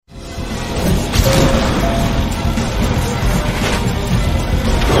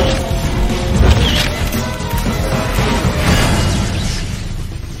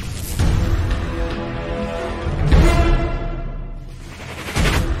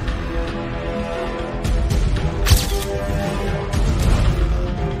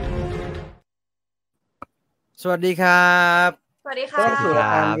สวัสดีครับสวัสดี ต้ ค่ะ อนรับสู่ราย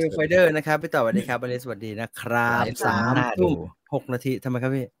การ ครับ Viewfinder นะครับพี่ต่อสวัสดีครับอลิสสวัสดีนะครับ ไลฟ์ สาม น่า ทุ่ ดู ม6 นาทีทำไมครั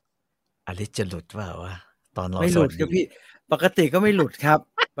บพี่ อลิสจะหลุดเปล่าวะตอนเรา ไม่หลุด สวัส ครับ ดี พี่ปกติก็ไม่หลุดครับ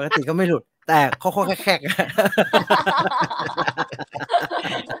ปกติก็ไม่หลุด แต่ข้อแคกๆ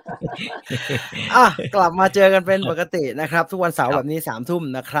อ่ะกลับมาเจอกันเป็นปกตินะครับ ทุกวันเสาร์ ครับ แบบนี้ 3 ทุ่ม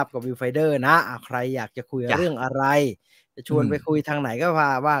นะครับกับ Viewfinder นะใครอยากจะคุย จ้ะ เรื่องอะไร จะชวน อืม ไปคุยทางไหนก็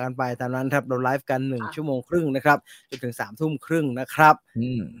ว่ากันไปตามนั้นครับเราไลฟ์กัน 1 ชั่วโมงครึ่งนะครับจนถึง 3 ทุ่มครึ่งนะครับ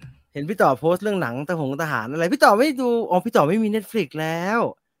เห็นพี่ต่อโพสต์เรื่องหนังทหารอะไรพี่ต่อไม่ดูอ๋อพี่ต่อไม่มี Netflix แล้ว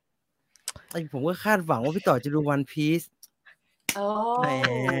ไอ้ผมก็คาดหวังว่าพี่ต่อจะดู One Piece โอ้ แหม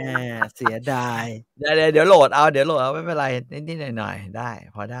เสียดาย เดี๋ยวโหลดเอาไม่เป็นไรนิดๆหน่อยๆได้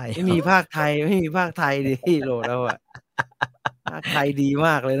พอได้อยู่ ไม่มีภาคไทยดิพี่โหลดแล้วอะภาคไทยดีม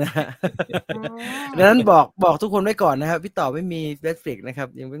ากเลยนะ ดังนั้นบอกทุกคนไว้ก่อนนะครับพี่ต่อไม่มี Netflix นะครับ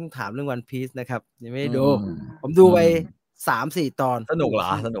ยังไม่ต้องถามเรื่อง One Piece นะครับยังไม่ได้ดู ผมดูไป 3-4 ตอน สนุกเหรอ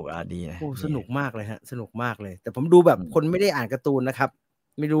ดีนะ โอ้สนุกมากเลยฮะสนุกมากเลย แต่ผมดูแบบคนไม่ได้อ่านการ์ตูนนะครับ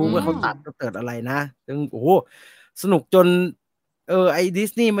ไม่รู้ว่าเขาตัดเติดอะไรนะซึ่งโอ้โหสนุกจนไอ้ดิ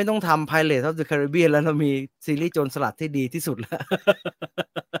สนีย์ไม่ต้องทำ Pirates of the Caribbean แล้วเรามีซีรีส์โจรสลัดที่ดีที่สุดแล้ว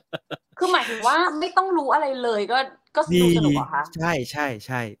คือหมายถึงว่าไม่ต้องรู้อะไรเลยก็ดูสนุกเหรอคะใ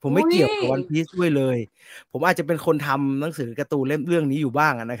ช่ผมไม่เกี่ยวกับ One Piece ด้วยเลย ผมอาจจะเป็นคนทำหนังสือการ์ตูนเรื่องนี้อยู่บ้า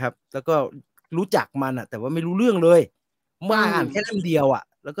งนะครับ แล้วก็รู้จักมันอะแต่ว่าไม่รู้เรื่องเลยมาอ่านแค่เล่มเดียวอะ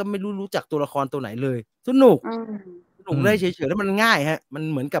แล้วก็ไม่รู้จักตัวละครตัวไหนเลยสนุกได้เฉยๆแล้วมันง่ายฮะมัน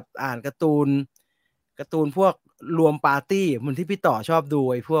เหมือนกับอ่านการ์ตูนพวกรวมปาร์ตี้เหมือนที่พี่ต่อชอบดู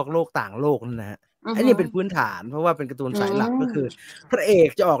ไอ้พวกโลกต่างโลกนั่นนะฮะไอ้นี่เป็นพื้นฐานเพราะว่าเป็นการ์ตูนสายหลักก็คือพระเอก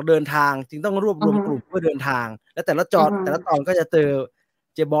จะออกเดินทางจึงต้องรวบรวมกลุ่มเพื่อเดินทางและแต่ละตอนก็จะเ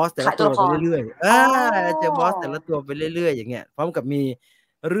จอบอสแต่ละตัวไปเรื่อยๆเจอบอสแต่ละตัวไปเรื่อยๆอย่างเงี้ยพร้อมกับมี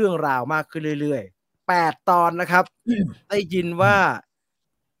เรื่องราวมากขึ้นเรื่อยๆ8 ตอนนะครับ ได้ยินว่า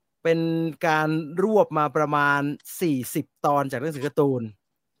เป็นการรวบมาประมาณ40 ตอนจากหนังสือการ์ตูน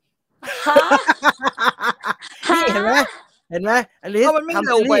นี่เห็นไหมอลิส มันไม่เ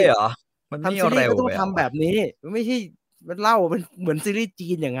ร็วไปเหรอมันไม่ ทำซีรี เร็ ส์ ว ก็ต้อง ไป ทำแบบนี้มันไม่ใช่มันเล่าเป็นเหมือนซีรีส์จี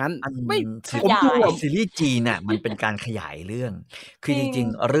นอย่างนั้นไม่ ผมดูซีรีส์จีนน่ะมันเป็นการขยายเรื่องคือจริง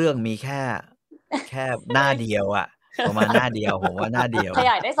ๆเรื่องมีแค่หน้าเดียวอะประมาณหน้าเดียวผมว่าหน้าเดียวข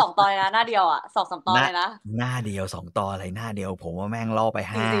ยายได้2 ตอนนะหน้าเดียวอ่ะ 2-3 ตอนเลยนะหน้าเดียว2 ตอนอะไรหน้าเดียวผมว่าแม่งล่อไป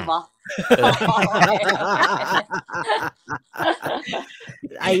5 40เหรอ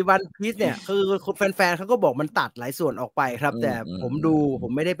ไอ้วันพีซเนี่ยคือแฟนๆเขาก็บอกมันตัดหลายส่วนออกไปครับแต่ผม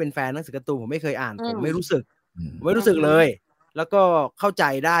ไม่ได้เป็นแฟนหนังสือการ์ตูนผมไม่เคยอ่านผมไม่รู้สึกเลย แล้วก็เข้าใจ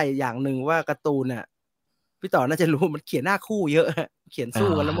ได้อย่างหนึ่งว่าการ์ตูนน่ะพี่ต่อน่าจะรู้มันเขียนหน้าคู่เยอะเขียนสู้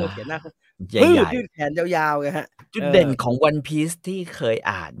กันแล้วมันเขียนหน้าคู่ยืดแขนยาวๆไงฮะจุดเด่นของ One Piece ที่เคย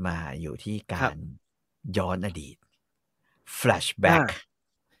อ่านมาอยู่ที่การย้อนอดีต flashback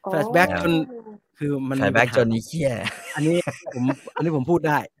จนคือมัน flashback จนนี้เหี้ยอันนี้ผมพูด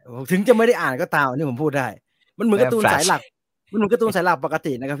ได้ถึงจะไม่ได้อ่านก็ตามอันนี้ผมพูดได้มันเหมือนการ์ตูนสายหลักปก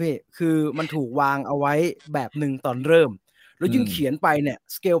ตินะครับพี่คือมันถูกวางเอาไว้แบบหนึ่งตอนเริ่มแล้วยิ่งเขียนไปเนี่ย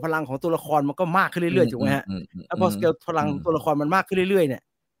สเกลพลังของตัวละครมันก็มากขึ้นเรื่อยๆถูกไหมฮะแล้วพอสเกลพลังตัวละครมันมากขึ้นเรื่อยๆเนี่ย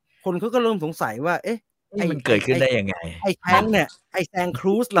คนเขาก็เริ่มสงสัยว่าเอ๊ะมันเกิดขึ้นได้ยังไงไอ้แทงเนี่ยไอ้แซงค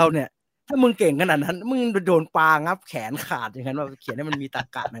รูซเราเนี่ยถ้ามึงเก่งขนาดนั้นมึงโดนปลางับแขนขาดอย่างนั้นว่าเขียนให้มันมีตรร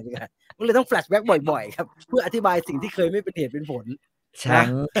กะหน่อยดีกว่ามันเลยต้องแฟลชแบ็กบ่อยๆครับเพื่ออธิบายสิ่งที่เคยไม่เป็นเหตุเป็นผลแ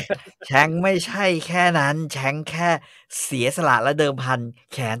ชงไม่ใช่แค่นั้นแชงแค่เสียสละและเดิมพัน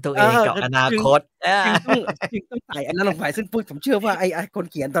แขนตัวเองกับอนาคตจริงต้องใส่อันนั้นลงไปซึ่งผมเชื่อว่าไอ้คน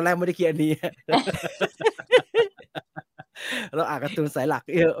เขียนตอนแรกไม่ได้เขียนนี้เราอ่านการ์ตูนสายหลัก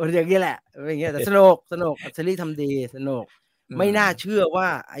อย่างนี้แหละอย่างเงี้ยแต่สนุกซีรีส์ทำดีสนุกไม่น่าเชื่อว่า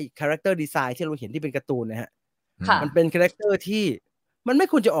ไอ้คาแรคเตอร์ดีไซน์ที่เราเห็นที่เป็นการ์ตูนนะฮะมันเป็นคาแรคเตอร์ที่มันไม่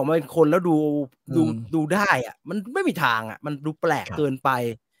ควรจะออกมาเป็นคนแล้วดูได้อ่ะมันไม่มีทางอ่ะมันดูแปลกเกินไป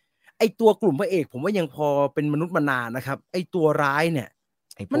ไอ้ตัวกลุ่มพระเอกผมว่ายังพอเป็นมนุษย์มนานะครับไอ้ตัวร้ายเนี่ย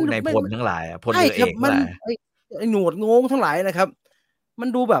ไอ้พวกนายพลทั้งหลายพลเรือเอกมันไอ้หนวดงงทั้งหลายนะครับมัน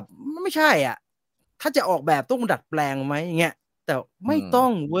ดูแบบไม่ใช่อ่ะถ้าจะออกแบบต้องดัดแปลงไหมอย่างเงี้ยแต่ไม่ต้อ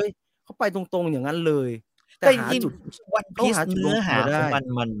งเว้ยเขาไปตรงๆอย่างนั้นเลยแต่หาจุดวันพีซเนื้อหาของ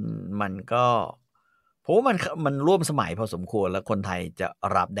มันก็เพราะว่ามันร่วมสมัยพอสมควรแล้วคนไทยจะ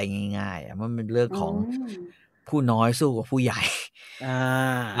รับได้ง่ายๆมันเป็นเรื่องของผู้น้อยสู้กับผู้ใหญ่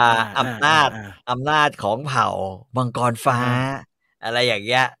อำนาจของเผ่ามังกรฟ้าอะไรอย่างเ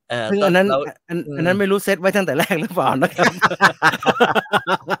งี้ยซึ่งอันนั้นไม่รู้เซตไว้ตั้งแต่แรกหรือเปล่านะครับ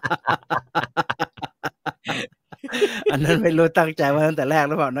อันนั้นไม่รู้ตั้งใจไว้ตั้งแต่แรก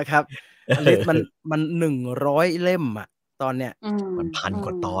หรือเปล่านะครับอันนี้มัน100 เล่มอ่ะตอนเนี้ยมัน1,000 ก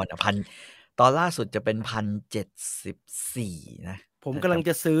ว่าตอน ตอนล่าสุดจะเป็น1,074นะผมกำลังจ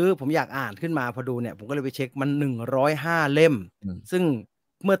ะซื้อผมอยากอ่านขึ้นมาพอดูเนี่ยผมก็เลยไปเช็คมัน105 เล่มซึ่ง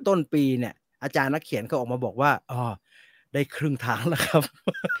เมื่อต้นปีเนี่ยอาจารย์นักเขียนก็ออกมาบอกว่าได้ครึ่งทางแล้วครับ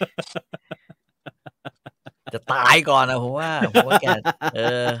จะตายก่อนนะผมว่าแก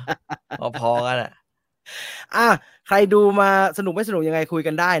พอกันอะใครดูมาสนุกไม่สนุกยังไงคุย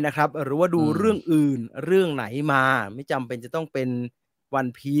กันได้นะครับหรือว่าดูเรื่องอื่นเรื่องไหนมาไม่จำเป็นจะต้องเป็น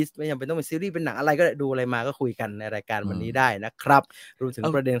One Piece ไม่จำเป็นต้องเป็นซีรีส์เป็นหนังอะไรก็ได้ดูอะไรมาก็คุยกันในรายการวันนี้ได้นะครับรวมถึง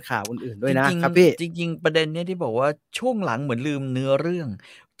ประเด็นข่าวอื่นๆด้วยนะครับพี่จริงๆประเด็นเนี้ยที่บอกว่าช่วงหลังเหมือนลืมเนื้อเรื่อง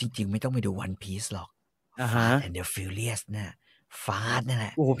จริงๆไม่ต้องไปดู One Piece หรอก Fast and the Furious เนี่ยFast นั่นแหล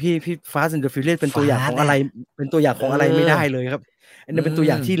ะโอ้พี่ Fast and the Furious เป็นตัวอย่างของอะไรเป็นตัวอย่างของอะไรไม่ได้เลยครับอันนี้เป็นตัวอ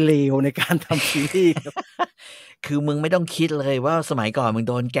ย่างที่เลวในการทำซีรีส์ครับคือมึงไม่ต้องคิดเลยว่าสมัยก่อนมึง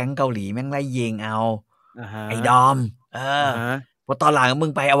โดนแก๊งเกาหลีแม่งไล่ยิงเอาไอ้ดอมพอตอนหลังมึ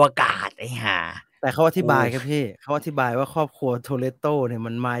งไปอวกาศไอ้ห่าแต่เขาอธิบายครับพี่เขาอธิบายว่าครอบครัวโทเลโตเนี่ย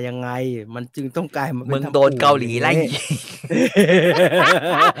มันมายังไงมันจึงต้องกลายมาเป็นมึงโดนเกาหลีไล่ยิง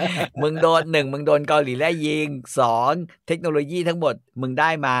มึงโดนเกาหลีไล่ยิง2เทคโนโลยีทั้งหมดมึงได้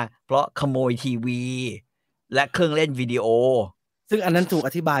มาเพราะขโมยทีวีและเครื่องเล่นวิดีโอซึ่งอันนั้นถูกอ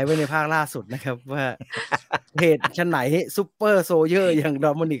ธิบายไว้ในภาคล่าสุดนะครับว่าเหตุชั้นไหนซุปเปอร์โซเยอร์อย่างโด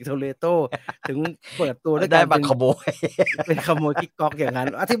มินิกโทเลโตถึงเปิดตัวด้วยการเป็นขโมยเป็นขโมยกิ๊กก๊อกอย่างนั้น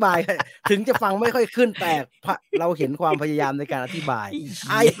อธิบายถึงจะฟังไม่ค่อยขึ้นแต่เราเห็นความพยายามในการอธิบาย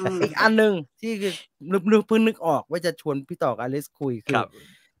อีกอันนึงที่นึกออกว่าจะชวนพี่ต่อกับอลิสคุยคือ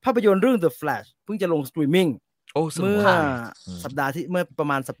ภาพยนตร์เรื่อง The Flash เพิ่งจะลงสตรีมมิ่งเมื่อสัปดาห์ที่เมื่อประ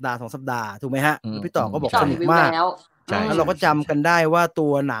มาณสัปดาห์2 สัปดาห์ถูกไหมฮะพี่ต่อก็บอกสนุกมากแล้วเราก็จำกันได้ว่าตั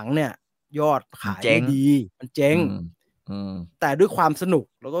วหนังเนี่ยยอดขายไม่ดีมันเจ๊งแต่ด้วยความสนุก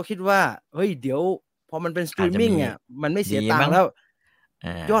เราก็คิดว่าเฮ้ยเดี๋ยวพอมันเป็นสตรีมมิ่งอ่ะมันไม่เสียตังค์แล้ว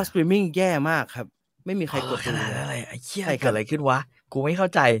ยอดสตรีมมิ่งแย่มากครับไม่มีใครกดดูอะไรไอ้เหี้ยเกิดอะไรขึ้นวะกูไม่เข้า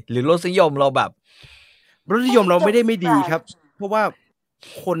ใจหรือรสนิยมเราแบบรสนิยมเราไม่ได้ไม่ดีครับเพราะว่า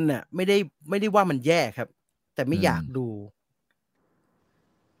คนเนี่ยไม่ได้ว่ามันแย่ครับแต่ไม่อยากดู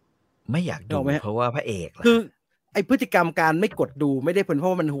เพราะว่าพระเอกคือไอพฤติกรรมการไม่กดดูไม่ได้เป็นเพรา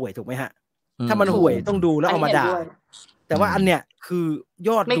ะว่ามันห่วยถูกไหมฮะถ้ามันห่วยต้องดูแล้วเอามาด่าแต่ว่าอันเนี้ยคือย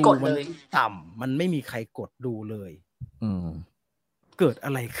อดดูมันต่ำมันไม่มีใครกดดูเลยเกิดอ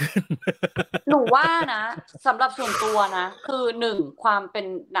ะไรขึ้นหนูว่านะสำหรับส่วนตัวนะคือ1ความเป็น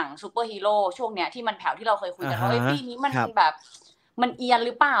หนังซูเปอร์ฮีโร่ช่วงเนี้ยที่มันแผ่วที่เราเคยคุยกันว่าปีนี้มันแบบมันเอียนห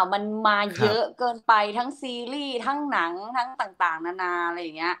รือเปล่ามันมาเยอะเกินไปทั้งซีรีส์ทั้งหนังทั้งต่างๆนานาอะไรอ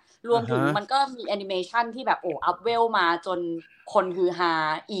ย่างเงี้ยรวมถึงมันก็มีแอนิเมชันที่แบบอัพเวลมาจนคนฮือฮา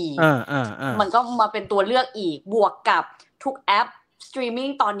อีกมันก็มาเป็นตัวเลือกอีกบวกกับทุกแอปสตรีมมิ่ง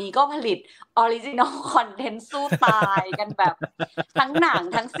ตอนนี้ก็ผลิตออริจินอลคอนเทนต์สู้ตายกันแบบทั้งหนัง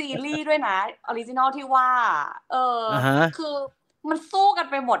ทั้งซีรีส์ด้วยนะออริจินอลที่ว่าคือมันสู้กัน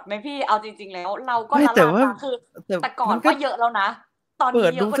ไปหมดไหมพี่เอาจริงๆแล้วเราก็ละลานคือแต่ก่อนก็เยอะแล้วนะตอนนี้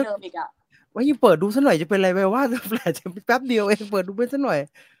เยอะกว่าเดิมอีกอ่ะว่ายิ่งเปิดดูซะหน่อยจะเป็นอะไรไปว่าแฟลชแป๊บเดียวเองเปิดดูไปซะหน่อย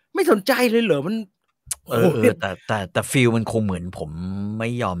ไม่สนใจเลยเหรอมันแต่ฟีลมันคงเหมือนผมไม่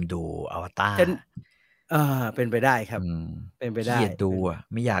ยอมดูอวตารเป็นไปได้ครับเป็นไปได้เกลียดดูอ่ะ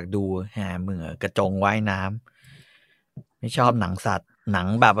ไม่อยากดูหาเหมือกระจงว่ายน้ำไม่ชอบหนังสัตว์หนัง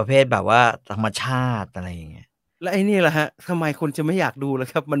แบบประเภทแบบว่าธรรมชาติอะไรอย่างเงี้ยและไอ้นี่แหละฮะทำไมคนจะไม่อยากดูล่ะ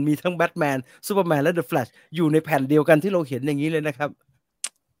ครับมันมีทั้งแบทแมนซูเปอร์แมนและเดอะแฟลชอยู่ในแผ่นเดียวกันที่เราเห็นอย่างนี้เลยนะครับ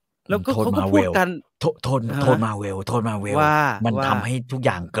แล้วก็เขาก็พูดกันโทษมาเวลว่ามันทำให้ทุกอ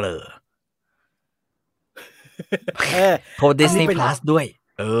ย่างเกลอโทษ Disney Plus ด้วย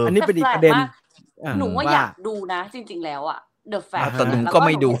อันนี้เป็นอีกประเด็นหนูว่าอยากดูนะจริงๆแล้วอ่ะ The Fact แต่หนูก็ไ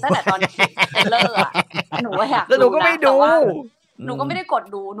ม่ดูตั้งแต่ตอนเทรลเลอร์อ่ะหนูว่าอยากดูนะหนูก็ไม่ดูหนูก็ไม่ได้กด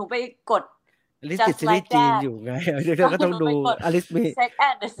ดูหนูไปกดอลิสติดซีรีส์จีนอยู่ไงเดี๋ยวก็ต้องดูอลิสมี Sex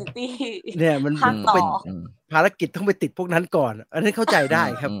and the City เนี่ยมันเป็นภารกิจต้องไปติดพวกนั้นก่อนอันนี้เข้าใจได้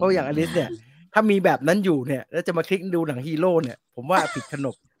ครับเพราะอย่างอลิสเนี่ยถ้ามีแบบนั้นอยู่เนี่ยแล้วจะมาคลิกดูหนังฮีโร่เนี่ยผมว่าผิดขน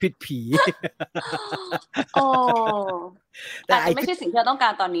บผิดผีแต่ไม่ใช่สิ่งที่เราต้องกา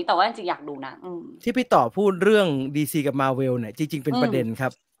รตอนนี้แต่ว่าจริงๆอยากดูนะที่พี่ต่อพูดเรื่อง DC กับ Marvel เนี่ยจริงๆเป็นประเด็นครั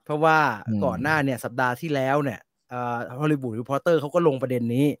บเพราะว่าก่อนหน้าเนี่ยสัปดาห์ที่แล้วเนี่ยHollywood Reporter เขาก็ลงประเด็น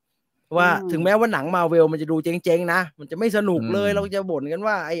นี้ว่าถึงแม้ว่าหนัง Marvel มันจะดูเจ๊งๆนะมันจะไม่สนุกเลยเราจะบ่นกัน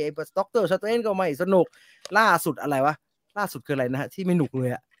ว่าไอ้Doctor Strange ก็ไม่สนุกล่าสุดอะไรวะล่าสุดคืออะไรนะฮะที่ไม่หนุกเลย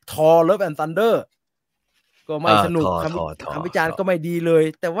อะThor Love and Thunder ก็ไม่สนุกคำวิจารณ์ก็ไม่ดีเลย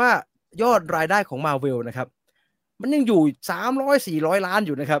แต่ว่ายอดรายได้ของ Marvel นะครับมันยังอยู่300-400 ล้านอ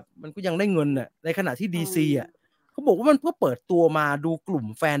ยู่นะครับมันก็ยังได้เงินน่ะในขณะที่ DC อ่ะเขาบอกว่ามันเพิ่งเปิดตัวมาดูกลุ่ม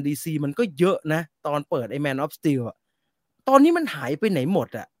แฟน DC มันก็เยอะนะตอนเปิดไอ้ Man of Steel อ่ะ ตอนนี้มันหายไปไหนหมด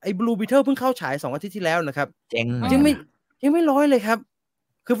อ่ะไอ้ Blue Beetle เพิ่งเข้าฉาย2 อาทิตย์ที่แล้วนะครับเจ๊งเหมือน ยั กั ง น ไม่ นะ ยังไม่ร้อยเลยครับ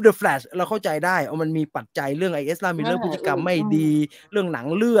คือ The Flash เราเข้าใจได้มันมีปัจจัยเรื่องไอ้ Ezra Miller พฤติกรรมไม่ดีเรื่องหนัง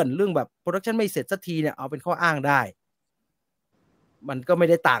เลื่อนเรื่องแบบโปรดักชันไม่เสร็จสักทีเนี่ยเอาเป็นข้ออ้างได้มันก็ไม่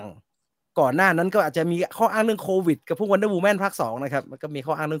ได้ตังค์ก่อนหน้านั้นก็อาจจะมีข้ออ้างเรื่องโควิดกับพวก Wonder Woman ภาค 2นะครับมันก็มี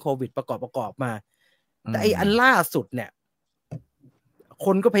ข้ออ้างเรื่องโควิดประกอบมาแต่ไอ้อันล่าสุดเนี่ยค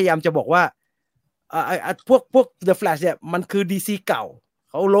นก็พยายามจะบอกว่าพวก The Flash เนี่ยมันคือ DC เก่า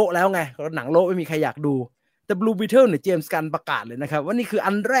เขาโละแล้วไงหนังโละไม่มีใครอยากดูแต่ Blue Beetle เนี่ยเจมส์กันประกาศเลยนะครับว่านี่คือ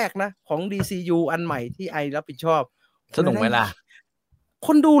อันแรกนะของ DCU อันใหม่ที่ไอรับผิดชอบสนุกไหมล่ะค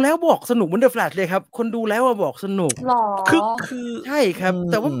นดูแล้วบอกสนุกเหมือน The Flash เลยครับคนดูแล้วบอกสนุกคือใช่ครับ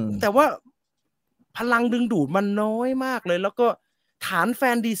แต่ว่าพลังดึงดูดมันน้อยมากเลยแล้วก็ฐานแฟ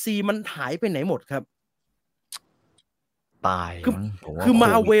น DC มันหายไปไหนหมดครับตายคือม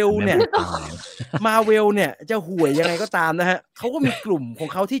าเวลเนี่ยมาเวลเนี่ยจะห่วยยังไงก็ตามนะฮะเขาก็มีกลุ่มของ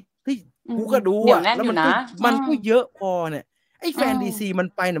เขาที่กูก็ดูอ่ะแล้วมันก็เยอะพอเนี่ยไอ้แฟน DC มัน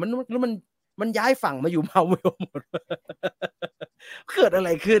ไปเนี่ยมันย้ายฝั่งมาอยู่มาเวลหมดเกิดอะไร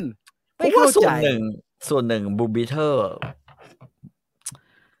ขึ้นไม่เข้าใจส่วนหนึ่งบูบิเทอร์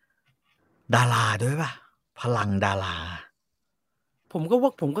ดาราด้วยป่ะพลังดาราผม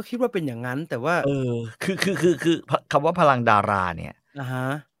ก็คิดว่าเป็นอย่างนั้นแต่ว่าคือคำว่าพลังดาราเนี่ย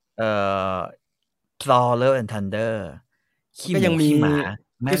Thor Love and Thunder ก็ยังมีหมา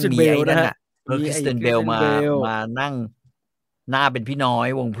แม่งมีไอ้นั่นน่ะคริสเตนเบลมานั่งหน้าเป็นพี่น้อย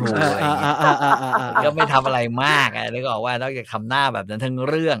วงพลูอะไรอย่างเงี้ยก็ไม่ทำอะไรมากแล้วก็บอกว่านอกจากทำหน้าแบบนั้นทั้ง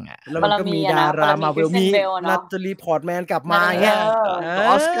เรื่องแล้วมันก็มีดารามาเวลมีนัตตี้พอร์ตแมนกลับมาเงี้ย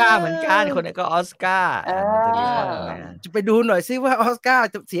ออสการ์เหมือนกันคนนี้ก็ออสการ์จะไปดูหน่อยซิว่าออสการ์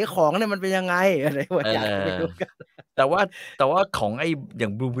จะเสียของเนี่ยมันเป็นยังไงอะไรวะอยากไปดูกันแต่ว่าของไอ้อย่า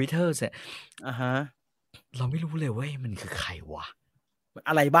ง Blue Beetle เนี่ยเราไม่รู้เลยว่ามันคือใครวะ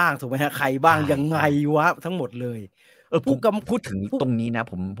อะไรบ้างถูกไหมฮะใครบ้างยังไงวะทั้งหมดเลยพูดถึงตรงนี้นะ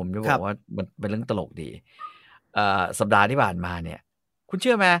ผมจะบอกว่ามันเป็นเรื่องตลกดีสัปดาห์ที่ผ่านมาเนี่ยคุณเ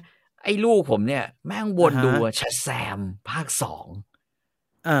ชื่อไหมไอ้ลูกผมเนี่ยแม่งวนดูชัดแซมภาค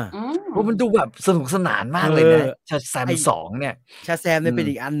 2เพราะมันดูแบบสนุกสนานมากเลยนะชัดแซม2เนี่ยชัดแซมเนี่ยเป็น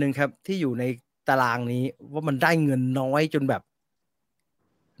อีกอันนึงครับที่อยู่ในตารางนี้ว่ามันได้เงินน้อยจนแบบ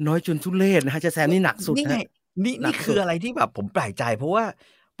น้อยจนทุเรศนะฮะชัดแซมนี่หนักสุดนี่ไงนี่คืออะไรที่แบบผมแปลกใจเพราะว่า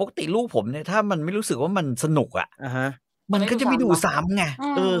ปกติลูกผมเนี่ยถ้ามันไม่รู้สึกว่ามันสนุกมันก็จะไม่ดูซ้ำไง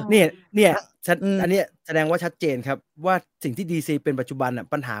เนี่ยอันนี้แสดงว่าชัดเจนครับว่าสิ่งที่ DC เป็นปัจจุบัน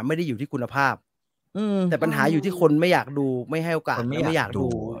ปัญหาไม่ได้อยู่ที่คุณภาพแต่ปัญหาอยู่ที่คนไม่อยากดูไม่ให้โอกาสไม่อยากดู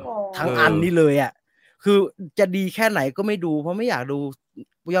ทั้งอันนี้เลยคือจะดีแค่ไหนก็ไม่ดูเพราะไม่อยากดู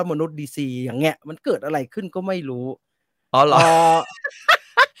ยอดมนุษย์ DC อย่างเงี้ยมันเกิดอะไรขึ้นก็ไม่รู้เหรอ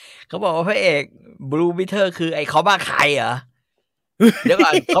เขาบอกว่าพระเอกบลูบิเทอร์คือไอ้เขาบ้าใครเหรอเดี๋ยวก่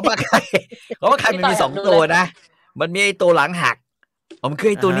อนเขาบ้าใครมันมี2ตัวนะมันมีไอ้ตัวหลังหักมันคือ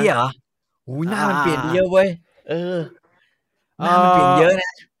ไอ้ตัวนี้เหรอหน้ามันเปลี่ยนเยอะเว้ยหน้ามันเปลี่ยนเยอะน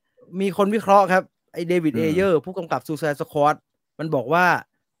ะมีคนวิเคราะห์ครับไอ้เดวิดเอเยอร์ผู้กำกับซูซายด์สควอดมันบอกว่า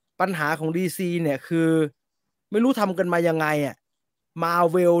ปัญหาของ DC เนี่ยคือไม่รู้ทำกันมายังไงมา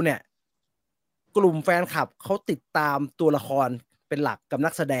เวลเนี่ยกลุ่มแฟนคลับเขาติดตามตัวละครเป็นหลักกับนั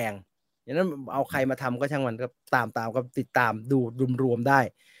กแสดงอย่างนั้นเอาใครมาทำก็ช่างมันก็ตามก็ติดตามดูรวมได้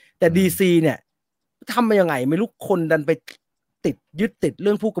แต่ DC เนี่ยทำมายังไงไม่รู้คนดันไปยึดติดเ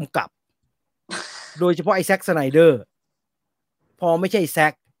รื่องผู้กำกับโดยเฉพาะไอ้แซ็กสไนเดอร์พอไม่ใช่แซ็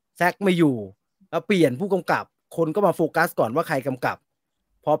กไม่อยู่แล้วเปลี่ยนผู้กำกับคนก็มาโฟกัสก่อนว่าใครกำกับ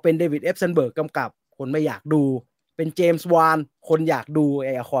พอเป็นเดวิดเอฟเซนเบิร์กกำกับคนไม่อยากดูเป็นเจมส์วานคนอยากดูไ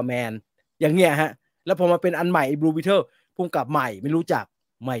อ้อควาแมนอย่างเงี้ยฮะแล้วพอมาเป็นอันใหม่บลูบิเทอร์ผู้กำกับใหม่ไม่รู้จัก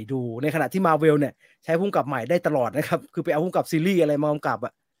ใหม่ดูในขณะที่มาเวลเนี่ยใช้ผู้กำกับใหม่ได้ตลอดนะครับคือไปเอาผู้กำกับซีรีส์อะไรมากำกับ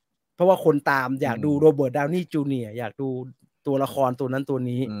เพราะว่าคนตามอยากดูโรเบิร์ตดาวนี่จูเนียร์อยากดูตัวละครตัวนั้นตัว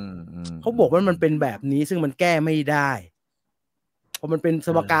นี้เขาบอกว่ามันเป็นแบบนี้ซึ่งมันแก้ไม่ได้พอมันเป็นส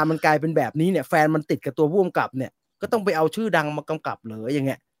มการมันกลายเป็นแบบนี้เนี่ยแฟนมันติดกับตัวผู้กำกับเนี่ยก็ต้องไปเอาชื่อดังมากำกับเลยอย่างเ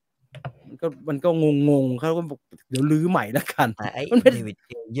งี้ยมันก็งงเขาก็บอกเดี๋ยวลื้อใหม่แล้วกันมันเป็นเดวิด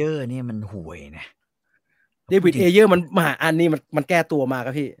เอเยอร์เนี่ยมันห่วยนะเดวิดเอเยอร์มันมาอันนี้มันแก้ตัวมาค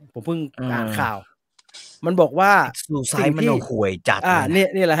รับพี่ผมเพิ่งอ่านข่าวมันบอกว่าสิ่งที่มันห่วยจัด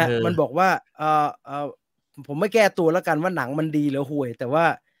นี่แหละฮะมันบอกว่าผมไม่แก้ตัวแล้วกันว่าหนังมันดีหรือห่วยแต่ว่า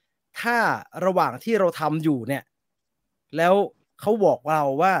ถ้าระหว่างที่เราทำอยู่เนี่ยแล้วเขาบอกเรา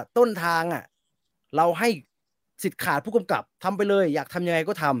ว่าต้นทางเราให้สิทธิ์ขาดผู้กำกับทำไปเลยอยากทำยังไง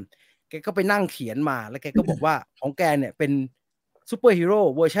ก็ทำแกก็ไปนั่งเขียนมาแล้วแกก็บอกว่าของแกเนี่ยเป็นซูเปอร์ฮีโร่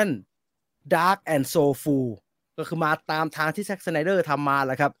เวอร์ชัน Dark and Soulful ก็คือมาตามทางที่แซ็กสไนเดอร์ทำมาแห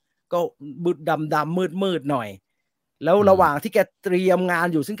ละครับก็มืดดำมืดหน่อย แล้วระหว่างที่แกเตรียมงาน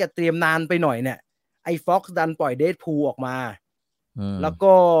อยู่ซึ่งแกเตรียมนานไปหน่อยเนี่ยไอ้ฟ็อกซ์ดันปล่อยเดดพูลออกมาแล้ว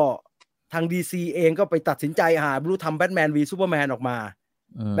ก็ทาง DC เองก็ไปตัดสินใจไม่รู้ทำแบทแมนวีซูเปอร์แมนออกมา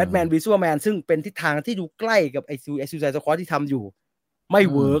แบทแมนวีซูเปอร์แมนซึ่งเป็นทิศทางที่ดูใกล้กับไอ้ซูไซด์สควอดที่ทำอยู่ไม่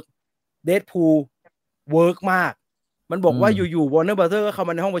เวิร์กเดดพูลเวิร์กมากมันบอกว่าอยู่ๆ Warner Brother ก็เข้า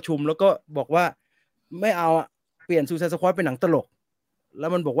มาในห้องประชุมแล้วก็บอกว่าไม่เอาเปลี่ยนซูไซด์สควอดเป็นหนังตลกแล้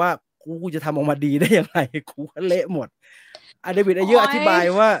วมันบอกว่ากูจะทำออกมาดีได้ยังไงกูเละหมดเดวิดเยอะอธิบาย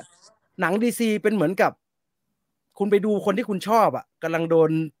ว่าหนัง DC เป็นเหมือนกับคุณไปดูคนที่คุณชอบกำลังโด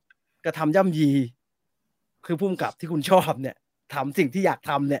นกระทำย่ำยีคือผู้กำกับที่คุณชอบเนี่ยทำสิ่งที่อยาก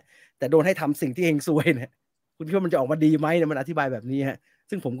ทำเนี่ยแต่โดนให้ทำสิ่งที่เฮงซวยเนี่ยคุณคิดว่ามันจะออกมาดีไหมเนี่ยมันอธิบายแบบนี้ฮะ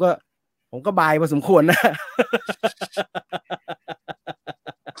ซึ่งผมก็บายพอสมควรนะ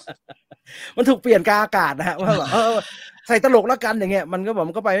มันถูกเปลี่ยนกลางอากาศนะฮะว่าแบบใส่ตลกแล้วกันอย่างเงี้ยมันก็บอก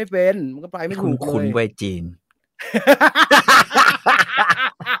มันก็ไปไม่เป็นมันก็ไปไม่ถูกเลยคุณไวจีน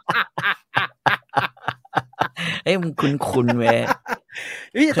มึงคุณเว้ย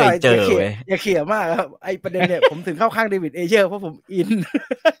เคยเจอเว้ยอย่าเขี่ยมากครับไอ้ประเด็นเนี่ยผมถึงเข้าข้างเดวิดเอเยอร์เพราะผมอิน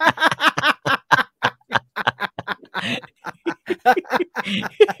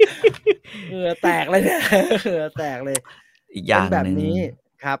แตกเลยเนี่ยแตกเลยอีกอย่างแบบนี้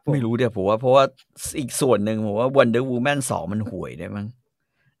ครับไม่รู้เดี๋ยวผมว่าเพราะว่าอีกส่วนหนึ่งผมว่า Wonder Woman 2มันห่วยได้มั้ง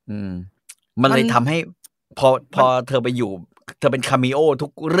มันเลยทำให้พอเธอไปอยู่เธอเป็นคาเมโอทุ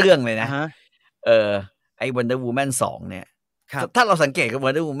กเรื่องเลยนะไอ้ Wonder Woman 2เนี่ยถ้าเราสังเกตกับ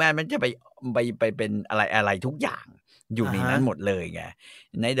Wonder Woman มันจะไปเป็นอะไรทุกอย่างอยู่ในนั้นหมดเลยไง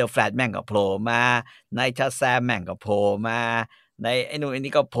ใน The Flash แม่งก็โผล่มาในShazamแม่งก็โผล่มาในไอ้นู่นไอ้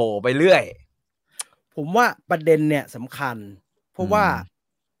นี่ก็โผล่ไปเรื่อยผมว่าประเด็นเนี่ยสำคัญเพราะว่า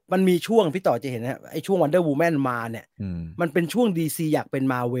มันมีช่วงพี่ต่อจะเห็นนะไอ้ช่วง Wonder Woman มาเนี่ยมันเป็นช่วง DC อยากเป็น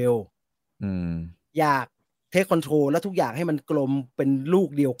Marvel อยากเทคคอนโทรลและทุกอย่างให้มันกลมเป็นลูก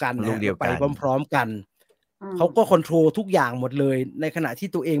เดียวกันไปพร้อมๆกันเขาก็คอนโทรลทุกอย่างหมดเลยในขณะที่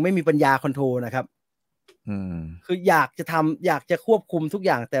ตัวเองไม่มีปัญญาคอนโทรลนะครับคืออยากจะควบคุมทุกอ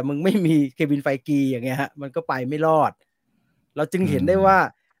ย่างแต่มึงไม่มีเควินไฟกีอย่างเงี้ยฮะมันก็ไปไม่รอดเราจึงเห็นได้ว่า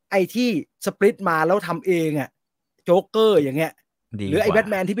ไอ้ที่สปลิตมาแล้วทำเองโจ๊กเกอร์อย่างเงี้ยหรือไอ้แบท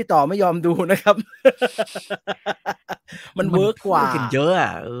แมนที่พี่ต่อไม่ยอมดูนะครับ มันเวิร์กกว่าเยอะ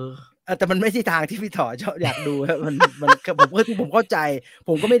แต่มันไม่ใช่ทางที่พี่ต่ออยากดูครับมันผมเข้าใจผ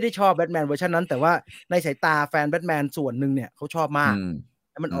มก็ไม่ได้ชอบแบทแมนเวอร์ชันนั้นแต่ว่าในสายตาแฟนแบทแมนส่วนหนึ่งเนี่ยเขาชอบมาก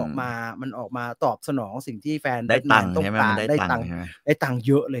แล้วมันออกมาตอบสนองสิ่งที่แฟนแบทแมนต้องการได้ตังค์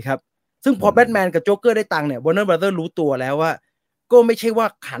เยอะเลยครับซึ่งพอแบทแมนกับโจ๊กเกอร์ได้ตังค์เนี่ย Warner Brother รู้ตัวแล้วว่าก็ไม่ใช่ว่า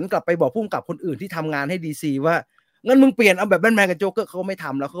ขันกลับไปบอกผู้กำกับคนอื่นที่ทำงานให้ DC ว่างั้นมึงเปลี่ยนเอาแบบแบทแมนกับโจ๊กเกอร์เขาไม่ท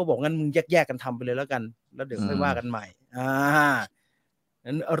ำแล้วเขาก็บอกงั้นมึงแยกกันทำไปเลยแล้วกันแล้วเดี๋ยวค่อยว่ากันใหม่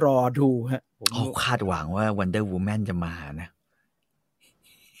นั้นรอดูฮะผมคาดหวังว่า Wonder Woman จะมานะ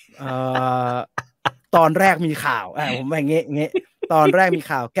ตอนแรกมีข่าวผมว่าเงี้ยตอนแรกมี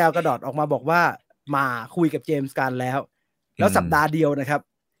ข่าวแก้วกระดอดออกมาบอกว่ามาคุยกับเจมส์กันแล้วสัปดาห์เดียวนะครับ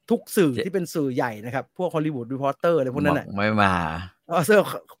ทุกสื่อที่เป็นสื่อใหญ่นะครับพวกฮอลลีวูดรีพอร์เตอร์อะไรพวกนั้นไม่มา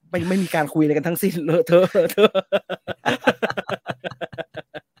ไม่มีการคุยอะไรกันทั้งสิ้นเลยเธอ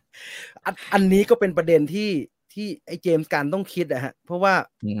อันนี้ก็เป็นประเด็นที่ไอ้เจมส์กันต้องคิดฮะเพราะว่า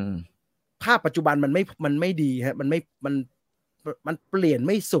ภาพปัจจุบันมันไม่ดีฮะมันเปลี่ยนไ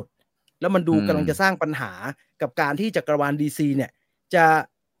ม่สุดแล้วมันดูกำลังจะสร้างปัญหากับการที่จักรวาล DC เนี่ย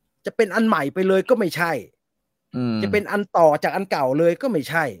จะเป็นอันใหม่ไปเลยก็ไม่ใช่จะเป็นอันต่อจากอันเก่าเลยก็ไม่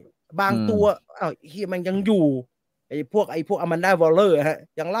ใช่บางตัวเฮียมันยังอยู่ไอ้พวกอแมนดาวอลเลอร์ฮะ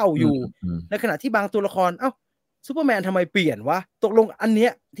ยังเล่าอยู่ในขณะที่บางตัวละครซูเปอร์แมนทำไมเปลี่ยนวะตกลงอันเนี้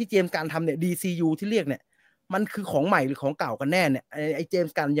ยที่เจมส์กันทำเนี่ย DCU ที่เรียกเนี่ยมันคือของใหม่หรือของเก่ากันแน่เนี่ยไอ้เจม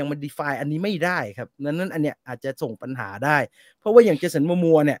ส์กันยังมา define อันนี้ไม่ได้ครับนั้นอันเนี้ยอาจจะส่งปัญหาได้เพราะว่าอย่างเจสัน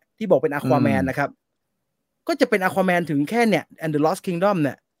มัวเนี่ยที่บอกเป็นอควาแมนนะครับก็จะเป็นอควาแมนถึงแค่เนี่ย and the Lost Kingdom เ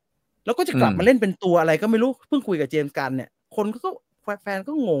นี่ยแล้วก็จะกลับมาเล่นเป็นตัวอะไรก็ไม่รู้เพิ่งคุยกับเจมส์กันเนี่ยคนก็แฟน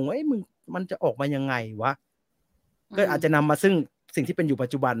ก็งงว่ามันจะออกมายังไงวะก็อาจจะนำมาซึ่งสิ่งที่เป็นอยู่ปัจ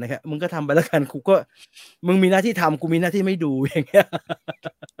จุบันนะครับมึงก็ทำไปแล้วกันกูก็มึงมีหน้าที่ทำกูมีหน้าที่ไม่ดูอย่างเงี้ย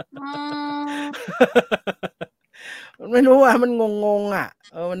ไม่รู้มันงง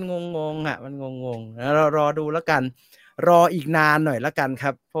มันงงแล้วรอดูแล้วกันรออีกนานหน่อยแล้วกันค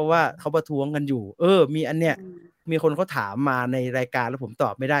รับเพราะว่าเขาประท้วงกันอยู่มีอันเนี้ยมีคนเขาถามมาในรายการแล้วผมตอ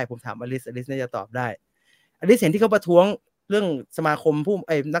บไม่ได้ผมถามอลิสน่าจะตอบได้อลิสเห็นที่เขาประท้วงเรื่องสมาคมผู้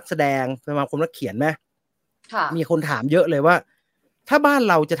นักแสดงสมาคมนักเขียนไหมมีคนถามเยอะเลยว่าถ้าบ้าน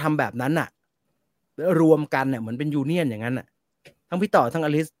เราจะทำแบบนั้นน่ะรวมกันเนี่ยเหมือนเป็นยูเนียนอย่างนั้นน่ะทั้งพี่ต่อทั้งอ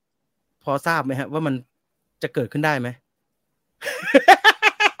ลิสพอทราบไหมฮะว่ามันจะเกิดขึ้นได้ไหม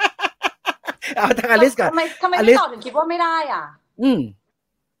เอาทางอลิสก่อนทำไมไม่ตอบถึงคิดว่าไม่ได้อ่ะ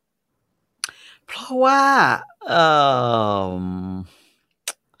เพราะว่า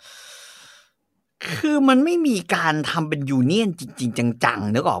คือมันไม่มีการทำเป็นยูเนียนจริงๆจัง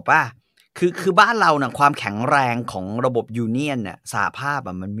ๆนึกออกป่ะคือบ้านเราน่ะความแข็งแรงของระบบยูเนียนเนี่ยสหภาพ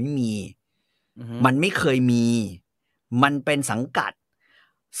มันไม่มีมันไม่เคยมีมันเป็นสังกัด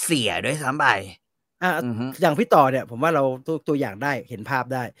เสียด้วยซ้ำไปอย่างพี่ต่อเนี่ยผมว่าเราตัวอย่างได้เห็นภาพ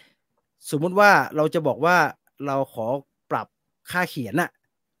ได้ สมมุติว่าเราจะบอกว่าเราขอปรับค่าเขียนน่ะ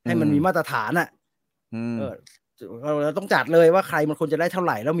ให้มันมีมาตรฐานน่ะเราต้องจัดเลยว่าใครมันควรจะได้เท่าไ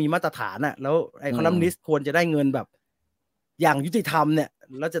หร่แล้วมีมาตรฐานน่ะแล้วไอ้คอลัมนิสต์ควรจะได้เงินแบบอย่างยุติธรรมเนี่ย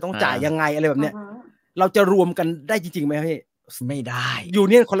แล้วจะต้องจ่ายยังไงอะไรแบบเนี้ยเราจะรวมกันได้จริงๆไหมพี่ไม่ได้ยู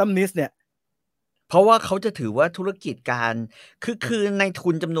เนียนคอลัมนิสต์เนี่ยเพราะว่าเขาจะถือว่าธุรกิจการคือในทุ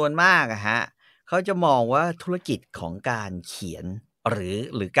นจำนวนมากอะฮะเขาจะมองว่าธุรกิจของการเขียน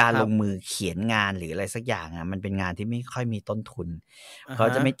หรือการลงมือเขียนงานหรืออะไรสักอย่างมันเป็นงานที่ไม่ค่อยมีต้นทุนเขา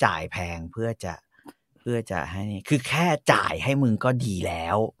จะไม่จ่ายแพงเพื่อจะให้คือแค่จ่ายให้มึงก็ดีแล้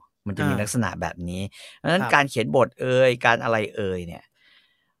วมันจะมีลักษณะแบบนี้เพราะฉะนั้นการเขียนบทการอะไรเนี่ย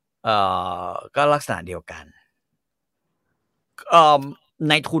ก็ลักษณะเดียวกัน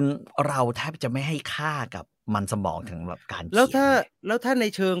ในทุนเราแทบจะไม่ให้ค่ากับมันสมองถึงแบบการเขียนแล้วถ้าใน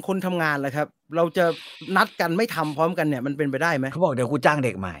เชิงคนทำงานล่ะครับเราจะนัดกันไม่ทำพร้อมกันเนี่ยมันเป็นไปได้ไหมเขาบอกเดี๋ยวกูจ้างเ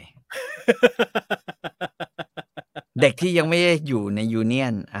ด็กใหม่ เด็กที่ยังไม่อยู่ในยูเนีย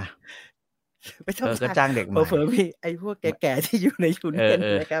นไม่ต้องก็จ้างเด็กใหม่เผลอๆมีไอ้พวกแก่ๆที่อยู่ในยูเนียน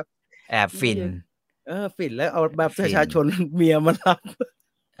นะครับแอบฟินฟินแล้วเอาแบบประชาชนเมียมารับ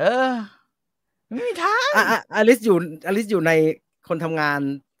ไม่มีทางอลิสอยู่ในคนทำงาน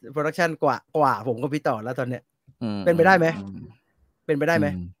โปรดักชันกว่าผมก็พี่ต่อแล้วตอนเนี้ยเป็นไปได้ไหมเป็นไปได้ไหม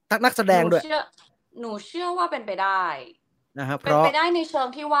นักแสดงด้วยหนูเชื่อว่าเป็นไปได้นะครับเป็นไปได้ในเชิง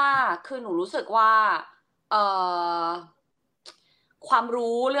ที่ว่าคือหนูรู้สึกว่าความ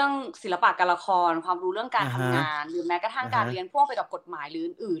รู้เรื่องศิลปะการละครความรู้เรื่องการทำงานหรือแม้กระทั่งการเรียนพ่วงไปกับกฎหมายหรือ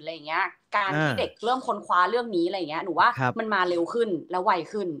อื่นๆอะไรอย่างเงี้ยการที่เด็กเริ่มค้นคว้าเรื่องนี้อะไรอย่างเงี้ยหนูว่ามันมาเร็วขึ้นและไว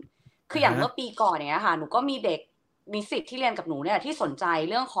ขึ้นคืออย่างเมื่อปีก่อนเนี่ยค่ะหนูก็มีเด็กนิสิตที่เรียนกับหนูเนี่ยที่สนใจ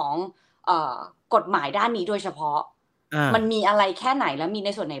เรื่องของกฎหมายด้านนี้โดยเฉพาะมันมีอะไรแค่ไหนแล้วมีใน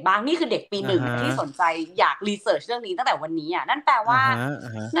ส่วนไหนบ้างนี่คือเด็กปีหนึ่งที่สนใจอยากรีเสิร์ชเรื่องนี้ตั้งแต่วันนี้นั่นแปล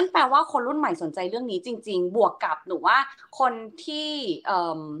ว่าคนรุ่นใหม่สนใจเรื่องนี้จริงๆบวกกับหนูว่าคนที่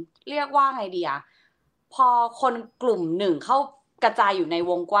เรียกว่าไงดีพอคนกลุ่มหนึ่งเข้ากระจายอยู่ใน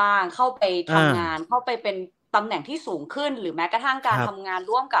วงกว้างเข้าไปทำงานเข้าไปเป็นตำแหน่งที่สูงขึ้นหรือแม้กระทั่งการทำงาน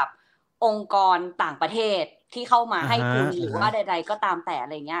ร่วมกับองค์กรต่างประเทศที่เข้ามาให้ทุนหรือว่าใดๆก็ตามแต่อะ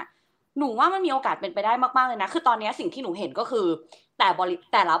ไรเงี้ยหนูว่ามันมีโอกาสเป็นไปได้มากๆเลยนะคือตอนนี้สิ่งที่หนูเห็นก็คือแ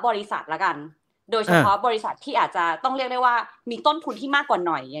ต่ละบริษัทละกันโดยเฉพาะบริษัทที่อาจจะต้องเรียกได้ว่ามีต้นทุนที่มากกว่าห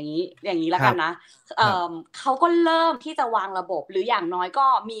น่อยอย่างนี้ละกันนะเขาก็เริ่มที่จะวางระบบหรืออย่างน้อยก็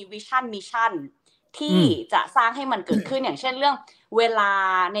มีวิชั่นมิชชั่นที่จะสร้างให้มันเกิดขึ้นอย่างเช่นเรื่องเวลา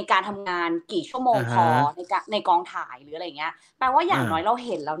ในการทำงานกี่ชั่วโมงพอในกองถ่ายหรืออะไรเงี้ยแปลว่าอย่างน้อยเราเ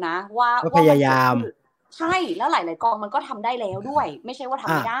ห็นแล้วนะว่าพยายามใช่แล้วหลายๆกองมันก็ทำได้แล้วด้วยไม่ใช่ว่าท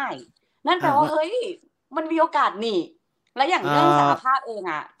ำไม่ได้นั่นแปลว่าเฮ้ยมันมีโอกาสนี่และอย่างเรื่องสหภาพ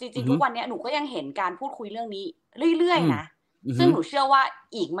จริงๆทุกวันนี้หนูก็ยังเห็นการพูดคุยเรื่องนี้เรื่อยๆนะซึ่งหนูเชื่อว่า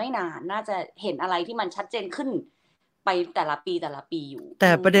อีกไม่นานน่าจะเห็นอะไรที่มันชัดเจนขึ้นไปแต่ละปีอยู่แต่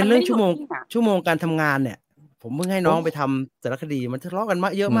ประเด็นเรื่องชั่วโมงการทำงานเนี่ยผมเพิ่งให้น้องไปทำสารคดีมันทะเลาะกัน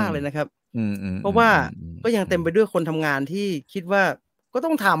เยอะมากเลยนะครับเพราะว่าก็ยังเต็มไปด้วยคนทำงานที่คิดว่าก็ต้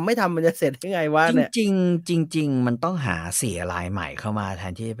องทำไม่ทำมันจะเสร็จยังไงวะเนี่ยจริงมันต้องหาเสียรายใหม่เข้ามาแท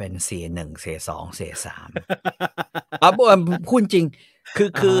นที่จะเป็นเสีย1เสีย2เสีย3พูดจริง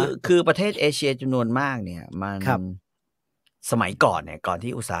คือประเทศเอเชียจำนวนมากเนี่ยมันสมัยก่อนเนี่ยก่อน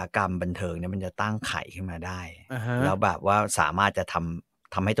ที่อุตสาหกรรมบันเทิงเนี่ยมันจะตั้งไข่ขึ้นมาได้แล้วแบบว่าสามารถจะ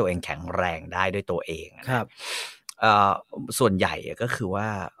ทำให้ตัวเองแข็งแรงได้ด้วยตัวเองครับส่วนใหญ่ก็คือว่า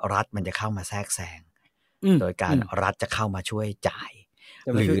รัฐมันจะเข้ามาแทรกแซงโดยการรัฐจะเข้ามาช่วยจ่าย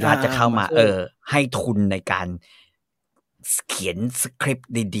หรือรัฐจะเข้ามาให้ทุนในการเขียนสคริป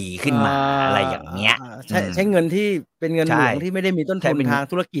ต์ดีๆขึ้นมาอะไรอย่างเงี้ยใช้เงินที่เป็นเงินหลวงที่ไม่ได้มีต้นทุนทาง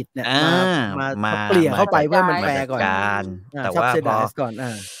ธุรกิจเนี่ยมาเปลี่ยนเข้าไปเพื่อมันแฟร์ก่อนแต่ว่าพอ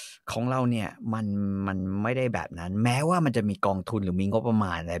ของเราเนี่ยมันไม่ได้แบบนั้นแม้ว่ามันจะมีกองทุนหรือมีงบประม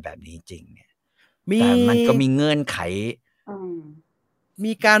าณอะไรแบบนี้จริงเนี่ยแต่มันก็มีเงื่อนไข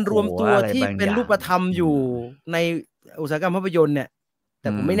มีการรวมตัวที่เป็นรูปธรรมอยู่ในอุตสาหกรรมภาพยนตร์เนี่ยแต่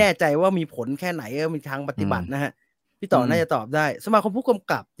ผมไม่แน่ใจว่ามีผลแค่ไหนมีทางปฏิบัตินะฮะพี่ต่อน่าจะตอบได้สมาคมผู้ก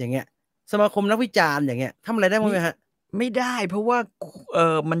ำกับอย่างเงี้ยสมาคมนักวิจารณ์อย่างเงี้ยทำอะไรได้บ้างไหมฮะไม่ได้เพราะว่า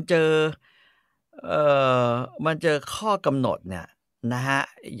มันเจอข้อกำหนดเนี่ย นะฮะ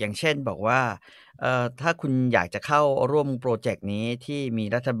อย่างเช่นบอกว่าถ้าคุณอยากจะเข้าร่วมโปรเจกต์นี้ที่มี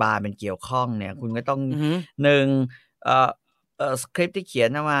รัฐบาลเป็นเกี่ยวข้องเนี่ยคุณก็ต้องหนึ่งสคริปต์ที่เขียน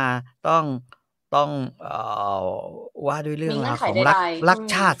มาต้องว่าด้วยเรื่องราวของรัก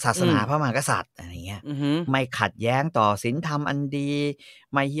ชาติศาสนาพระมหากษัตริย์อะไรเงี้ยไม่ขัดแย้งต่อศีลธรรมอันดี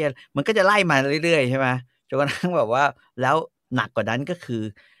ไม่เหี้ยมันก็จะไล่มาเรื่อยๆใช่ไหมจนกระทั่งแบบว่าแล้วหนักกว่านั้นก็คือ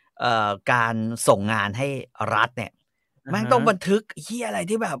การส่งงานให้รัฐเนี่ยแม่งต้องบันทึกเหี้ยอะไร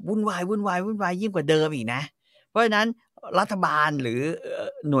ที่แบบวุ่นวายยิ่งกว่าเดิมอีกนะเพราะฉะนั้นรัฐบาลหรือ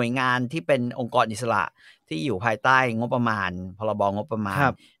หน่วยงานที่เป็นองค์กรอิสระที่อยู่ภายใต้งบประมาณพรบงบประมาณ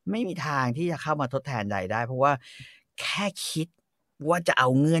ไม่มีทางที่จะเข้ามาทดแทนใดได้เพราะว่าแค่คิดว่าจะเอา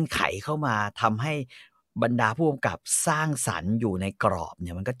เงื่อนไขเข้ามาทำให้บรรดาผู้กำกับสร้างสรรค์อยู่ในกรอบเ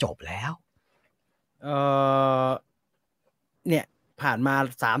นี่ยมันก็จบแล้วเนี่ยผ่านมา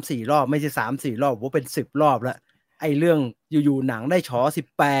 3-4 รอบไม่ใช่ 3-4 รอบว่าเป็น10 รอบแล้วไอ้เรื่องอยู่ๆหนังได้ฉอ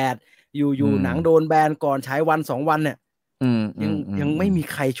18อยู่ๆหนังโดนแบนก่อนฉายวัน2 วันเนี่ยยังไม่มี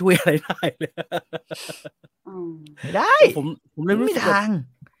ใครช่วยอะไรได้เลยไม่ได้ผมเลยรู้สึก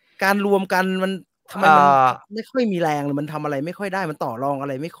การรวมกันมันทำไมมันไม่ค่อยมีแรงเลยมันทำอะไรไม่ค่อยได้มันต่อรองอะ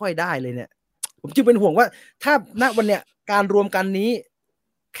ไรไม่ค่อยได้เลยเนี่ยผมจึงเป็นห่วงว่าถ้าณวันเนี้ยการรวมกันนี้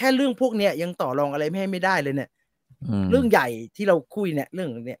แค่เรื่องพวกเนี้ยยังต่อรองอะไรไม่ได้เลยเนี่ยเรื่องใหญ่ที่เราคุยเนี่ยเรื่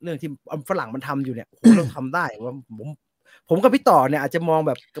องที่ฝรั่งมันทำอยู่เนี่ยโหเราทำได้ว่าผมกับพี่ต่อเนี่ยอาจจะมองแ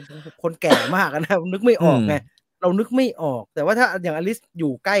บบคนแก่มากนะนึกไม่ออกไงเรานึกไม่ออกแต่ว่าถ้าอย่างอลิสอ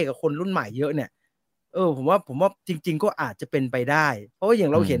ยู่ใกล้กับคนรุ่นใหม่เยอะเนี่ยผมว่าจริงๆก็อาจจะเป็นไปได้เพราะว่าอย่า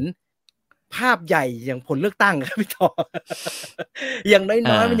งเราเห็นภาพใหญ่อย่างผลเลือกตั้งครับพี่ต่อ อย่าง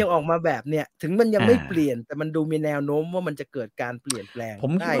น้อยๆมันยังออกมาแบบเนี้ยถึงมันยังไม่เปลี่ยนแต่มันดูมีแนวโน้มว่ามันจะเกิดการเปลี่ยนแปลงผ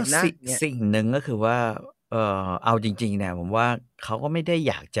มคิดว่าสิ่งหนึ่งก็คือว่าเอาจริงๆเนี่ยผมว่าเขาก็ไม่ได้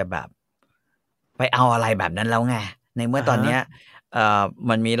อยากจะแบบไปเอาอะไรแบบนั้นแล้วไงในเมื่อตอนเนี้ย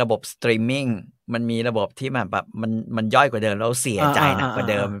มันมีระบบสตรีมมิ่งมันมีระบบที่แบบมันย่อยกว่าเดิมแล้วเสียใจหนักกว่า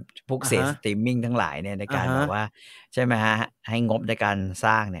เดิมพวกเสียสตรีมมิ่งทั้งหลายเนี่ยในการแบบว่าใช่ไหมฮะให้งบในการส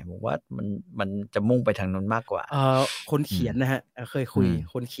ร้างเนี่ยผมว่ามันจะมุ่งไปทางนั้นมากกว่าคนเขียนนะฮะเคยคุย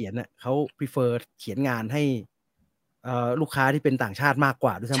คนเขียนน่ะเขา prefer เขียนงานให้ลูกค้าที่เป็นต่างชาติมากก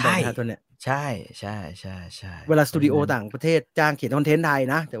ว่าด้วยซ้ำไปนะฮะตัวเนี้ยใช่เวลาสตูดิโอต่างประเทศจ้างเขียนคอนเทนต์ไทย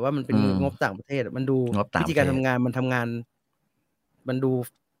นะแต่ว่ามันเป็นงบต่างประเทศมันดูวิธีการทำงานมันทำงานมันดู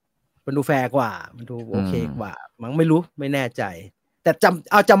แฟร์กว่ามันดูโอเคกว่ามั้งไม่รู้ไม่แน่ใจแต่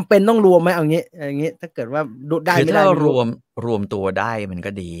จำเป็นต้องรวมไหมเอาอย่างงี้ถ้าเกิดว่าได้ไม่ได้รวมตัวได้มัน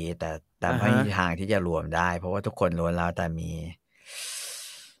ก็ดีแต่ไม่มีทางที่จะรวมได้เพราะว่าทุกคนล้วนแล้วแต่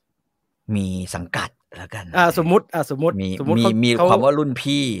มีสังกัดแล้วกันสมมุติมีความว่ารุ่น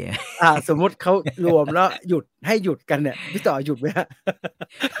พี่สมมุติเขารวมแล้วหยุดกันเนี่ยพี่ต่อหยุดไหมฮะ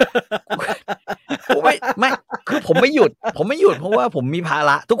ไม่คือผมไม่หยุดเพราะว่าผมมีภา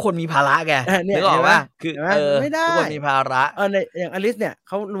ระทุกคนมีภาระแกนึกออกว่าคือทุกคนมีภาระอย่างอลิสเนี่ยเ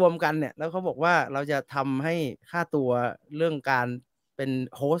ขารวมกันเนี่ยแล้วเขาบอกว่าเราจะทำให้ค่าตัวเรื่องการเป็น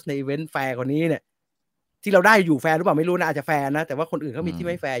โฮสต์ในอีเวนต์แฟร์กว่านี้เนี่ยที่เราได้อยู่แฟร์หรือเปล่าไม่รู้นะอาจจะแฟร์นะแต่ว่าคนอื่นเขามีที่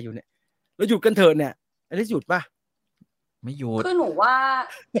ไม่แฟร์อยู่เนี่ยแล้วหยุดกันเถอะเนี่ยอลิสหยุดป่ะไม่หยุดคือหนูว่า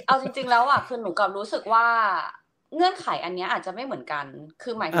เอาจริงๆแล้วอ่ะคือหนูกับรู้สึกว่าเงื่อนไขอันนี้อาจจะไม่เหมือนกันคื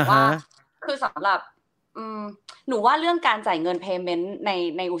อหมายถึงว่าคือสำหรับหนูว่าเรื่องการจ่ายเงิน payment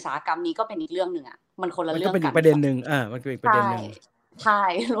ในอุตสาหกรรมนี้ก็เป็นอีกเรื่องหนึ่งอ่ะมันคนละเรื่องกันมันก็เป็นอีกประเด็นหนึ่งมันเป็นอีกประเด็นหนึ่งใช่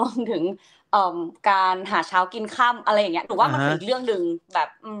รวมถึงการหาเช้ากินค่ำอะไรอย่างเงี้ยหนูว่ามันเป็นอีกเรื่องนึงแบบ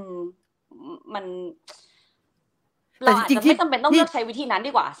มันเราอาจจะไม่จำเป็นต้องเลือกใช้วิธีนั้น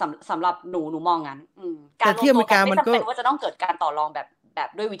ดีกว่าสำหรับหนูมองงั้นการลงตัวกันไม่จำเป็นว่าจะต้องเกิดการต่อรองแบบ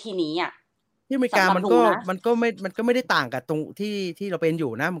ด้วยวิธีนี้อ่ะที่อเมริกามันก็ไม่ได้ต่างกับตรงที่เราเป็นอ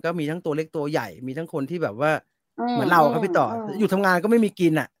ยู่นะมันก็มีทั้งตัวเล็กตัวใหญ่มีทั้งคนที่แบบว่าเหมือนเราครับพี่ต่ออยู่ทำงานก็ไม่มีกิ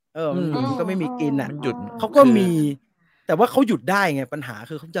นอ่ะมันก็ไม่มีกินอ่ะหยุดเขาก็มีแต่ว่าเขาหยุดได้ไงปัญหา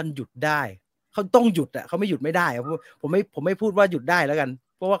คือเขาจะหยุดได้เขาต้องหยุดอ่ะเขาไม่หยุดไม่ได้ผมไม่พูดว่าหยุดได้แล้วกัน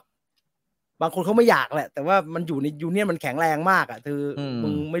เพราะว่าบางคนเขาไม่อยากแหละแต่ว่ามันอยู่ในยูเนียนมันแข็งแรงมากอ่ะคือมึ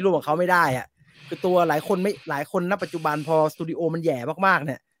งไม่ร่วมกับเขาไม่ได้อ่ะคือตัวหลายคนณปัจจุบันพอสตูดิโอมันแย่มากๆเ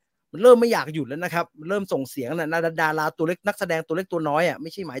นี่ยมันเริ่มไม่อยากหยุดแล้วนะครับมันเริ่มส่งเสียงนะดาราตัวเล็กนักแสดงตัวเล็กตัวน้อยอ่ะไ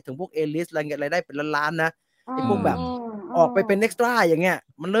ม่ใช่หมายถึงพวกเอลิสอะไรได้เป็นล้านๆนะไอ้พวกแบบออกไปเป็นเอ็กซ์ตร้าอย่างเงี้ย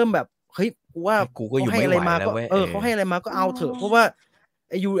มันเริ่มแบบเฮ้ยกูว่าเขาให้อะไรมาก็เขาให้อะไรมาก็เอาเถอะเพราะว่า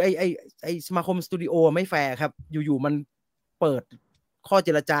ไอสมาคมสตูดิโอไม่แฟร์ครับอยู่ๆมันเปิดข้อเจ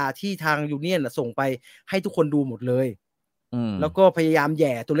รจาที่ทางยูเนียนส่งไปให้ทุกคนดูหมดเลยแล้วก็พยายามแ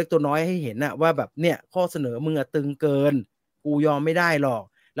ย่ตัวเล็กตัวน้อยให้เห็นนะว่าแบบเนี่ยข้อเสนอมึงตึงเกินกูยอมไม่ได้หรอก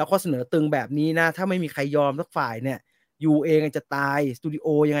แล้วข้อเสนอตึงแบบนี้นะถ้าไม่มีใครยอมสักฝ่ายเนี่ยยูเองจะตายสตูดิโอ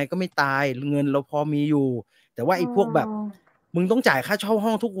ยังไงก็ไม่ตายเงินเราพอมีอยู่แต่ว่าไอ้พวกแบบ มึงต้องจ่ายค่าเช่าห้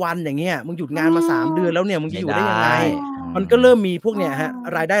องทุกวันอย่างเงี้ยมึงหยุดงานมา3 เดือนแล้วเนี่ยมึงจะอยู่ได้ยังไงมันก็เริ่มมีพวกเนี่ยฮะ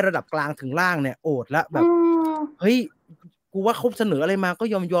รายได้ระดับกลางถึงล่างเนี่ยโอดแล้วแบบเฮ้ยกูว่าเขาเสนออะไรมาก็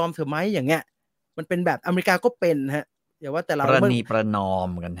ยอมเถอะไหมอย่างเงี้ยมันเป็นแบบอเมริกาก็เป็นฮะอย่าว่าแต่เราประนีประนอม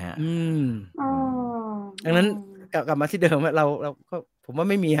กันฮะดังนั้นกลับมาที่เดิมเราก็ผมว่า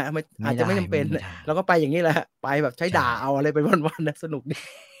ไม่มีฮะอาจจะไม่จำเป็นเราก็ไปอย่างนี้แหละไปแบบใช้ด่าเอาอะไรไปวันๆนะสนุกดี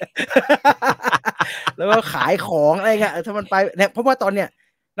แล้วก็ขายของอะไรเงี้ยถ้ามันไปเนี่ยเพราะว่าตอนเนี้ย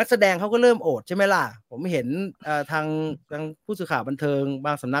นักแสดงเขาก็เริ่มโอดใช่ไหมล่ะผมเห็นทางผู้สื่อข่าวบันเทิงบ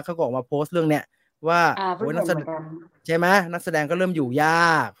างสำนักเขาก็ออกมาโพสต์เรื่องเนี้ยว่าโอ้ยนักแสดงใช่ไหมนักแสดงก็เริ่มอยู่ย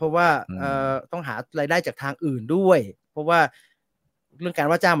ากเพราะว่าต้องหารายได้จากทางอื่นด้วยเพราะว่าเรื่องการ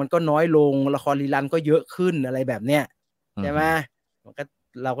ว่าจ้างมันก็น้อยลงละครรีรันก็เยอะขึ้นอะไรแบบเนี้ยใช่ไหมมันก็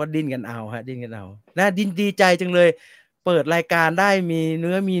เราก็ดิ้นกันเอาฮะดิ้นกันเอาน่าดีใจจังเลยเปิดรายการได้มีเ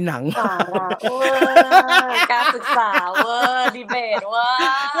นื้อมีหนังสาระการศึกษาดีเบต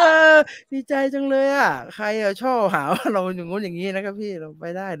ดีใจจังเลยอ่ะใครชอบหาว่าเราอย่างงู้นอย่างนี้นะครับพี่เราไป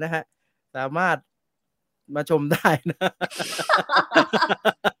ได้นะฮะสามารถมาชมได้นะ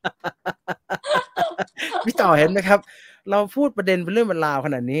พี่ต่อเห็นไหมครับเราพูดประเด็นเป็นเรื่องเป็นราวข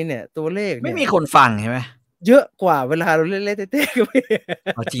นาดนี้เนี่ยตัวเลขไม่มีคนฟังใช่ไหมเยอะกว่าเวลาเราเล่นเต้ๆกันพี่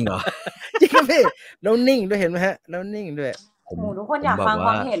จริงเหรอจริงครับพี่แล้วนิ่งด้วยเห็นไหมฮะแล้วนิ่งด้วยทุกคนอยากฟังค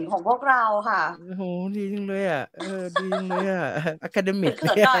วามเห็นของพวกเราค่ะโอ้โหดีจังเลยอ่ะดีจังเลยอ่ะอะคาเดมิกห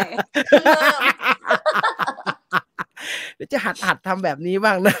น่อยเดี๋ยวจะหัดทำแบบนี้บ้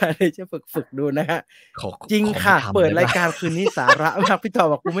างนะเดี๋ยวจะฝึกดูนะฮะจริงค่ะเปิดรายการคืนนี้สาระมากพี่ต่อ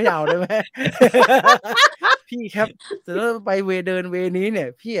บอกกูไม่เอาได้ไหมพี่ครับแต่ถ้าไปเดินเวนี้เนี่ย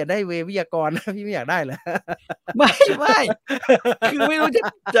พี่อยากได้เววิทยากรนะพี่ไม่อยากได้เหรอไม่คือไม่รู้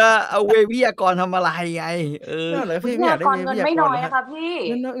จะเอาเววิทยากรทำอะไรไงพี่ไม่อยากได้เววิทยากรเงินไม่น้อยนะคะพี่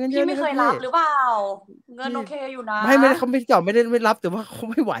ไม่เคยรับหรือเปล่าเงินโอเคอยู่นะไม่เขาไม่ต่อไม่รับแต่ว่าเขา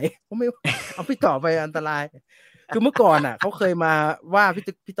ไม่ไหวเขาไม่เอาพี่ต่อไปอันตรายคือเมื่อก่อนอ่ะเขาเคยมาว่า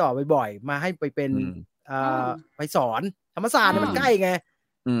พี่ต่อบ่อยๆมาให้ไปเป็นไปสอนธรรมศาสตร์มันใกล้ไง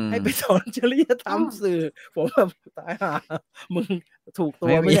ให้ไปสอนจริยธรรมสื่อผมแบบตายห่ามึงถูกตัวไ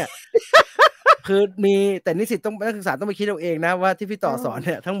หมเนี่ยคือมีแต่นิสิตนักศึกษาต้องไปคิดเอาเองนะว่าที่พี่ต่อสอนเ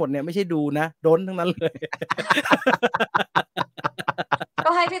นี่ยทั้งหมดเนี่ยไม่ใช่ดูนะโดนทั้งนั้นเลย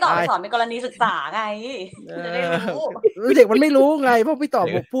ก็ให้พี่ต่อไปสอนเป็นกรณีศึกษาไงจะได้รู้เด็กมันไม่รู้ไงเพราะพี่ต่อ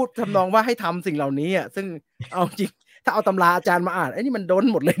บอกพูดทำนองว่าให้ทำสิ่งเหล่านี้อ่ะซึ่งเอาจริงถ้าเอาตำราอาจารย์มาอ่านไอ้นี่มันโดน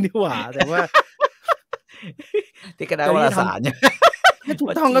หมดเลยนี่หว่าแต่ว่าที่คณะวารสารเนี่ยถูก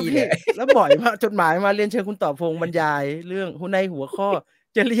ต้องครับพี่แล้วบ่อยมากจดหมายมาเรียนเชิญคุณต่อพงษ์บรรยายเรื่องในหัวข้อ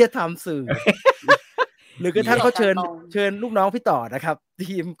จริยธรรมสื่อหรือกระทั่งเขาเชิญลูกน้องพี่ต่อนะครับ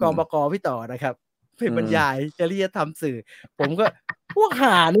ทีมกบก.พี่ต่อนะครับเป็นบรรยายจริยธรรมสื่อผมก็พวกห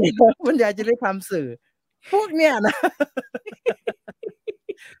านี่บรรยายจริยธรรมสื่อพวกเนี้ยนะ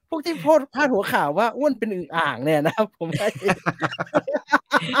พวกที่โพสต์พาดหัวข่าวว่าอ้วนเป็นอึ่งอ่างเนี่ยนะครับผม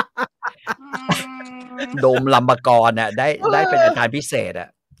โดมลำบากรเนี่ยได้เป็นอาจารย์พิเศษอ่ะ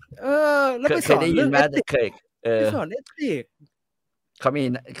แล้วไปสอนได้ยินไหมเคยสอนเอติกเขา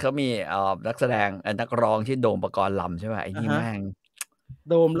มีนักแสดงนักร้องที่โดมปกรณ์ลำใช่ไหมไอ้นี่แม่ง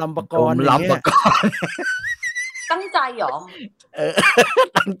โดมลำบากรตั้งใจเหรอ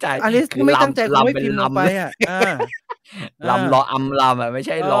ตั้งใจอันนี้ไม่ตั้งใจไม่พิมพ์ลงไปอ่ะลำรอลำอ่ะไม่ใ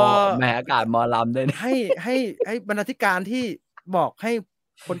ช่รอแม่อากาศมอลำด้วยให้บรรณาธิการที่บอกให้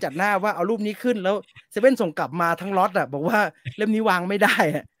คนจัดหน้าว่าเอารูปนี้ขึ้นแล้วเซเว่นส่งกลับมาทั้งล็อตอ่ะบอกว่าเล่มนี้วางไม่ได้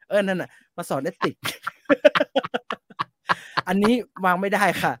นั่นน่ะมาสอนเอติกอันนี้วางไม่ได้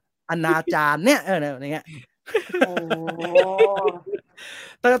ค่ะอนาจารเนี่ยอย่างเงี้ยโอ้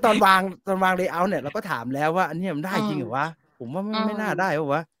ตอนวางเลเยอร์เนี่ยเราก็ถามแล้วว่าอันนี้มันได้จริงเหรอวะผมว่าไม่น่าได้ป่ะ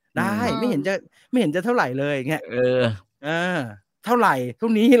วะได้ไม่เห็นจะเท่าไหร่เลยอย่างเงี้ยเท่าไหร่เท่า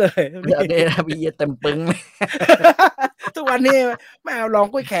นี้เลยเนี่ยพี่เต็มปึ้งทุกวันนี้ไม่เอาลอง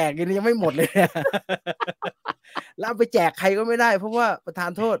กล้วยแขกยังไม่หมดเลยแล้วไปแจกใครก็ไม่ได้เพราะว่าประธา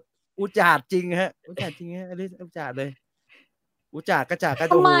นโทษอุจาดจริงฮะอุจาดจริงฮะอันนี้อุจาดเลยอุจาดกระจากกระโ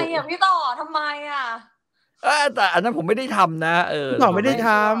ดดทำไมอ่ะพี่ต่อทำไมอ่ะแต่อันนั้นผมไม่ได้ทำนะพี่ต่อไม่ได้ท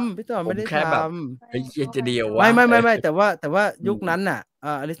ำพี่ต่อไม่ได้ทำไอ้เหี้ยจะเดียววะไม่แต่ว่ายุคนั้นน่ะอ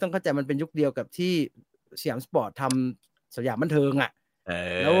ลิสต้องเข้าใจมันเป็นยุคเดียวกับที่สยามสปอร์ตทำสยามบันเทิงอ่ะ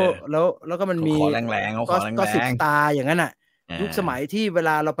แล้วก็มันมีก็10 สตาร์อย่างนั้นน่ะยุคสมัยที่เวล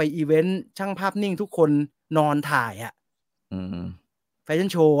าเราไปอีเวนต์ช่างภาพนิ่งทุกคนนอนถ่ายอ่ะแฟชั่น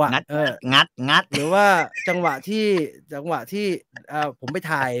โชว์อ่ะงัดหรือว่าจังหวะที่ผมไป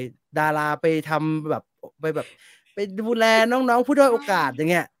ถ่ายดาราไปทำแบบไปดูแลน้องๆผู้ด้อยโอกาสอย่า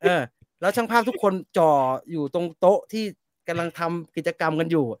งเงี้ยแล้วช่างภาพทุกคนจ่ออยู่ตรงโต๊ะที่กำลังทำกิจกรรมกัน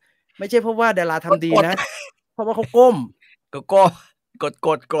อยู่ไม่ใช่เพราะว่าดาราทำดีนะเพราะว่าเขาก้ม ก็ก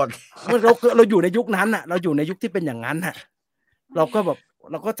ดเราอยู่ในยุคนั้นอ่ะเราอยู่ในยุคที่เป็นอย่างนั้นอ่ะเรา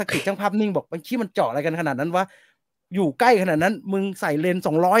ก็สะกิดช่างภาพนิ่งบอกมันขี้มันเจาะอะไรกันขนาดนั้นวะอยู่ใกล้ขนาดนั้นมึงใส่เลนส์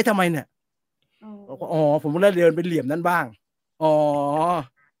200ทำไมเนี่ยอ๋อผมเดินเป็นเหลี่ยมนั้นบ้างอ๋อ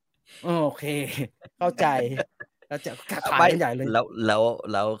โอเคเข้าใจแล้วจะถ่ายกันใหญ่เลยแ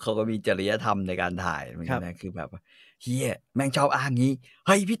ล้วเขาก็มีจริยธรรมในการถ่ายเหมือนกันนะคือแบบเฮียแม่งชอบอ้างงี้เ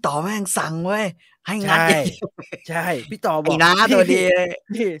ฮ้ยพี่ต่อแม่งสั่งเว้ยให้งัดใช่พี่ต่อบอกนะตัวดี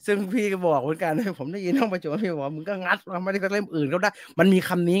พี่ซึ่งพี่ก็บอกเหมือนกันผมได้ยินห้องประชุมพี่บอกมึงก็งัดไม่ได้ก็เล่มอื่นก็ได้มันมีค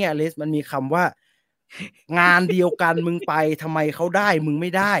ำนี้ไงลิสมันมีคำว่างานเดียวกันมึงไปทำไมเขาได้มึงไม่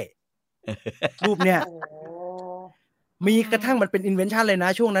ได้รูปเนี่ยมีกระทั่งมันเป็นอินเวนชั่นเลยนะ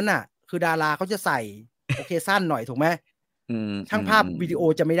ช่วงนั้นน่ะคือดาราเขาจะใส่โอเคสั้นหน่อยถูกไหมช่างภาพวิดีโอ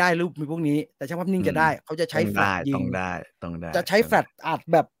จะไม่ได้รูปมีพวกนี้แต่ช่างภาพนิ่งจะได้เขาจะใช้แฟลชยิงต้องได้จะใช้แฟลชอัด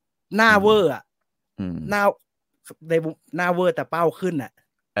แบบหน้าเวอร์อ่ะหน้าเวอร์แต่เป้าขึ้นอ่ะ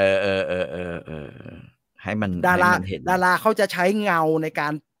ให้มันดาราเขาจะใช้เงาในกา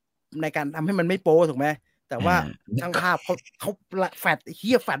รทำให้มันไม่โป๊ถูกไหมแต่ว่าช่างภาพเขาแฟลชเฮี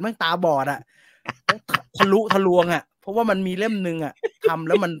ยแฟลชมันตาบอดอ่ะทะลวงอ่ะเพราะว่ามันมีเล่มนึงอ่ะทำแ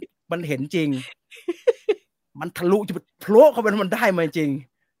ล้วมันเห็นจริงมันทะลุจะโผล่เข้าไปมันได้มาจริง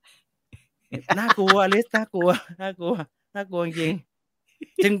น่ากลัวลิสน่ากลัวจริง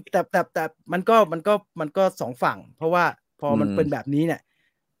จึงแต่มันก็สองฝั่งเพราะว่าพอมันเป็นแบบนี้เนี่ย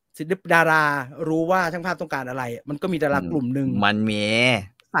ศิลปินดารารู้ว่าช่างภาพต้องการอะไรมันก็มีดารากลุ่มหนึ่งมันมี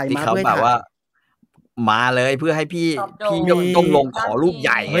ใส่มาเพื่อแบบว่ามาเลยเพื่อให้พี่ต้องลงขอรูปให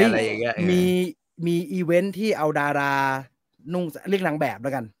ญ่อะไรอย่างเงี้ยมีอีเวนท์ที่เอาดารานุ่งเรียกนางแบบแล้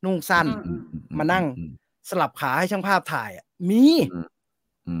วกันนุ่งสั้นมานั่งสลับขาให้ช่างภาพถ่าย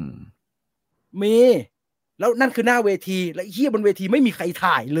มีแล้วนั่นคือหน้าเวทีและเหี้ยบนเวทีไม่มีใคร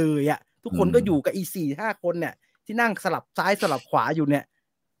ถ่ายเลยอ่ะทุกคนก็อยู่กับ4-5 คนเนี่ยที่นั่งสลับซ้ายสลับขวาอยู่เนี่ย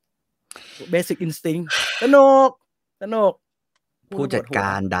เบสิกอินสติ้งสนุกผู้จัดก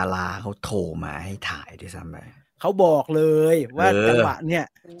ารดาราเขาโทรมาให้ถ่ายด้วยซ้ำไปเขาบอกเลยว่าจังหวะเนี่ย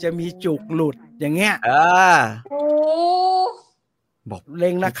จะมีจุกหลุดอย่างเงี้ยบอกเล็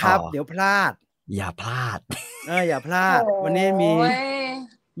งนะครับเดี๋ยวพลาดอย่าพลาดวันนี้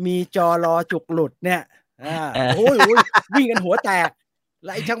มีจอรอจุกหลุดเนี่ยโอ้ยวิ่งกันหัวแตกแ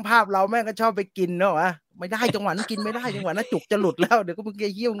ล้วไอ้ช่างภาพเราแม่งก็ชอบไปกินเนาะวะไม่ได้จังหวะนั้นกินไม่ได้จังหวะนั้นจุกจะหลุดแล้วเดี๋ยวก็มึง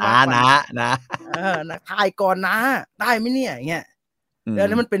เหี้ยวงับนะถ่ายก่อนนะได้ไหมเนี่ยอย่างเงี้ยแล้ว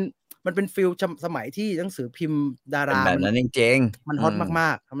นี่มันเป็นฟิลสมัยที่หนังสือพิมพ์ดาราแบบนั้นจริงๆมันฮอตม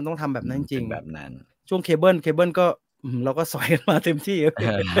ากๆมันต้องทำแบบนั้นจริงแบบนั้นช่วงเคเบิลก็เราก็สอยกันมาเต็มที่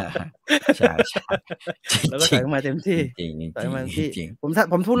ใช่แล้วก็สอยกันมาเต็มที่สอยมาที่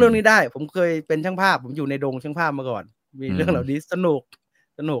ผมพูดเรื่องนี้ได้ผมเคยเป็นช่างภาพผมอยู่ในดงช่างภาพมาก่อนมีเรื่องเหล่านี้สนุก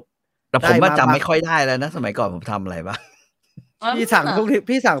แต่ผมว่าจำไม่ค่อยได้แล้วนะสมัยก่อนผมทำอะไรบ้างพี่สั่งพวก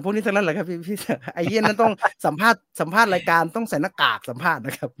นี้ทั้งนั้นแหละครับพี่ไอ้เหี้ยนั้นต้องสัมภาษณ์รายการต้องใส่หน้ากากสัมภาษณ์น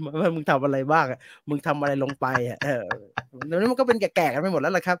ะครับว่ามึงทำอะไรบ้างมึงทำอะไรลงไปเดี๋ยวนี้มันก็เป็นแก่ๆกันไปหมดแล้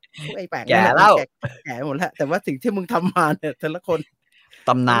วล่ะครับไอ้แปลกแก่แล้วแก่หมดแล้วแต่ว่าสิ่งที่มึงทำมาเนี่ยแต่ละคนต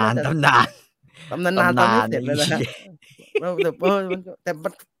ำนานตอนนี้เสร็จแล้วนะฮะแต่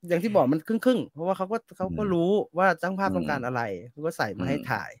อย่างที่บอกมันครึ่งเพราะว่าเขาก็รู้ว่าช่างภาพต้องการอะไรเขาก็ใส่มาให้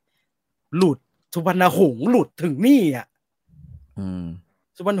ถ่ายหลุดสุวรรณหงส์หลุดถึงนี่อ่ะ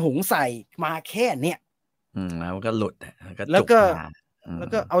สุวรรณหงส์ใส่มาแค่เนี้ยแล้วก็หลุดแล้ว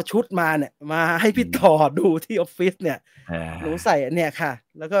ก็เอาชุดมาเนี่ยมาให้พี่ต่อดูที่ออฟฟิศเนี่ยหนูใส่เนี่ยค่ะ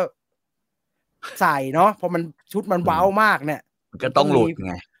แล้วก็ใส่เนาะพอมันชุดมันว้าวมากเนี่ยก็ต้องหลุด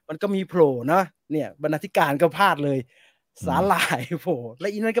ไงมันก็มีโผล่เนาะเนี่ยบรรณาธิการก็พลาดเลยสาหร่ายโผล่และ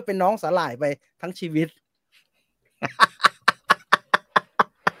อีนั่นก็เป็นน้องสาหร่ายไปทั้งชีวิต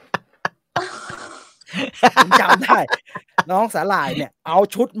ผมจำได้น้องสาหร่ายเนี่ยเอา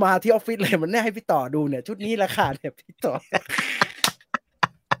ชุดมาที่ออฟฟิศเลยมันเนี่ยให้พี่ต่อดูเนี่ยชุดนี้ราคาเนี่ยพี่ต่อ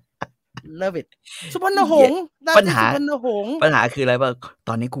Love it สุวรรณหงส์ปัญหาคืออะไรบ้างต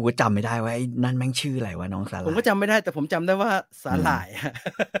อนนี้กูก็จำไม่ได้ว่าไอ้นั่นแม่งชื่ออะไรวะน้องสาหร่ายผมก็จำไม่ได้แต่ผมจำได้ว่าสาหร่าย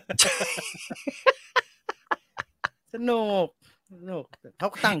สนุกเขา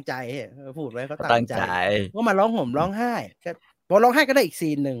ตั้งใจพูดไว้เขาตั้งใจก็มาร้องห่มร้องไห้พอร้องไห้ก็ได้อีกซี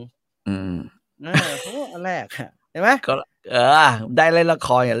นหนึ่งเพราะอันแรกเห็นไหมก็ได้เล่นละค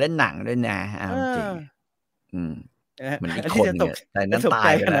รอย่าเล่นหนังด้วยนะจริงเหมือนคนแต่นั้นตา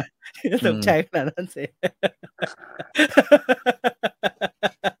ยไปแล้วตกใจขนาดนั้นสิ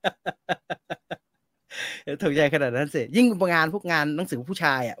ถูกใจขนาดนั้นสิยิ่งพวกงานหนังสือผู้ช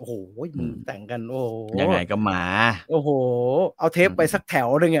ายโอ้โหมึงแต่งกันโอ้ยังไงก็มาโอ้โหเอาเทปไปสักแถว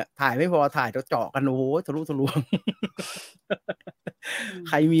นึงถ่ายไม่พอถ่ายเจาะกันโอ้โหทะลุ ใ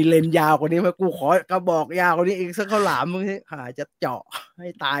ครมีเลนยาวกว่านี้มากูขอกระบอกยาวกว่านี้อีกสักข้าวหลามมึงหาจะเจาะให้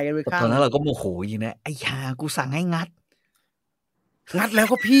ตายกันไปข้างตอนนั้นเราก็โมโหอยู่นะไอ้ยากูสั่งให้งัดแล้ว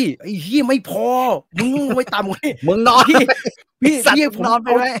ก็พี่ไอ้เหี้ยไม่พอมึงไม่ต่ำกว่านี้มึงนอนพี่ผมนอนไป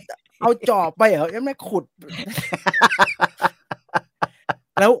ไหมเอาจอบไปเหรอยังไม่ขุด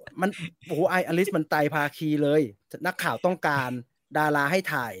แล้วมันโอ้โหอลิสมันไตภาคีเลยนักข่าวต้องการดาราให้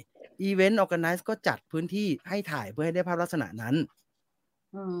ถ่ายอีเวนต์ออร์แกไนซ์ก็จัดพื้นที่ให้ถ่ายเพื่อให้ได้ภาพลักษณะนั้น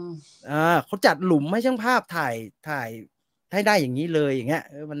เขาจัดหลุมให้ช่างภาพถ่ายให้ได้อย่างนี้เลยอย่างเงี้ย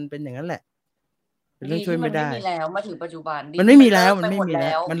มันเป็นอย่างนั้นแหละเป็นเรื่องช่วยไม่ได้มันไม่มีแล้วมาถึงปัจจุบันมันไม่มีแล้ว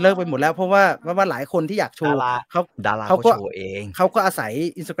มันเลิกไปหมดแล้วเพราะว่าหลายคนที่อยากโชว์เขาก็โชว์เองเขาก็อาศัย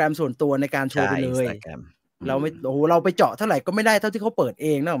Instagram ส่วนตัวในการโชว์ไปเลยเราไม่โอ้โหเราไปเจาะเท่าไหร่ก็ไม่ได้เท่าที่เขาเปิดเอ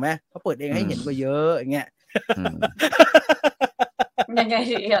งนะหรอไหมเขาเปิดเองให้เห็นก็เยอะอย่างเงี้ยยังไง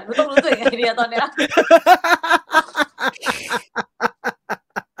ดีอ่ะต้องรู้สึกยังไงดีตอนเนี้ย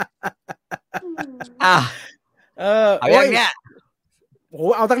เอาอย่างเงี้ยโอ้โห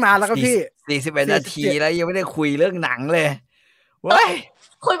เอาตั้งนานแล้วครับพี่41 นาทีแล้วยังไม่ได้คุยเรื่องหนังเลยเว้ย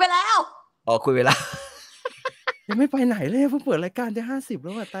คุยไปแล้วคุยไปแล้วยังไม่ไปไหนเลยเพิ่งเปิดรายการจะ50แ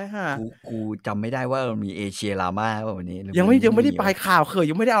ล้วอ่ะตายห่ากูจำไม่ได้ว่ามีเอเชียราม่าวันนี้ยังไม่ได้ไปข่าว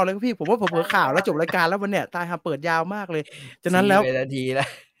ยังไม่ได้เอาเลยพี่ผมว่าเผลอข่าวแล้วจบรายการแล้ววันเนี้ยตายห่าเปิดยาวมากเลยฉะนั้นแล้วนาทีแล้ว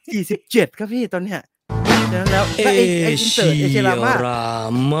47ครับพี่ตอนเนี้ยฉะนั้นแล้วเอเชียรา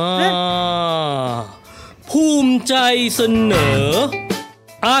ม่าภูมิใจเสนอ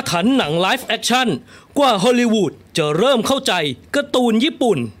อาถรรพ์หนังไลฟ์แอคชั่นกว่าฮอลลีวูดจะเริ่มเข้าใจการ์ตูนญี่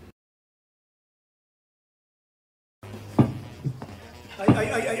ปุ่น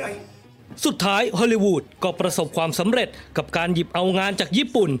สุดท้ายฮอลลีวูดก็ประสบความสำเร็จกับการหยิบเอางานจากญี่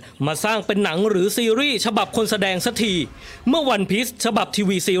ปุ่นมาสร้างเป็นหนังหรือซีรีส์ฉบับคนแสดงสักทีเมื่อวันพีซฉบับที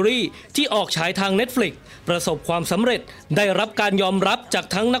วีซีรีส์ที่ออกฉายทาง Netflix ประสบความสำเร็จได้รับการยอมรับจาก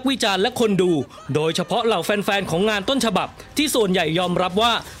ทั้งนักวิจารณ์และคนดูโดยเฉพาะเหล่าแฟนๆของงานต้นฉบับที่ส่วนใหญ่ยอมรับว่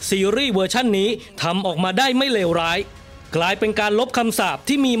าซีรีส์เวอร์ชั่นนี้ทำออกมาได้ไม่เลวร้ายกลายเป็นการลบคำสาป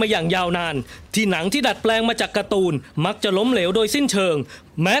ที่มีมาอย่างยาวนานที่หนังที่ดัดแปลงมาจากการ์ตูนมักจะล้มเหลวโดยสิ้นเชิง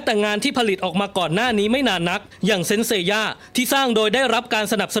แม้แต่งานที่ผลิตออกมาก่อนหน้านี้ไม่นานนักอย่างเซนเซย่าที่สร้างโดยได้รับการ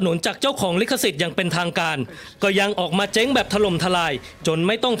สนับสนุนจากเจ้าของลิขสิทธิ์อย่างเป็นทางการก็ยังออกมาเจ๊งแบบถล่มทลายจนไ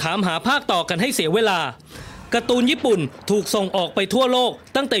ม่ต้องถามหาภาคต่อกันให้เสียเวลาการ์ตูนญี่ปุ่นถูกส่งออกไปทั่วโลก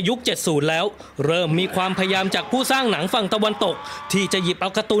ตั้งแต่ยุค 70 แล้วเริ่มมีความพยายามจากผู้สร้างหนังฝั่งตะวันตกที่จะหยิบเอา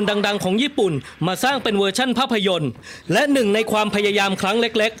การ์ตูนดังๆของญี่ปุ่นมาสร้างเป็นเวอร์ชั่นภาพยนตร์และหนึ่งในความพยายามครั้งเ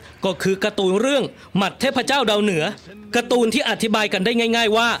ล็กๆก็คือการ์ตูนเรื่องหมัดเทพเจ้าดาวเหนือการ์ตูนที่อธิบายกันได้ง่าย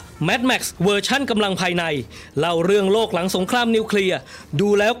ๆว่า Mad Max เวอร์ชั่นกำลังภายในเล่าเรื่องโลกหลังสงครามนิวเคลียร์ดู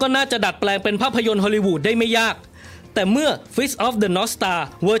แล้วก็น่าจะดัดแปลงเป็นภาพยนตร์ฮอลลีวูดได้ไม่ยากแต่เมื่อ Fist of the North Star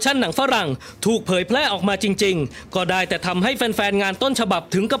เวอร์ชันหนังฝรั่งถูกเผยแพร่ออกมาจริงๆก็ได้แต่ทำให้แฟนๆงานต้นฉบับ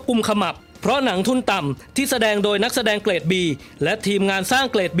ถึงกับกุมขมับเพราะหนังทุนต่ำที่แสดงโดยนักแสดงเกรด B และทีมงานสร้าง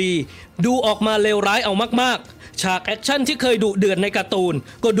เกรด B ดูออกมาเลวร้ายเอามากๆฉากแอคชั่นที่เคยดุเดือดในการ์ตูน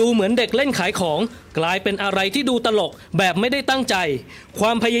ก็ดูเหมือนเด็กเล่นขายของกลายเป็นอะไรที่ดูตลกแบบไม่ได้ตั้งใจคว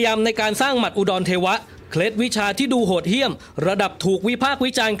ามพยายามในการสร้างหมัดอุดรเทวะเคล็ดวิชาที่ดูโหดเหี้ยมระดับถูกวิพากษ์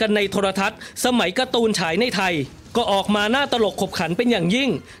วิจารณ์กันในโทรทัศน์สมัยการ์ตูนฉายในไทยก็ออกมาหน้าตลกขบขันเป็นอย่างยิ่ง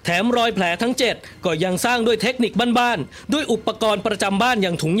แถมรอยแผลทั้ง7ก็ยังสร้างด้วยเทคนิคบ้านๆด้วยอุปกรณ์ประจำบ้านอย่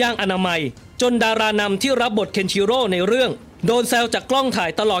างถุงยางอนามัยจนดารานำที่รับบทเคนชิโร่ในเรื่องโดนแซวจากกล้องถ่าย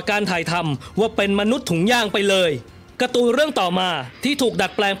ตลอดการถ่ายทำว่าเป็นมนุษย์ถุงยางไปเลยการ์ตูนเรื่องต่อมาที่ถูกดั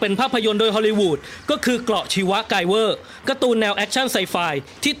ดแปลงเป็นภาพยนตร์โดยฮอลลีวูดก็คือเกราะชีวะไกเวอร์การ์ตูนแนวแอคชั่นไซไฟ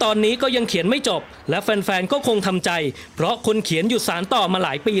ที่ตอนนี้ก็ยังเขียนไม่จบและแฟนๆก็คงทำใจเพราะคนเขียนหยุดสานต่อมาหล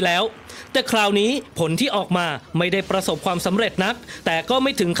ายปีแล้วแต่คราวนี้ผลที่ออกมาไม่ได้ประสบความสำเร็จนักแต่ก็ไ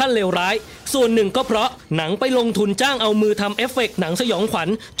ม่ถึงขั้นเลวร้ายส่วนหนึ่งก็เพราะหนังไปลงทุนจ้างเอามือทำเอฟเฟกต์หนังสยองขวัญ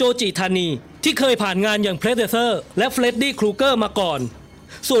โจจิธานีที่เคยผ่านงานอย่าง Predator และ Freddy Krueger มาก่อน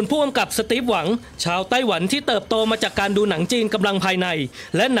ส่วนผู้กำกับสตีฟหวังชาวไต้หวันที่เติบโตมาจากการดูหนังจีนกำลังภายใน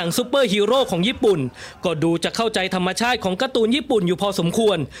และหนังซูเปอร์ฮีโร่ของญี่ปุ่นก็ดูจะเข้าใจธรรมชาติของการ์ตูนญี่ปุ่นอยู่พอสมค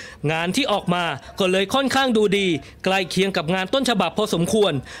วรงานที่ออกมาก็เลยค่อนข้างดูดีใกล้เคียงกับงานต้นฉบับพอสมคว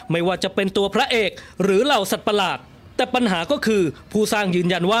รไม่ว่าจะเป็นตัวพระเอกหรือเหล่าสัตว์ประหลาดแต่ปัญหาก็คือผู้สร้างยืน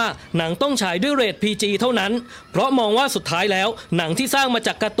ยันว่าหนังต้องฉายด้วยเรท PG เท่านั้นเพราะมองว่าสุดท้ายแล้วหนังที่สร้างมาจ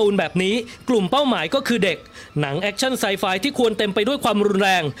ากการ์ตูนแบบนี้กลุ่มเป้าหมายก็คือเด็กหนังแอคชั่นไซไฟที่ควรเต็มไปด้วยความรุนแร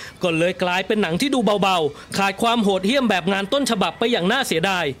งก็เลยกลายเป็นหนังที่ดูเบาๆขาดความโหดเหี้ยมแบบงานต้นฉบับไปอย่างน่าเสีย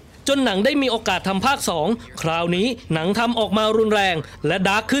ดายจนหนังได้มีโอกาสทำภาค2คราวนี้หนังทำออกมารุนแรงและด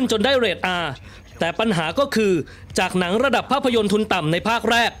าร์กขึ้นจนได้เรท R แต่ปัญหาก็คือจากหนังระดับภาพยนตร์ทุนต่ำในภาค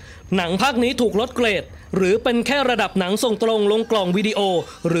แรกหนังภาคนี้ถูกลดเกรดหรือเป็นแค่ระดับหนังส่งตรงลงกล่องวิดีโอ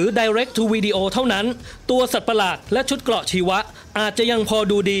หรือ Direct to Video เท่านั้นตัวสัตว์ประหลาดและชุดเกราะชีวะอาจจะยังพอ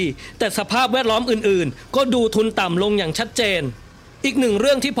ดูดีแต่สภาพแวดล้อมอื่นๆก็ดูทุนต่ำลงอย่างชัดเจนอีกหนึ่งเ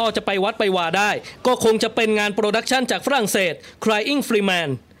รื่องที่พอจะไปวัดไปวาได้ก็คงจะเป็นงานโปรดักชันจากฝรั่งเศส Crying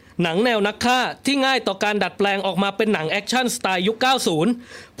Freeman หนังแนวนักฆ่าที่ง่ายต่อการดัดแปลงออกมาเป็นหนังแอคชั่นสไตล์ยุค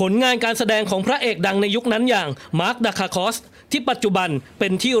 90 ผลงานการแสดงของพระเอกดังในยุคนั้นอย่างมาร์ค ดาคาคอสที่ปัจจุบันเป็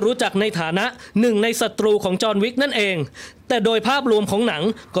นที่รู้จักในฐานะหนึ่งในศัตรูของจอห์นวิกนั่นเองแต่โดยภาพรวมของหนัง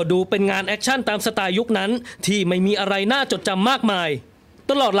ก็ดูเป็นงานแอคชั่นตามสไตล์ยุคนั้นที่ไม่มีอะไรน่าจดจำมากมาย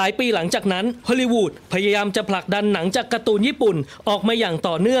ตลอดหลายปีหลังจากนั้นฮอลลีวูดพยายามจะผลักดันหนังจากการ์ตูนญี่ปุ่นออกมาอย่าง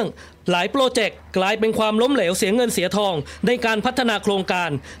ต่อเนื่องหลายโปรเจกต์กลายเป็นความล้มเหลวเสียเงินเสียทองในการพัฒนาโครงการ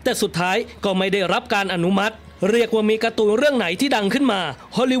แต่สุดท้ายก็ไม่ได้รับการอนุมัติเรียกว่ามีการ์ตูนเรื่องไหนที่ดังขึ้นมา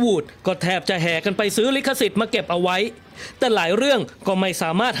ฮอลลีวูดก็แทบจะแห่กันไปซื้อลิขสิทธิ์มาเก็บเอาไว้แต่หลายเรื่องก็ไม่ส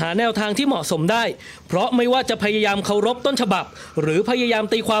ามารถหาแนวทางที่เหมาะสมได้เพราะไม่ว่าจะพยายามเคารพต้นฉบับหรือพยายาม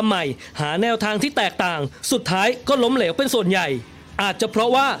ตีความใหม่หาแนวทางที่แตกต่างสุดท้ายก็ล้มเหลวเป็นส่วนใหญ่อาจจะเพราะ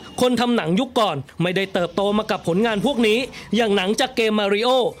ว่าคนทำหนังยุคก่อนไม่ได้เติบโตมากับผลงานพวกนี้อย่างหนังจากเกมมาริโอ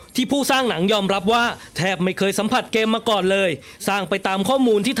ที่ผู้สร้างหนังยอมรับว่าแทบไม่เคยสัมผัสเกมมาก่อนเลยสร้างไปตามข้อ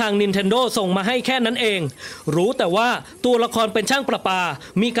มูลที่ทาง Nintendo ส่งมาให้แค่นั้นเองรู้แต่ว่าตัวละครเป็นช่างประปา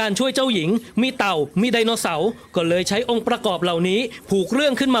มีการช่วยเจ้าหญิงมีเต่ามีไดโนเสาร์ก็เลยใช้องค์ประกอบเหล่านี้ผูกเรื่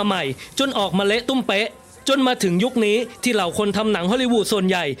องขึ้นมาใหม่จนออกมาเละตุ้มเป๊ะจนมาถึงยุคนี้ที่เหล่าคนทำหนังฮอลลีวูดส่วน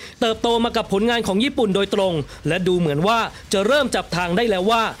ใหญ่เติบโตมากับผลงานของญี่ปุ่นโดยตรงและดูเหมือนว่าจะเริ่มจับทางได้แล้ว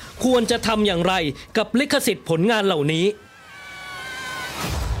ว่าควรจะทำอย่างไรกับลิขสิทธิ์ผลงานเหล่านี้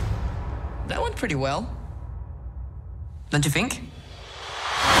That went pretty well. Don't you think?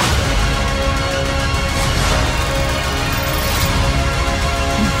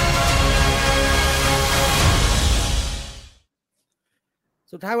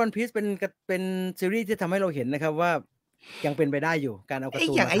สุดท้ายวันพีซเป็นซีรีส์ที่ทำให้เราเห็นนะครับว่ายังเป็นไปได้อยู่การเอาการ์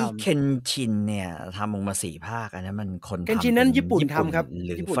ตูนอย่างไอ้ มาทำเคนชินเนี่ยทำออกมา4 ภาคอันนั้นมันคนทำเคนชินนั้นญี่ปุ่นทำครับห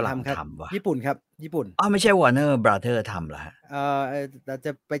รือ ญี่ปุ่น ฝรั่ง ทำครับ ทำวะ ญี่ปุ่นครับญี่ปุ่นไม่ใช่ Warner Brother ทำเหรอฮะจ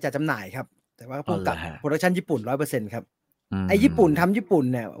ะไปจัดจำหน่ายครับแต่ว่าอ๋อ พุ่งกับ เหรอฮะ โปรดักชันญี่ปุ่น 100% ครับ อืม ไอ้ญี่ปุ่นทำญี่ปุ่น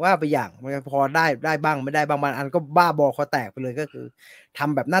เนี่ยว่าไปอย่างมันพอได้บ้างไม่ได้บางอันก็บ้าบอคอแตกไปเลยก็คือท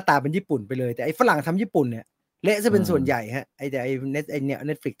ำแบบหน้าตาเป็นญี่ปุ่นไปเลยแต่ไอ้ฝรั่งทำญี่ปุ่นเนี่ยเละซะเป็นส่วนใหญ่ฮะไอ้เนี่ย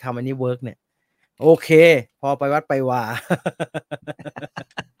Netflix ทำอันนี้เวิร์กเนี่ยโอเคพอไปวัดไปวา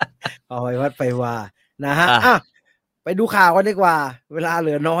พอไปวัดไปวานะฮะไปดูข่าวกันดีกว่าเวลาเห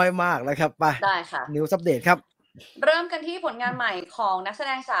ลือน้อยมากแล้วครับไปได้ค่ะนิวส์อัปเดตครับเริ่มกันที่ผลงานใหม่ของนักแส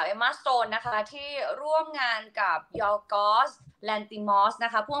ดงสาวเอมม่าสโตนนะคะที่ร่วมงานกับยอร์กอสแลนติมอสน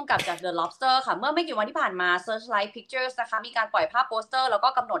ะคะผู้กำกับจาก The Lobster ค่ะเมื่อไม่กี่วันที่ผ่านมา Searchlight Pictures นะคะมีการปล่อยภาพโปสเตอร์แล้วก็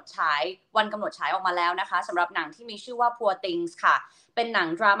วันกำหนดฉายออกมาแล้วนะคะสำหรับหนังที่มีชื่อว่า Poor Things ค่ะเป็นหนัง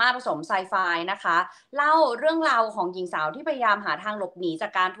ดราม่าผสมไซไฟนะคะเล่าเรื่องราวของหญิงสาวที่พยายามหาทางหลบหนีจา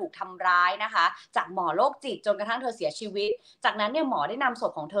กการถูกทำร้ายนะคะจากหมอโรคจิตจนกระทั่งเธอเสียชีวิตจากนั้นเนี่ยหมอได้นำศ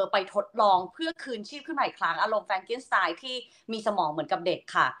พของเธอไปทดลองเพื่อคืนชีพขึ้นมาอีกครั้งอารมณ์แฟรงเกนสไตน์ที่มีสมองเหมือนกับเด็ก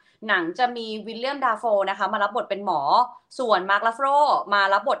ค่ะหนังจะมีวิลเลียมดาโฟนะคะมารับบทเป็นหมอส่วนมาร์ค ลาฟโรมา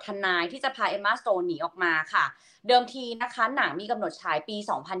รับบททนายที่จะพาเอมม่าสโตนหนีออกมาค่ะเดิมทีนะคะหนังมีกำหนดฉายปี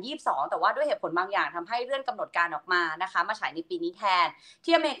 2022 แต่ว่าด้วยเหตุผลบางอย่างทำให้เลื่อนกำหนดการออกมานะคะมาฉายในปีนี้แทน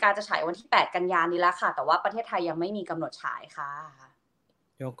ที่อเมริกาจะฉายวันที่ 8 กันยายนนี้แล้วค่ะแต่ว่าประเทศไทยยังไม่มีกำหนดฉายค่ะ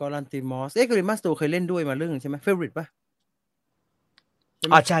ยอร์กอลันติมอสกริมาสโตเคยเล่นด้วยมาเรื่องใช่ไหม Favorite ป่ะ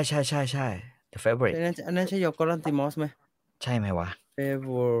ใช่ The Favorite อันนั้นใช่ยอร์กอลันติมอสไหมใช่ไหมวะ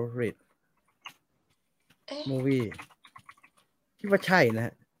Favorite Movie คิดว่าใช่นะฮ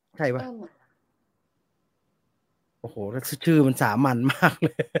ะใช่ป่ะโอ้โหชื่อมันสามัญมากเล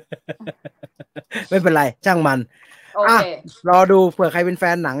ย ไม่เป็นไรช่างมันรอดูเผื่อใครเป็นแฟ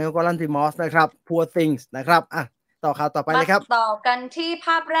นหนังยอร์กอลันติมอสนะครับ Poor Things นะครับต่อข่าวต่อไปเลยครับต่อกันที่ภ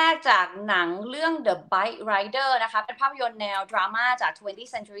าพแรกจากหนังเรื่อง The Bike Rider นะคะเป็นภาพยนตร์แนวดราม่าจาก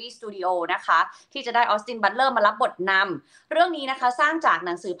 20th Century Studio นะคะที่จะได้ออสติน บัตเลอร์มารับบทนำเรื่องนี้นะคะสร้างจากห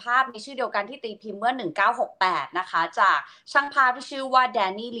นังสือภาพในชื่อเดียวกันที่ตีพิมพ์เมื่อ1968นะคะจากช่างภาพที่ชื่อว่าแด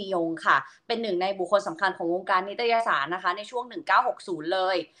นนี่ ลียงค่ะเป็นหนึ่งในบุคคลสำคัญของวงการนิตยสารนะคะในช่วง1960เล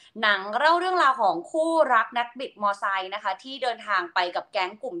ยหนังเล่าเรื่องราวของคู่รักนักบิดมอไซค์นะคะที่เดินทางไปกับแก๊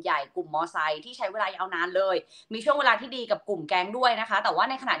งกลุ่มใหญ่กลุ่มมอไซค์ที่ใช้เวลายาวนานเลยมีช่วงเวลาที่ดีกับกลุ่มแก๊งด้วยนะคะแต่ว่า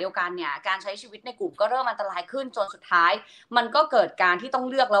ในขณะเดียวกันเนี่ยการใช้ชีวิตในกลุ่มก็เริ่มอันตรายขึ้นจนสุดท้ายมันก็เกิดการที่ต้อง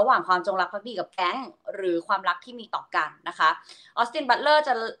เลือกระหว่างความจงรักภักดีกับแก๊งหรือความรักที่มีต่อกันนะคะออสติน บัตเลอร์จ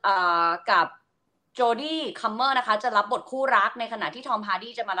ะกับ โจดี้คัมเมอร์นะคะจะรับบทคู่รักในขณะที่ทอมฮาร์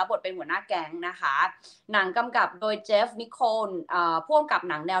ดี้จะมารับบทเป็นหัวหน้าแก๊งนะคะหนังกำกับโดยเจฟนิโคลพ่วงกับ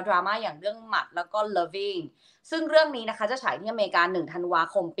หนังแนวดราม่าอย่างเรื่องหมัดแล้วก็ Loving ซึ่งเรื่องนี้นะคะจะฉายที่อเมริกา1 ธันวา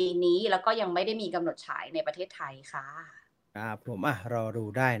คมปีนี้แล้วก็ยังไม่ได้มีกำหนดฉายในประเทศไทยค่ะครับผมรอดู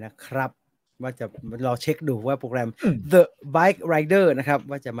ได้นะครับว่าจะรอเช็คดูว่าโปรแกรม The Bike Rider นะครับ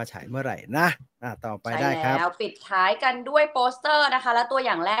ว่าจะมาฉายเมื่อไหร่นะต่อไปได้ครับแล้วปิดท้ายกันด้วยโปสเตอร์นะคะและตัวอ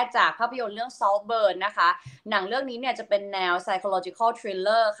ย่างแรกจากภาพยนตร์เรื่อง Saltburn นะคะหนังเรื่องนี้เนี่ยจะเป็นแนว psychological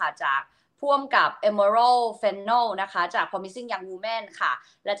thriller ค่ะจากพ่วงกับ Emerald Fennell นะคะจาก Promising Young Woman ค่ะ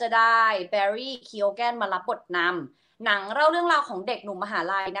และจะได้ Barry Keoghan มารับบทนำหนังเล่าเรื่องราวของเด็กหนุ่มมหา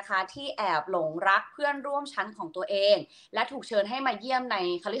ลัยนะคะที่แอบหลงรักเพื่อนร่วมชั้นของตัวเองและถูกเชิญให้มาเยี่ยมใน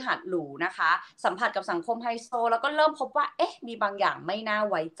คฤหาสน์หรูนะคะสัมผัสกับสังคมไฮโซแล้วก็เริ่มพบว่ามีบางอย่างไม่น่า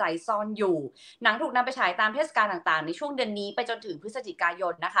ไว้ใจซ่อนอยู่หนังถูกนำไปฉายตามเทศกาลต่างๆในช่วงเดือนนี้ไปจนถึงพฤศจิกาย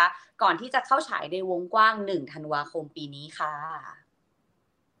นนะคะก่อนที่จะเข้าฉายในวงกว้าง1 ธันวาคมปีนี้ค่ะ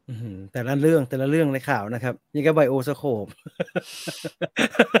แต่ละเรื่องในข่าวนะครับนี่ก็ไบโอสโคป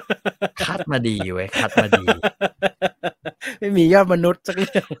คัดมาดีเว้ยคัดมาดีไม่มียอดมนุษย์สักเ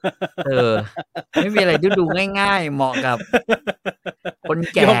รื่องไม่มีอะไรดูง่ายๆเหมาะกับคน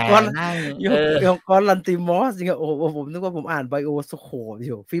แก่นั่งยองกอนลันติมอสจริงๆโอ้โหผมนึกว่าผมอ่านไบโอสโคปอ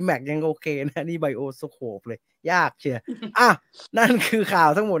ยู่ฟีแม็กยังโอเคนะนี่ไบโอสโคปเลยยากเชียนั่นคือข่าว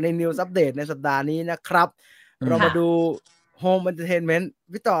ทั้งหมดในนิวส์อัปเดตในสัปดาห์นี้นะครับเรามาดูHome Entertainment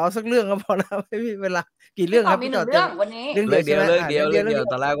พี่ต่อเอาสักเรื่องก็พอแล้วไม่มีเวลากี่เรื่องครับพี่ต่อเรื่องวันนี้เรื่องเดียว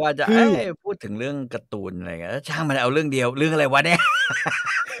ตอนแรกว่าจะพูดถึงเรื่องการ์ตูนอะไรเงี้ยช่างมันเอาเรื่องเดียวเรื่องอะไรวะเนี่ย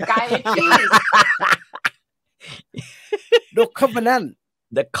กายที่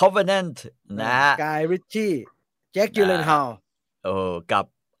The Covenant นะกายริชชี่แจ็คจิลเลนฮาวกับ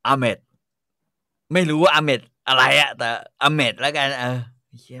อาเมดไม่รู้ว่าอาเมดอะไรอะแต่อาเมดแล้วกัน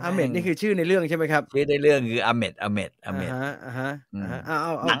อาเมดนี่คือชื่อในเรื่องใช่ไหมครับชื่อในเรื่องคืออาเมด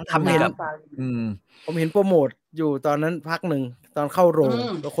หนังทำกับผมเห็นโปรโมทอยู่ตอนนั้นพักหนึ่งตอนเข้าโรง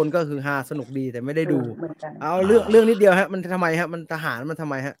แล้วคนก็คือฮาสนุกดีแต่ไม่ได้ดูเอาเรื่องนิดเดียวฮะมันทำไมฮะมันทหารมันทำ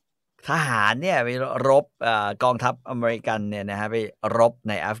ไมฮะทหารเนี่ยไปรบกองทัพอเมริกันเนี่ยนะฮะไปรบ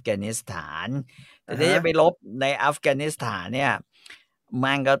ในอัฟกานิสถานแต่ที่จะไปรบในอัฟกานิสถานเนี่ย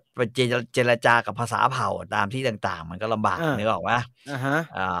มันก็ไปเจรจากับภาษาเผ่าตามที่ต่างๆมันก็ลำบากนึกออกป่ะ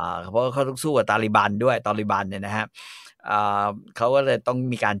เพราะเขาต้องสู้กับตาลิบันด้วยตาลิบันเนี่ยนะฮะเขาก็เลยต้อง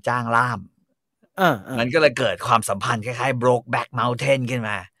มีการจ้างล่ามมันก็เลยเกิดความสัมพันธ์คล้ายๆ Brokeback Mountain ขึ้นม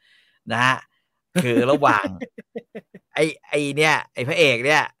านะฮะคือระหว่างไอ้เนี่ยไอ้พระเอกเ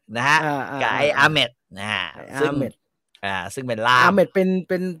นี่ยนะฮะกับไอ้อาเมดนะฮะซึ่งเป็นล่ามอาเมดเ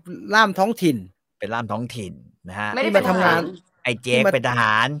ป็นล่ามท้องถิ่นเป็นล่ามท้องถิ่นนะฮะไม่ได้มาทำงานไอ้เจคเป็นทห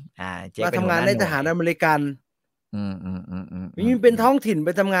ารเจคมาทำงานในทหารอเมริกันนี่เป็นท้องถิ่นไป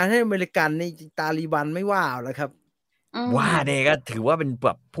ทำงานให้อเมริกันในตาลิบันไม่ว่าหรอครับว่าเด็กก็ถือว่าเป็นแบ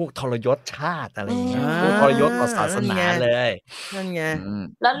บพวกทรยศชาติอะไรอย่างเงี้ยพวกทรยศต่อศาสนาเลยนั่นไง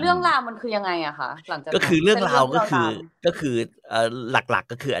แล้วเรื่องราวมันคือยังไงอะคะหลังจากก็คือเรื่องราวก็คือหลัก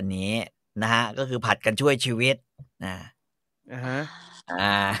ๆก็คืออันนี้นะฮะก็คือผัดกันช่วยชีวิต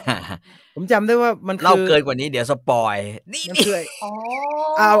ผมจำได้ว่ามันเล่าเกินกว่านี้เดี๋ยวสปอยนี่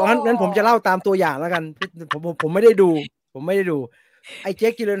งั้นผมจะเล่าตามตัวอย่างแล้วกันผมไม่ได้ดูไอ้เจ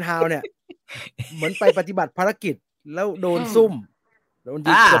ค จิลเลนฮาวเนี่ยเหมือนไปปฏิบัติภารกิจแล้วโดนซุ่มโดน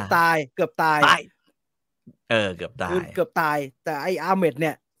ยิงเกือบตายเกือบตายแต่ไอ้อาเมดเ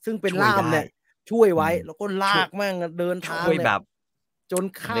นี่ยซึ่งเป็นล่ามเนี่ยช่วยไว้แล้วก็ลากแม่งเดินทางเนี่ยจน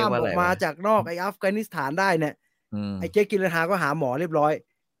ข้ามออกมาจากนอกไอ้อัฟกานิสถานได้เนี่ยไอ้เจค จิลเลนฮาวก็หาหมอเรียบร้อย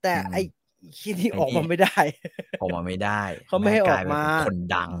แต่ไอ้ที่ออกมาไม่ได้เขาไม่ให้ออกมาคน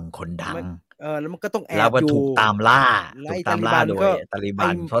ดังแล้วมันก็ต้องแอบอยู่แล้วถูกตามล่าโดยตาลิบั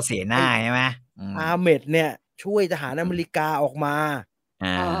นเพราะเสียหน้าใช่ไหมอาเมดเนี่ยช่วยทหารอเมริกาออกมา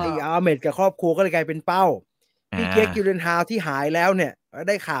ไอ้อาเมดกับครอบครัวก็เลยกลายเป็นเป้าพี่เจค จิลเลนฮาวที่หายแล้วเนี่ยไ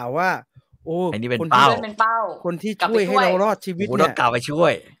ด้ข่าวว่าคนที่ช่วยให้เรารอดชีวิตเนี่ยกลับไปช่ว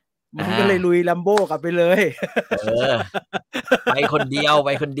ยมันก็เลยลุยลัมโบ้กลับไปเลยไปคนเดีย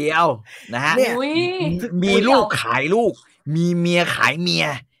วนะฮะมีลูกขายลูกมีเมียขายเมี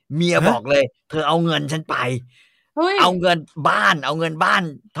ยบอกเลยเธอเอาเงินฉันไปเอาเงินบ้าน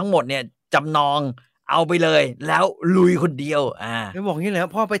ทั้งหมดเนี่ยจำนองเอาไปเลยแล้วลุยคนเดียวไม่บอกงี้เลย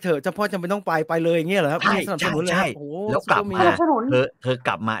พ่อไปเถอะพ่อจำเป็นต้องไปเลยอย่างเงี้ยเหรอครับสนับสนุนเลยแล้วกลับมาเธอก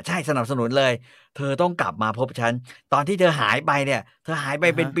ลับมาใช่สนับสนุนเลยเธอต้องกลับมาพบฉันตอนที่เธอหายไปเนี่ยเธอหายไป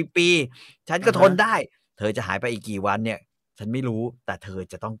เป็นปีๆฉันก็ทนได้เธอจะหายไปอีกกี่วันเนี่ยฉันไม่รู้แต่เธอ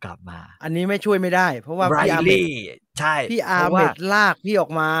จะต้องกลับมาอันนี้ไม่ช่วยไม่ได้เพราะว่าพี่อาเมดใช่พี่อาเมดลากพี่ออ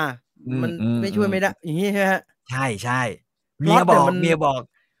กมามันไม่ช่วยไม่ได้อย่างนี้ใช่ไหมใช่เมียบอก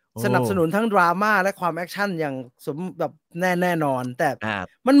สนับสนุนทั้งดราม่าและความแอคชั่นอย่างสมแบบแน่นอนแต่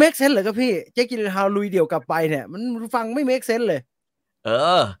มันเมคเซนส์เหรอครับพี่เจค จิลเลนฮาลลุยเดี่ยวกลับไปเนี่ยมันฟังไม่เมคเซนส์เลย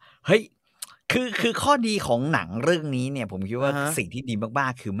เฮ้ยคือข้อดีของหนังเรื่องนี้เนี่ยผมคิดว่าสิ่งที่ดีมา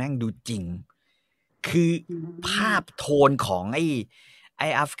กๆคือแม่งดูจริงคือภาพโทนของไอ้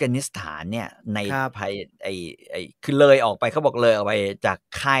อัฟกานิสถานเนี่ยในภัยไอ้คือเลยออกไปเขาบอกเลยออกไปจาก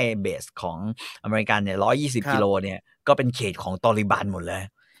ค่ายเบสของอเมริกันเนี่ย120 กิโลเนี่ยก็เป็นเขตของตอริบันหมดเลย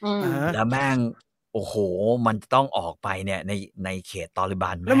แล้วแม่งโอ้โหมันต้องออกไปเนี่ยในเขตตอริ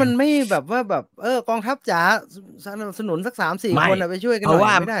บันแล้วมันไม่แบบว่าแบบกองทัพจ๋าสนับสนุนสัก 3-4 คนไปช่วยกันหน่อ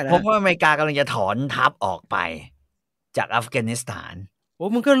ยไม่ได้เหรอเพราะว่าอเมริกากำลังจะถอนทัพออกไปจากอัฟกานิสถาน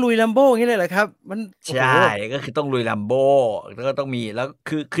มึงก็ลุยลัมโบ้อย่างนี้เลยเหรอครับมันใช่ก็คือต้องลุยลัมโบ้แล้วก็ต้องมีแล้ว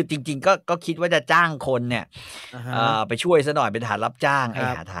คือจริงๆก็คิดว่าจะจ้างคนเนี่ยไปช่วยซะหน่อยเป็นทหารรับจ้างไอ้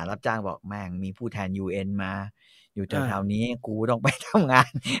ทหารรับจ้างบอกแม่งมีผู้แทน UN มาอยู่แถวๆนี้กูต้องไปทำงาน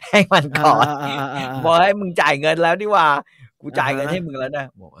ให้มันก่อนบอกให้มึงจ่ายเงินแล้วดีกว่ากูจ่ายเงินให้มึงแล้วนะ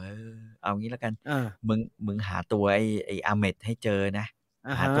บอกเอางี้แล้วกันมึงหาตัวไอ้อาเมดให้เจอนะ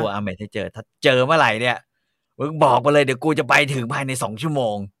หาตัวอาเมดให้เจอถ้าเจอเมื่อไหร่เนี่ยมึงบอกไปเลยเดี๋ยวกูจะไปถึงภายใน2 ชั่วโม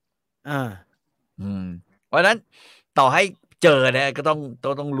งเพราะนั้นต่อให้เจอเนี่ยก็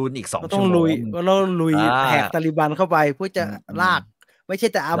ต้องลุ้นอีก2 ชั่วโมงต้องลุยแหกตาลิบันเข้าไปเพื่อจะลากไม่ใช่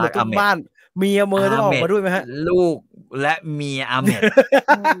แต่อาเมดทุกบ้านเมียเมอต้องออกมาด้วยไหมฮะลูกและเมียอาเมด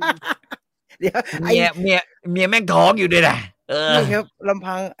เดี๋ยวเมียแม่งท้องอยู่ด้วยนะนี่ครับลำ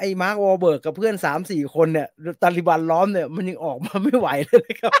พังไอ้มาร์ควอลเบิร์กกับเพื่อน 3-4 คนเนี่ยตาลิบันล้อมเนี่ยมันยังออกมาไม่ไหวเล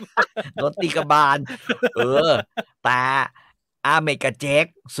ยครับโดนตีกระบาลแต่อาเมดกับเจค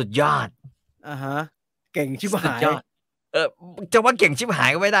สุดยอดเก่งชิบหายจะว่าเก่งชิบหาย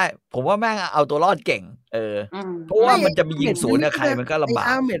ก็ไม่ได้ผมว่าแม่งเอาตัวรอดเก่งเพราะว่ามันจะมียิงสวนกับใครมันก็ลำบาก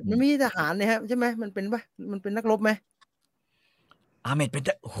อาเมดมันไม่ใช่ทหารเนี่ยฮะใช่ไหมมันเป็นนักรบไหมอาเมดเป็น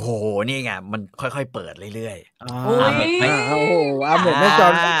โหนี่ไงมันค่อยๆเปิดเรื่อยๆอาเมดไม่จอ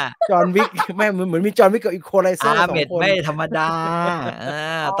ห์นวิกแม่เหมือนมีจอห์นวิกกับอีโคไลเซอร์อาเมดไม่ธรรมดา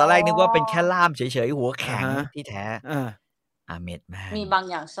ตอนแรกนึกว่าเป็นแค่ล่ามเฉยๆหัวแข็งที่แท้อาเมดมีบาง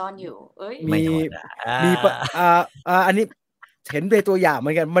อย่างซ่อนอยู่มีอันนี้เห็นในตัวอย่างเหมื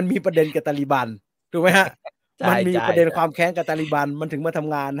อนกันมันมีประเด็นกับตาลิบันถูกไหมฮะมันมีประเด็นความแค้นกับตาลิบันมันถึงมาท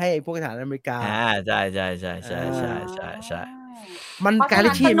ำงานให้พวกทหารอเมริกาใช่มันการลิ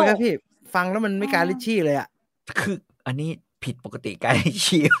ชี่ไหมครับพี่ฟังแล้วมันไม่การลิชี่เลยอ่ะคืออันนี้ผิดปกติการลิ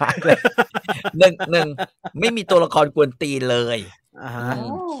ชี่มากเลยหนึ่งไม่มีตัวละครกวนตีนเลย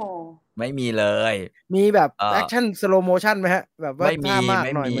ไม่มีเลยมีแบบแอคชั่นสโลว์โมชั่นไหมฮะแบบว่าท่ามาก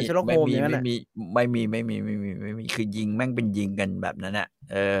หน่อยเหมือนเชอร์ล็อกโฮมอย่างนั้นไม่มีคือยิงแม่งเป็นยิงกันแบบนั้นอ่ะ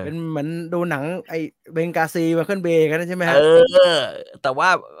เป็นเหมือนดูหนังไอ้เบงกาซีมาเคิลเบย์กันใช่ไหมฮะแต่ว่า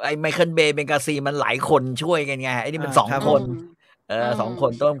ไอ้ไมเคิลเบย์เบงกาซีมันหลายคนช่วยกันไงไอ้นี่มัน2 คน2 ค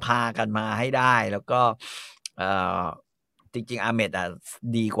นต้องพากันมาให้ได้แล้วก็จริงๆอาเมด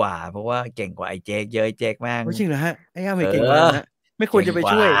ดีกว่าเพราะว่าเก่งกว่าไอ้เจคเยอะเจคแม่งจริงเหรอฮะไอ้อาเมดเก่งกว่านะไม่ควรจะไป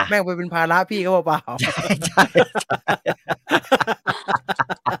ช่วยแม่งไปเป็นภาระพี่เขาเปล่าใช่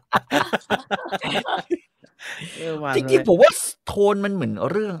จริงๆผมว่าโทนมันเหมือน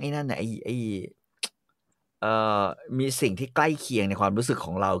เรื่องไอ้นั่นน่ะไอ้มีสิ่งที่ใกล้เคียงในความรู้สึกข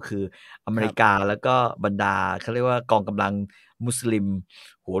องเราคืออเมริกาแล้วก็บรรดาเขาเรียกว่ากองกำลังมุสลิม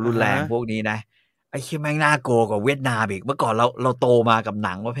หัวรุนแรงพวกนี้นะไอ้เหี้ยแม่งน่ากลัวกว่าเวียดนามอีกเมื่อก่อนเราโตมากับห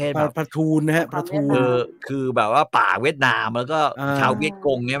นังประเภทแบบประทูนนะฮะประทูนคือแบบว่าป่าเวียดนามแล้วก็ชาวเวียดก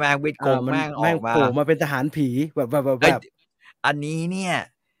งเนี่ยแม่งเวียดกงแม่งออกมาโผล่มาเป็นทหารผีแบบอันนี้เนี่ย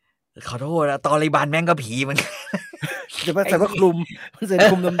ขอโทษนะตอริบันแม่งก็ผีมันจะใส่ผ้าคลุมมันใส่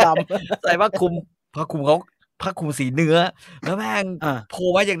คลุมดำๆใส่ผ้าคลุมเขาผ้าคลุมสีเนื้อแล้วแม่งโผล่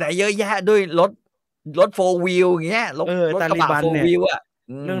มาจากไหนเยอะแยะด้วยรถ4 wheel อย่างเงี้ยรถกระบะ4 wheel อ่ะ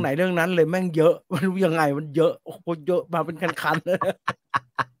เรื่องไหนเรื่องนั้นเลยแม่งเยอะมันรู้ยังไงมันเยอะโอ้โหเยอะมาเป็นคันๆเลย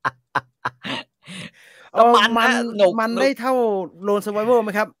มันได้เท่าโลน Survivor ไห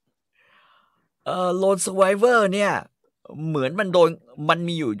มครับโลน Survivor เนี่ยเหมือนมัน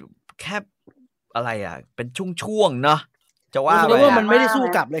มีอยู่แค่อะไรอ่ะเป็นช่วงๆเนาะจะว่ามันไม่ได้สู้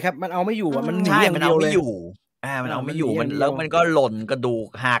กลับเลยครับมันเอาไม่อยู่อ่ะมันหนีอย่างเดียวเลยมันเอาไม่อยู่มันแล้วมันก็หล่นกระดูก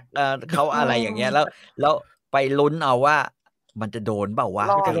หักเขาอะไรอย่างเงี้ยแล้วไปลุ้นเอาว่ามันจะโดนเปล่าวะ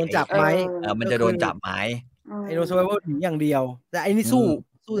จะโดนจับไหมมันจะโดนจับไหมไอ้โลน Survivor หนีอย่างเดียวแต่ไอ้นี่สู้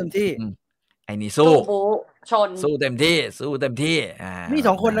เต็มที่ไอ้นี่สู้สู้เต็มที่มี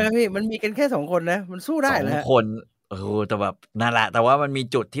2 คนนะครับพี่มันมีกันแค่2 คนนะมันสู้ได้แหละ2 คนแต่แบบนั่นแหละแต่ว่ามันมี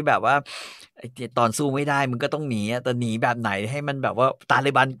จุดที่แบบว่าตอนสู้ไม่ได้มึงก็ต้องหนีแต่หนีแบบไหนให้มันแบบว่าตา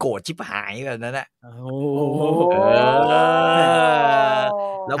ลิบันโกรธชิบหายแบบนั้นแหละ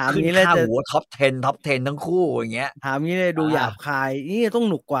แล้วขึ้นค่าหัวท็อป 10ทั้งคู่อย่างเงี้ยถามงี้เลยดูหยาบคายนี่ต้อง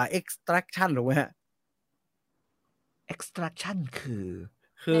หนุกกว่า extraction ถูกไหมฮะ extraction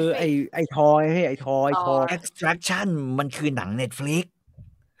คือไอทอยให้ไอทอย extraction มันคือหนัง Netflix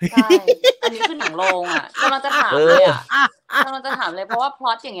ใช่อันนี้คือหนังโรงอ่ะกำลังจะถามเลยกำลังจะถามเลยเพราะว่าพล็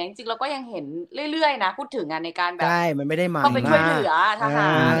อตอย่างเงี้ยจริงๆเราก็ยังเห็นเรื่อยๆนะพูดถึงงานในการแบบใช่มันไม่ได้มาก็ไปช่วยเหลือทหาร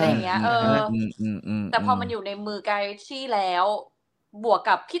อะไรเงี้ยแต่พอมันอยู่ในมือไกด์ชี่แล้วบวก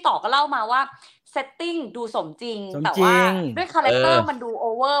กับพี่ต่อก็เล่ามาว่าเซตติ้งดูสมจริงแต่ว่าด้วยคาแรคเตอร์มันดูโอ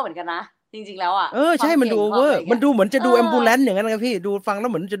เวอร์เหมือนกันนะจริงๆแล้วอ่ะใช่มันดูโอเวอร์มันดูเหมือนจะดูแอมบูเลนซ์อย่างนั้นนะพี่ดูฟังแล้ว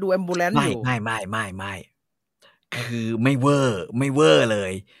เหมือนจะดูแอมบูเลนซ์อยู่ไม่คือไม่เวอร์เล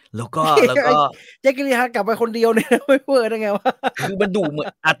ยแล้วก็แจ็คกี้ฮะกลับไปคนเดียวเนี่ยไม่เวอร์ได้ไงวะคือมันดูเหมือน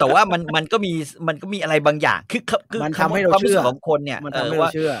แต่ว่ามันก็มีอะไรบางอย่างคือมันทำให้เราเชื่อของคนเนี่ยว่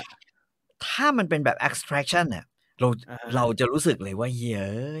าเชื่อถ้ามันเป็นแบบ extraction เนี่ยเราจะรู้สึกเลยว่าเฮ้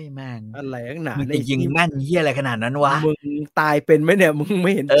ยแม่งอะไรนักหนามึงยิงแม่นเหี้ยอะไรขนาดนั้นวะมึงตายเป็นไหมเนี่ยมึงไ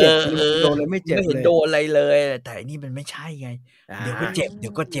ม่เห็นเจ็บโดนเลยไม่เจ็บเลยไม่เห็นโดนอะไรเลยแต่นี่มันไม่ใช่ไงเดี๋ยวก็เจ็บเดี๋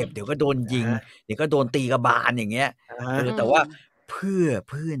ยวก็โดนยิงเดี๋ยวก็โดนตีกระบาลอย่างเงี้ยแต่ว่าเ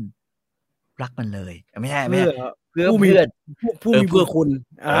พื่อนรักมันเลยไม่ใช่เพื่อนผู้มีพระคุณ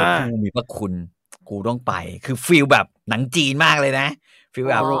ผู้มีพระคุณกูต้องไปคือฟีลแบบหนังจีนมากเลยนะฟีล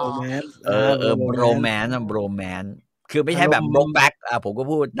แบบโรแมนต์โรแมนต์คือไม่ใช่แบบโรแบ็กผมก็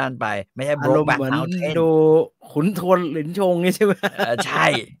พูดนั่นไปไม่ใช่โรแบ็กเฮาเทนดูขุนทวนหลินชงใช่ไหมใช่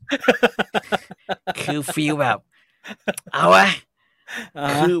คือฟีลแบบเอาไว้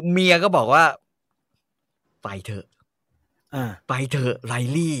คือเมียก็บอกว่าไปเถอะไล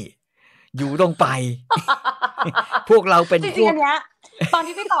ลี่อยู่ต้องไปพวกเราเป็นจริงๆอันเนี้ยตอน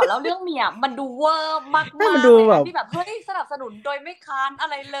ที่พี่ต่อแล้วเรื่องเมียมันดูเวอร์มากๆมันดูแบบที่แบบเฮ้ยสนับสนุนโดยไม่ค้านอะ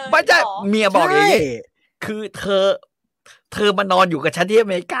ไรเลยไม่ใช่เมียบอกอย่างนี้คือเธอมานอนอยู่กับฉันที่อ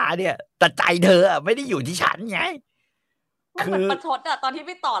เมริกาเนี่ยแต่ใจเธอไม่ได้อยู่ที่ฉันไงคือประชดตอนที่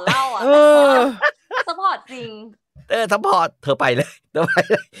พี่ต่อเล่าซัพพอร์ตจริงซัพพอร์ตเธอไปเลย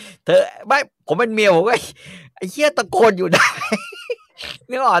เธอไม่ผมเป็นเมียผมก็ไอ้เหี้ยตะโกนอยู่ได้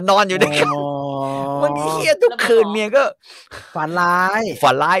นี่หรอนอนอยู่ด้วยกันมันเหี้ยทุกคืนเมียก็ฝันร้าย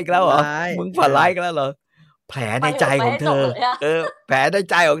อีกแล้วเหรอมึงฝันร้ายอีกแล้วเหรอแผลในใจของเธอแผลใน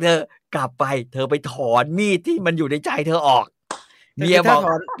ใจของเธอกลับไปเธอไปถอนมีดที่มันอยู่ในใจเธอออกเมียบอก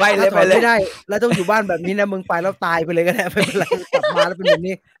ไปเลยไม่ได้แล้วต้องอยู่บ้านแบบนี้นะมึงไปแล้วตายไปเลยก็ได้ไม่เป็นไรกลับมาแล้วเป็นแบบ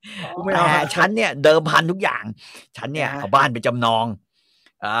นี้กูไม่เอาฉันเนี่ยเดิมพันทุกอย่างฉันเนี่ยเอาบ้านไปจำนอง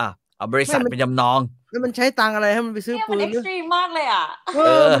เอาบริษัทไปจำนองแล้วมันใช้ตังอะไรให้มันไปซื้อปืนมันเอ็กซ์ตรีมมากเลย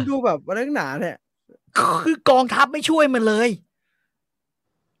มันดูแบบอะไรหนาเนี่ยคือกองทัพไม่ช่วยมันเลย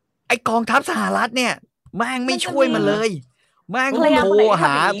ไอกองทัพสหรัฐเนี่ยแม่งไม่ช่วยมันเลยแม่งโทรห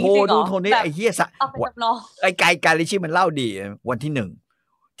าโทรดูโทรนี้ไอ้เหี้ยไอ้ไกาลิชิมันเล่าดีวันที่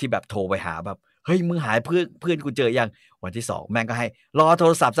1ที่แบบโทรไปหาแบบเฮ้ยมึงหายเพื่อนกูเจอยังวันที่2แม่งก็ให้รอโท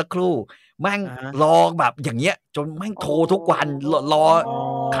รศัพท์สักครู่แม่งรอแบบอย่างเงี้ยจนแม่งโทรทุกวันรอ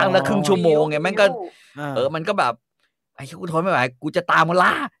ครั้งละครึ่งชั่วโมงไงแม่งก็มันก็แบบไอ้กูทนไม่ไหวกูจะตามมึง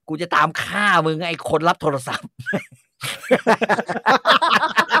ล่ากูจะตามฆ่ามึงไอ้คนรับโทรศัพท์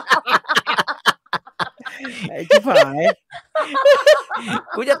ไอ้ชิบหาย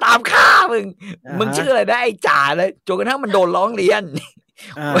กูจะตามฆ่ามึงชื่ออะไรนะไอ้จ่าเลยจนกระทั่งมันโดนร้องเรียน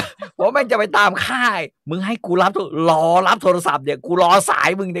ว่าแม่งจะไปตามฆ่ามึงให้กูรอรับโทรศัพท์เนี่ยกูรอสาย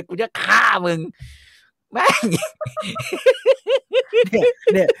มึงเนี่ยกูจะฆ่ามึงแม่ง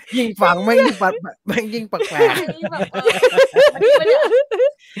เนี่ยยิ่งฟังแม่งยิ่งแปลก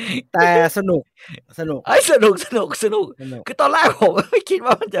แต่สนุกสนุกคือตอนแรกผมไม่คิด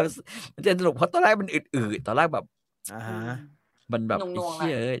ว่ามันจะสนุกเพราะตอนแรกมันอืดตอนแรกแบบมันแบบ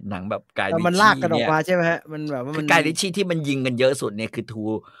หนังแบบกายมันลากกันออกมาใช่ไหมฮะมันแบบว่ามันกายลิชี่ที่มันยิงกันเยอะสุดเนี่ยคือ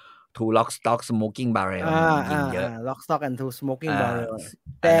Two Lock Stock Smoking Barrel ยิงเยอะ Lock Stock and Two Smoking Barrel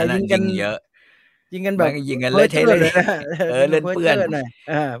แต่ยิงกันเยอะยิงกันแบบยิงกันเลยเทเลยเล่นเปื้อนหน่อย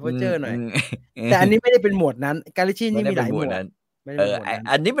เพื่อเจอหน่อยแต่อันนี้ไม่ได้เป็นหมวดนั้นกาลิชี่นี่มีหลายหมวด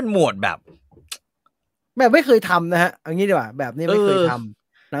อันนี้มันหมวดแบบไม่เคยทำนะฮะอย่างนี้ดีกว่าแบบนี้ไม่เคยท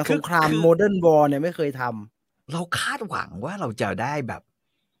ำหนังสงครามโมเดิร์นวอร์เนี่ยไม่เคยทำเราคาดหวังว่าเราจะได้แบบ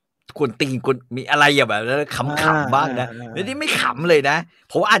คนตีนคนมีอะไรอย่างแบบขำๆบ้างนะแล้วนี่ไม่ขำเลยนะ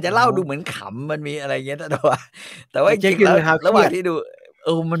ผมอาจจะเล่าดูเหมือนขำมันมีอะไรเงี้ยแต่ว่าจริงๆแล้วระหว่างที่ดู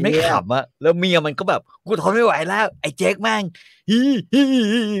มันไม่ขำอะแล้วเมียมันก็แบบกูทนไม่ไหวแล้วไอ้เจ๊กแม่ง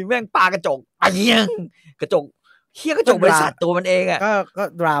แม่งปากระจกไอ้เหี้ยกระจกเหี้ยกระจกบริษัทตัวมันเองอะก็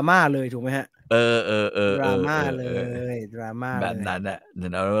ดราม่าเลยถูกไหมฮะดราม่าแบบนั้นอะ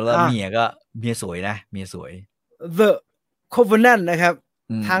แล้วเมียสวยนะเมียสวย The Covenant นะครับ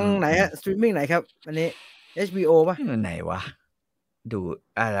ทางไหนฮะสตรีมมิ่งไหนครับอันนี้ HBO ป่ะไหนวะ ดู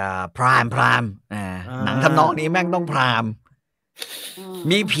พรามหนังทำนองนี้แม่งต้องพราม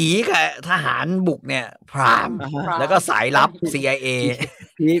มีผีกับทหารบุกเนี่ยพรามแล้วก็สายลับ CIA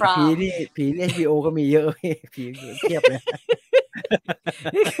ผีนี่ HBO ก็มีเยอะผีเทียบเลย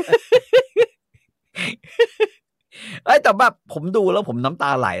แต่แบบผมดูแล้วผมน้ำต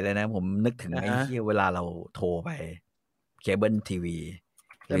าไหลเลยนะผมนึกถึงไอ้ที่เวลาเราโทรไปเคเบิลทีวี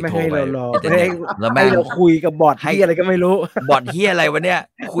ไม่ให้เรารอแล้วให้เราคุยกับบอทที่อะไรก็ไม่รู้บอทที่อะไรวะเนี่ย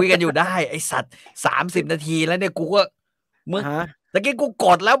คุยกันอยู่ได้ไอสัตว์30 นาทีแล้วเนี่ยกูก็มึงตะกี้กูก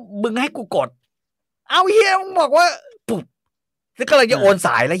ดแล้วมึงให้กูกดเอาเฮียมึงบอกว่าปุ๊บแล้วก็เลยจะโอนส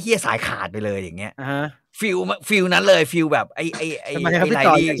ายแล้วเฮียสายขาดไปเลยอย่างเงี้ยฟิลนั้นเลยฟิลแบบไอไร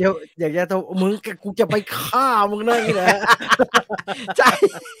ดีอยากจะโทรมึงกูจะไปฆ่ามึงเลยนะใช่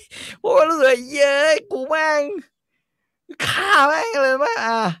โอ้รู้สึกเย้ยกูแม่งฆ่าแม่งเลยว่า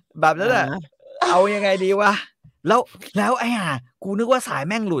แบบนั้นแหละเอายังไงดีวะแล้วไอ้กูนึกว่าสาย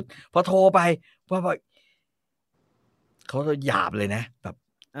แม่งหลุดพอโทรไปว่าเขาหยาบเลยนะแบบ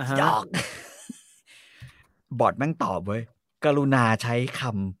หยอกบอทแม่งตอบเว้ยกรุณาใช้ค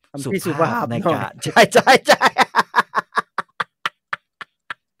ำสุภาพในการใช่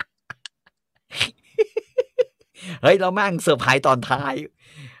เฮ้ยเราแม่งเซอร์ไพรส์ตอนท้าย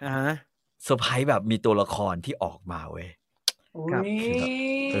เซอร์ไพรส์แบบมีตัวละครที่ออกมาเว้ยแบบ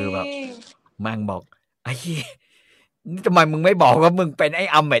แม่งบอกไอ้นี่ทำไมมึงไม่บอกว่ามึงเป็นไอ้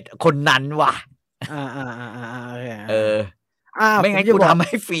อเมดคนนั้นวะไม่งั้นกูทำใ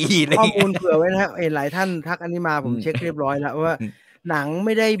ห้ฟรีเลยข้อมูลเผื่อไว้นะหลายท่านทักอันนี้มาผมเช็คเรียบร้อยแล้วว่าหนังไ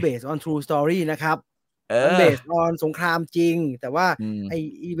ม่ได้ based on true story นะครับมัน based on สงครามจริงแต่ว่าไอ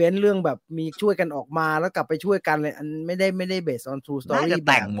อีเวนต์เรื่องแบบมีช่วยกันออกมาแล้วกลับไปช่วยกันเลยอันไม่ได้ based on true story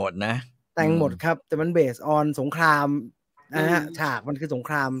แต่งหมดนะแต่งหมดครับแต่มัน based on สงครามฉากมันคือสงค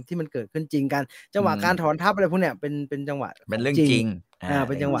รามที่มันเกิดขึ้นจริงกันจังหวะการถอนทัพอะไรพวกเนี้ยเป็นจังหวะเป็นเรื่องจริงเ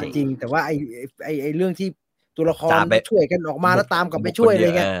ป็นจังหวะจริงแต่ว่าไอเรื่องที่ตัวละครช่วยกันออกมาแล้วตามกลับไปช่วยอะไร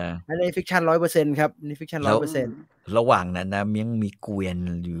เงี้ยอันนี้ฟิกชัน 100% ครับนี่ฟิกชัน 100% ระหว่างนั้นนะยังมีเกวียน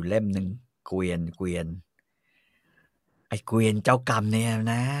อยู่เล่มนึงเกวียนไอ้เกวียนเจ้ากรรมเนี่ย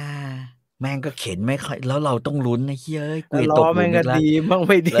นะแม่งก็เข็นไม่ค่อยแล้วเราต้องลุ้นนะเฮ้ยเกวียนตกหลุมอีกแล้วดีมั่ง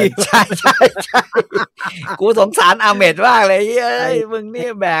ไม่ดีใช่กูสงสารอาเมดมากเลยเฮ้ยมึงนี่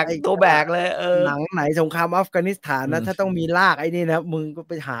แบกตัวแบกเลยหนังไหนสงครามอัฟกานิสถานนะถ้าต้องมีลากไอ้นี่นะมึงก็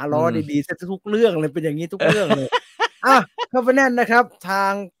ไปหาล้อดีๆซะทุกเรื่องเลยเป็นอย่างนี้ทุกเรื่องเลยเข้าไปแน่นนะครับทา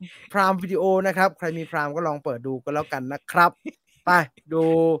งพรามวิดีโอนะครับใครมีพรามก็ลองเปิดดูก็แล้วกันนะครับไปดู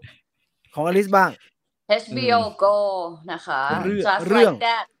ของอลิสบ้าง HBO Go นะคะเรื่อง Like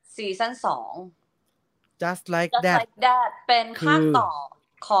That ซีซั่น2 Just Like That เป็นภาคต่อ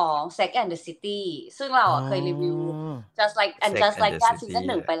ของ Sex and the City ซึ่งเราเคยรีวิว Just Like That ซีซั่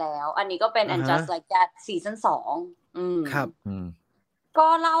น1ไปแล้วอันนี้ก็เป็น And Just Like That ซีซั่น2ครับก็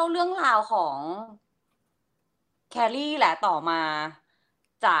เล่าเรื่องราวของแคลรี่แหละต่อมา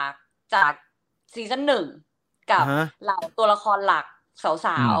จากซีซั่น1กับเหล่าตัวละครหลักส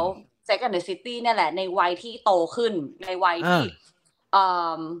าวๆ Sex and the City เนี่ยแหละในวัยที่โตขึ้นในวัยที่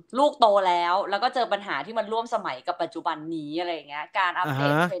ลูกโตแล้วก็เจอปัญหาที่มันร่วมสมัยกับปัจจุบันนี้อะไรอย่างเงี้ยการอัปเด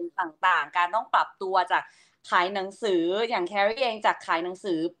ตเทรนด์ต่างๆการต้องปรับตัวจากขายหนังสืออย่างแครี่เองจากขายหนัง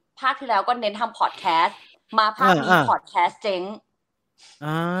สือภาคที่แล้วก็เน้นทำพอดแคสต์มาภาคนี้พอดแคสต์เจ๊ง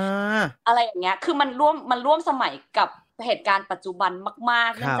อะไรอย่างเงี้ยคือมันร่วมสมัยกับเหตุการณ์ปัจจุบันมา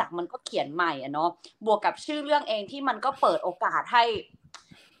กๆเนื่องจากมันก็เขียนใหม่เนาะบวกกับชื่อเรื่องเองที่มันก็เปิดโอกาสให้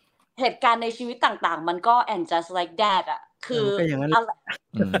เหตุการณ์ในชีวิตต่างๆมันก็ and just like that อ่ะคือ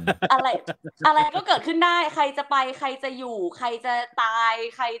อะไรก็เกิดขึ้นได้ใครจะไปใครจะอยู่ใครจะตาย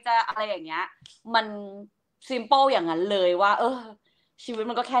ใครจะอะไรอย่างเงี้ยมัน simple อย่างนั้นเลยว่าชีวิต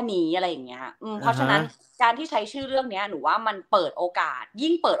มันก็แค่นี้อะไรอย่างเงี้ยเพราะฉะนั้นการที่ใช้ชื่อเรื่องนี้หนูว่ามันเปิดโอกาส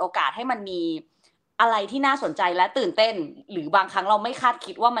ยิ่งเปิดโอกาสให้มันมีอะไรที่น่าสนใจและตื่นเต้นหรือบางครั้งเราไม่คาด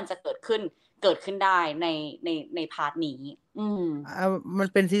คิดว่ามันจะเกิดขึ้นได้ในพาร์ทนี้มัน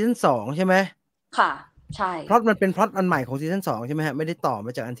เป็นซีซั่น2ใช่ไหมค่ะใช่เพราะมันเป็นพล็อตอันใหม่ของซีซั่น2ใช่ไหมฮะไม่ได้ต่อม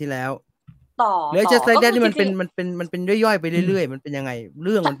าจากอันที่แล้วต่อแล้วจะไซด์แดนนี่มันเป็นย่อยๆไปเรื่อยๆมันเป็นยังไงเ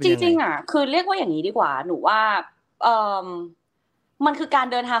รื่องมันเป็นยังไงจริงๆอ่ะคือเรียกว่าอย่างนี้ดีกว่าหนูว่ามันคือการ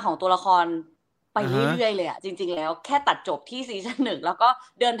เดินทางของตัวละครไปเรื่อยๆเลยอ่ะจริงๆแล้วแค่ตัดจบที่ซีซั่น1แล้วก็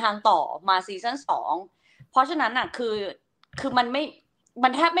เดินทางต่อมาซีซั่น2เพราะฉะนั้นอ่ะคือมั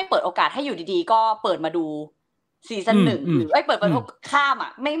นแทบไม่เปิดโอกาสให้อยู่ดีๆก็เปิดมาดูซีซั่น1หรือเปิดข้ามอ่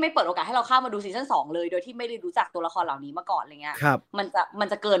ะไม่เปิดโอกาสให้เราข้ามมาดูซีซั่น2เลยโดยที่ไม่ได้รู้จักตัวละครเหล่านี้มาก่อนอะไรเงี้ยมัน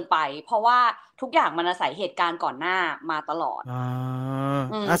จะเกินไปเพราะว่าทุกอย่างมันอาศัยเหตุการณ์ก่อนหน้ามาตลอด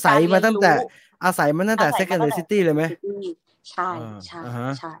อาศัยมาตั้งแต่ Sex and the City เลยไหมใช่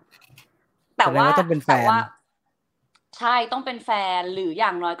แต่ว่า ใช่ต้องเป็นแฟนหรืออย่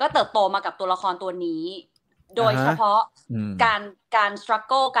างน้อยก็เติบโตมากับตัวละครตัวนี้โดยเฉพาะการ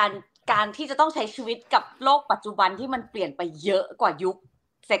struggle การที่จะต้องใช้ชีวิตกับโลกปัจจุบันที่มันเปลี่ยนไปเยอะกว่ายุค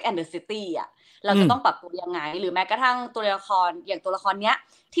Sex and the City อ่ะเราจะต้องปรับตัวยังไงหรือแม้กระทั่งตัวละครอย่างตัวละครเนี้ย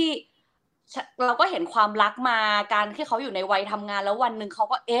ที่เราก็เห็นความรักมาการที่เขาอยู่ในวัยทำงานแล้ววันนึงเขา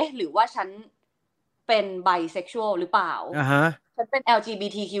ก็หรือว่าฉันเป็นไบเซ็กชวลหรือเปล่าฉันเป็น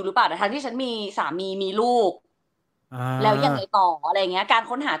LGBTQ หรือเปล่าแต่ทั้งที่ฉันมีสามีมีลูกแล้วยังไงต่ออะไรเงี้ยการ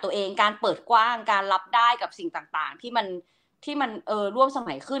ค้นหาตัวเองการเปิดกว้างการรับได้กับสิ่งต่างๆที่มันร่วมส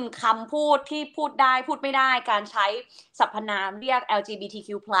มัยขึ้นคำพูดที่พูดได้พูดไม่ได้การใช้สรรพนามเรียก LGBTQ+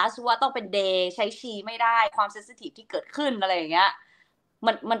 ว่าต้องเป็น they ใช้ she ไม่ได้ความเซนซิทีฟที่เกิดขึ้นอะไรอย่างเงี้ย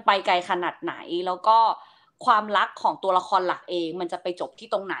มันไปไกลขนาดไหนแล้วก็ความรักของตัวละครหลักเองมันจะไปจบที่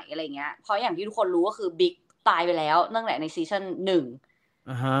ตรงไหนอะไรเงี้ยเพราะอย่างที่ทุกคนรู้ก็คือบิ๊กตายไปแล้วตั้งแต่ในซีซั่น1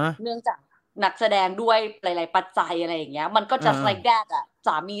เนื่องจากนักแสดงด้วยหลายๆปัจจัยอะไรอย่างเงี้ยมันก็ just like that อ่ะส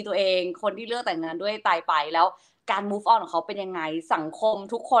ามีตัวเองคนที่เลือกแต่งงานด้วยตายไปแล้วการ move on ของเขาเป็นยังไงสังคม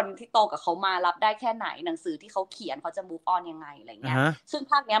ทุกคนที่โตกับเขามารับได้แค่ไหนหนังสือที่เขาเขียนเขาจะ move on ยังไงอะไรเงี้ยซึ่ง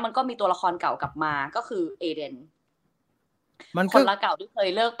ภาคเนี้ยมันก็มีตัวละครเก่ากลับมาก็คือเอเดนคนละเก่าที่เคย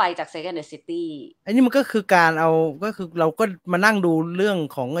เลิกไปจาก Sex and the City อันนี้มันก็คือการเอาก็คือเราก็มานั่งดูเรื่อง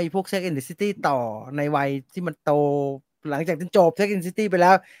ของไอ้พวก Sex and the City ต่อในวัยที่มันโตหลังจากที่จบ Sex and the City ไปแ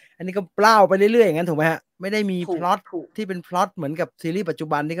ล้วอันนี้ก็เปล่าไปเรื่อยๆอย่างนั้นถูกไหมฮะไม่ได้มีพล็อตที่เป็นพล็อตเหมือนกับซีรีส์ปัจจุ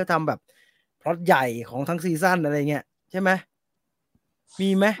บันที่เขาทำแบบพล็อตใหญ่ของทั้งซีซั่นอะไรเงี้ยใช่ไหมมี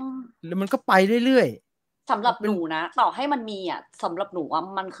ไหมแล้วมันก็ไปเรื่อยๆสำหรับหนูนะต่อให้มันมีอ่ะสำหรับหนูว่า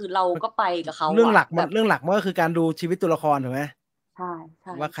มันคือเราก็ไปกับเขาเรื่องหลักมันก็คือการดูชีวิตตัวละครถูกไหมใช่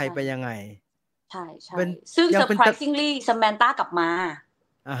ว่าใครไปยังไงใช่ซึ่ง surprisingly Samantha กลับมา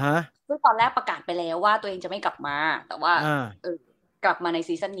ซึ่งตอนแรกประกาศไปแล้วว่าตัวเองจะไม่กลับมาแต่ว่ากลับมาใน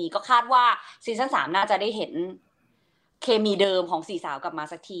ซีซั่นนี้ก็คาดว่าซีซั่น3น่าจะได้เห็นเคมีเดิมของสี่สาวกลับมา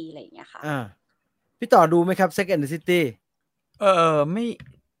สักทีอะไรอย่างเงี้ยค่ะพี่ต่อดูไหมครับ Sex and the City ไม่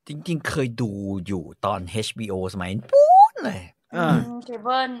จริงๆเคยดูอยู่ตอน HBO สมัยปู๊ดเลยเคเ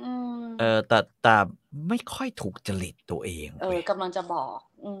บิลแต่ไม่ค่อยถูกจริตตัวเองกำลังจะบอก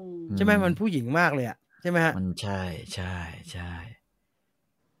ใช่ไหมมันผู้หญิงมากเลยอ่ะใช่ไหมฮะมันใช่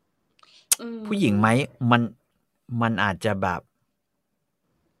ผู้หญิงไหมมันอาจจะแบบ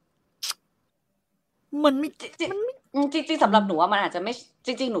มันไม่จริงสำหรับหนูว่ามันอาจจะไม่จ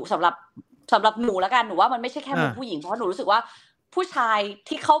ริงๆหนูสำหรับหนูแล้วกันหนูว่ามันไม่ใช่แค่ผู้หญิงเพราะหนูรู้สึกว่าผู้ชาย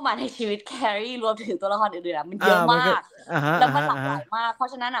ที่เข้ามาในชีวิตแครี่รวมถึงตัวละครอื่นๆมันเยอะมากแล้วมันหลากหลายมากเพรา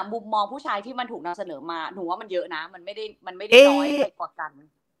ะฉะนั้นมุมมองผู้ชายที่มันถูกนำเสนอมาหนูว่ามันเยอะนะมันไม่ได้น้อยไปกว่ากัน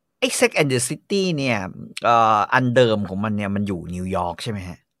ไอ้ Sex and the City เนี่ยอันเดิมของมันเนี่ยมันอยู่นิวยอร์กใช่ไหม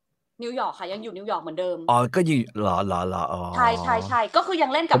ฮะนิวยอร์กค่ะยังอยู่นิวยอร์กเหมือนเดิมก็อยู่หรอใช่ก็คือยั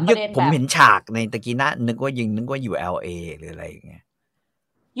งเล่นกับประเด็นแบบผมเห็นฉากในตะกี้นะนึกว่าอยู่ LA หรืออะไรอย่างเงี้ย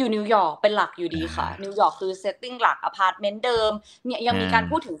อยู่นิวยอร์กเป็นหลักอยู่ดีค่ะนิวยอร์กคือเซตติ้งหลักอพาร์ตเมนต์เดิมเนี่ยยังมีการ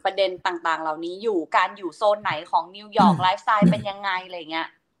พูดถึงประเด็นต่างๆเหล่านี้อยู่การอยู่โซนไหนของนิวยอร์กไลฟ์สไตล์เป็นยังไงอะไรเงี้ย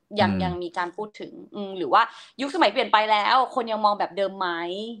ยังมีการพูดถึงหรือว่ายุคสมัยเปลี่ยนไปแล้วคนยังมองแบบเดิมไหม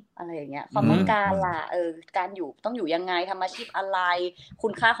อะไรอย่างเงี้ยความต้องการล่ะการอยู่ต้องอยู่ยังไงทำอาชีพอะไรคุ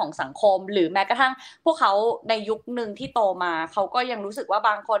ณค่าของสังคมหรือแม้กระทั่งพวกเขาในยุคนึงที่โตมาเขาก็ยังรู้สึกว่าบ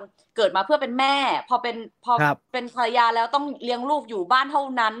างคนเกิดมาเพื่อเป็นแม่พอเป็นภรรยาแล้วต้องเลี้ยงลูกอยู่บ้านเท่า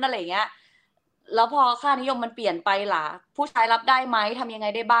นั้นอะไรเงี้ยแล้วพอค่านิยมมันเปลี่ยนไปล่ะผู้ชายรับได้ไหมทำยังไง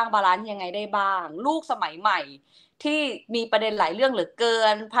ได้บ้างบาลานซ์ยังไงได้บ้างลูกสมัยใหม่ที่มีประเด็นหลายเรื่องเหลือเกิ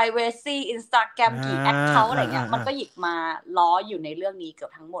น privacy Instagram กี่ account อะไรเงี้ยมันก็หยิบมาล้ออยู่ในเรื่องนี้เกือ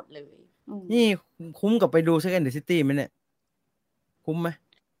บทั้งหมดเลยนี่คุ้มกับไปดู Sex and the City มั้ยเนี่ยคุ้มมั้ย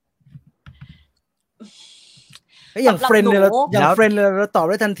อย่างเฟรนด์เนี่ยเราตอบ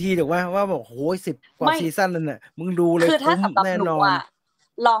ได้ทันทีถูกมั้ยว่าแบบโห10กว่าซีซั่นนั่นน่ะมึงดูเลยคุ้มแน่นอน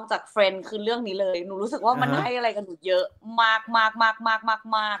ลองจากเฟรนด์คือเรื่องนี้เลยหนูรู้สึกว่ามันให้อะไรกันหนูเยอะมา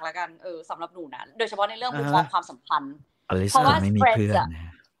กแล้วกันสำหรับหนูนะโดยเฉพาะในเรื่องมุมมองความสัมพันธ์เพราะว่าเฟรนด์อะ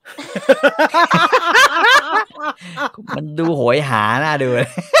มันดูโหยหาน่าดูเลย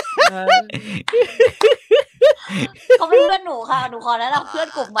เขาเป็นเพื่อนหนูค่ะหนูขอแนะนำเพื่อน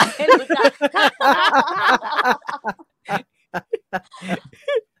กลุ่มใหม่ให้รู้จัก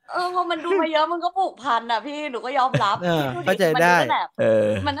พอมันดูมาเยอะมันก็ผูกพันอ่ะพี่หนูก็ยอมรับเข้าใจได้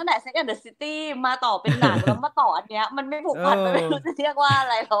มันตั้งแต่ Sex and the City มาต่อเป็นหนังแล้วมาต่ออันเนี้ยมันไม่ผูกพันมันไม่รู้จะเรียกว่าอะ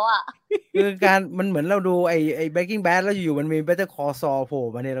ไรแล้วอ่ะคือการมันเหมือนเราดูไอ้ Breaking Bad แล้วอยู่มันมี Better Call Saul โผล่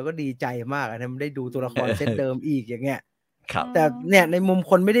มาเนี่ยเราก็ดีใจมากนะมันได้ดูตัวละครเซตเดิมอีกอย่างเงี้ยแต่เนี่ยในมุม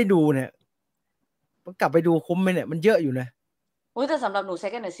คนไม่ได้ดูเนี่ยกลับไปดูคุ้มไหมเนี่ยมันเยอะอยู่นะแต่สำหรับหนู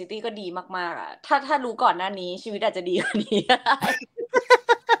Sex and the City ก็ดีมากๆอ่ะถ้ารู้ก่อนหน้านี้ชีวิตอาจจะดีกว่านี้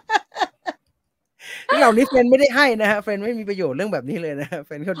เหล่านี้เฟรนไม่ได้ให้นะฮะเฟรนไม่มีประโยชน์เรื่องแบบนี้เลยนะเฟ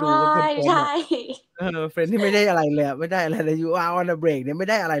รนเขาดูกันเพลินๆ ใช่ เฟรนที่ไม่ได้อะไรเลยไม่ได้อะไรเลยยูอาร์ออนเบรกเนี่ยไม่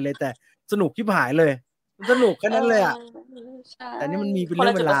ได้อะไรเลยแต่สนุกชิบหายเลยสนุกแค่นั้นเลยอ่ะแต่นี่มันมีเป็นเ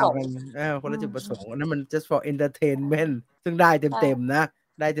รื่องเป็นราวกันคนละจุดประสงค์อันนั้นมัน just for entertainment ซึ่งได้เต็มๆนะ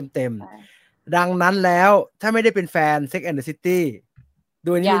ได้เต็มๆดังนั้นแล้วถ้าไม่ได้เป็นแฟน Sex and the City โด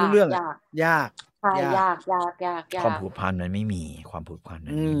ยนี้ไม่รู้เรื่องยากความผูกพันมันไม่มีความผูกพันมั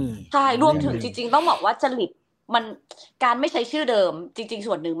นไม่มีใช่รวมถึงจริงๆต้องบอกว่าจริตมันการไม่ใช้ชื่อเดิมจริงๆ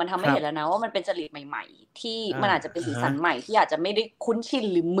ส่วนหนึ่งมันทำให้เห็นแล้วนะว่ามันเป็นจริตใหม่ๆที่มันอาจจะเป็นสีสันใหม่ที่อาจจะไม่ได้คุ้นชิน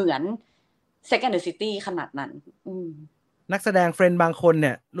หรือเหมือน Sex and the City ขนาดนั้นนักแสดงเฟรนด์บางคนเ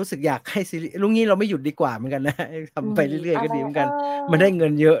นี่ยรู้สึกอยากให้ซีรีส์ลุงนี้เราไม่หยุดดีกว่าเหมือนกันนะทำไปเรื่อยๆก็ดีเหมือนกันมันได้เงิ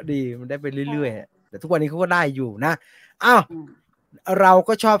นเยอะดีมันได้ไปเรื่อยๆแต่ทุกวันนี้เขาก็ได้อยู่นะอ้าวเรา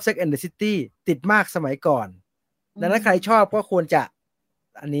ก็ชอบ Sex and the City ติดมากสมัยก่อนดังนั้นใครชอบก็ควรจะ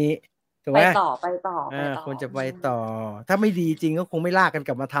อันนี้ถูกไหมไปต่อควรจะไปต่อถ้าไม่ดีจริงก็คงไม่ลากกันก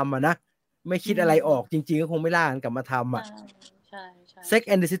ลับมาทำนะไม่คิดอะไรออกจริงๆก็คงไม่ลากกันกลับมาทำใช่ Sex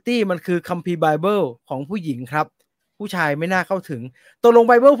and the City มันคือคัมภีร์ไบเบิลของผู้หญิงครับผู้ชายไม่น่าเข้าถึงตกลงไ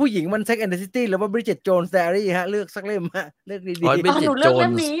บเบิลผู้หญิงมัน Sex and the City หรือว่า Bridget Jones Diary ฮะเลือกสักเล่มฮะเลือกดีๆหนูเลือกเล่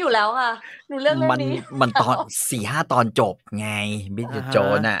มนี้อยู่แล้วค่ะหนูเลือกเล่มนี้มันตอน 4-5 ตอนจบไง Bridget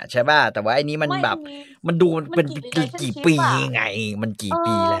Jones น่ะใช่ป่ะแต่ว่าไอ้นี้มันแบบมันดูมันเป็นกี่ปีไงมันกี่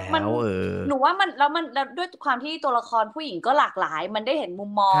ปีแล้วหนูว่ามันแล้วด้วยความที่ตัวละครผู้หญิงก็หลากหลายมันได้เห็นมุ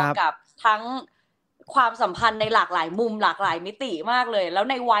มมองกับทั้งความสัมพันธ์ในหลากหลายมุมหลากหลายมิติมากเลยแล้ว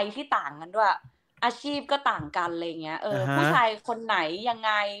ในวัยที่ต่างกันด้วยอาชีพก็ต่างกันอะไรเงี้ยผู้ชายคนไหนยังไ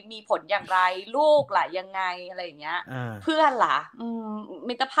งมีผลอย่างไรลูกล่ะยังไงอะไรเงี้ยเพื่อนล่ะ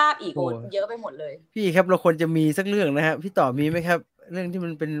มิตรภาพอีกเยอะไปหมดเลยพี่ครับเราควรจะมีสักเรื่องนะฮะพี่ต่อมีไหมครับเรื่องที่มั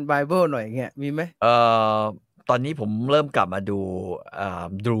นเป็นไบเบิลหน่อยเงี้ยมีไหมตอนนี้ผมเริ่มกลับมาดู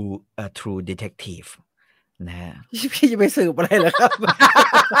True Detective นะฮะพี่จะไปสืบอะไรเหรอครับ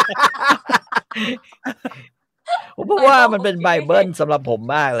เพราะว่ามันเป็นไบเบิลสำหรับผม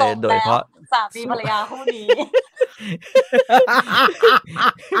มากเลยโดยเฉพาะสามีภรรยาคู่นี้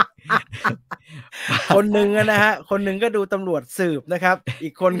คนหนึ่งนะฮะคนหนึ่งก็ดูตำรวจสืบนะครับอี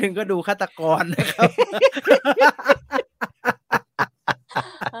กคนหนึ่งก็ดูฆาตกรนะครับ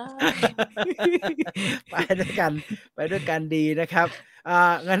ไปด้วยกันดีนะครับ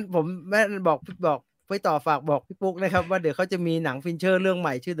งั้นผมแม่บอกไปต่อฝากบอกพี่ปุ๊กนะครับว่าเดี๋ยวเขาจะมีหนังฟินเชอร์เรื่องให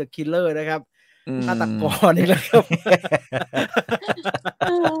ม่ชื่อ The Killer นะครับฆาตกรนี่แหละครับ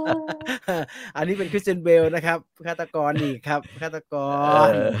อันนี้เป็นคริสเตียนเบลนะครับฆาตกรอีกครับฆาตกร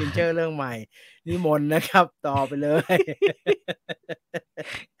ฟินเชอร์เรื่องใหม่นิมนต์นะครับต่อไปเลย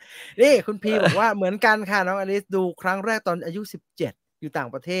นี่คุณพีบอกว่าเหมือนกันค่ะน้องอลิสดูครั้งแรกตอนอายุ17อยู่ต่าง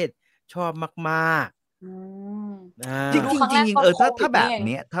ประเทศชอบมากๆจริงถ้าแบบ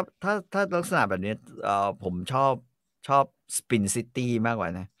นี้ถ้าลักษณะแบบนี้ผมชอบสปินซิตี้มากกว่า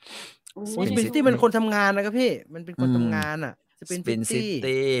นะสปินซิตี้มันคนทำงานนะครับพี่มันเป็นคนทำงานอ่ะสปินซิ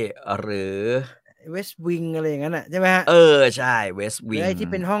ตี้หรือเวสต์วิงอะไรอย่างนั้นอ่ะใช่ไหมฮะใช่เวสต์วิงไอ้ที่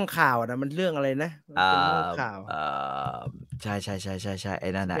เป็นห้องข่าวนะมันเรื่องอะไรนะเป็นห้องข่าวใช่ไอ้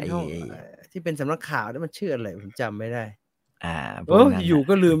นั่นน่ะที่เป็นสำนักข่าวนั่นมันชื่ออะไรผมจำไม่ได้อยู่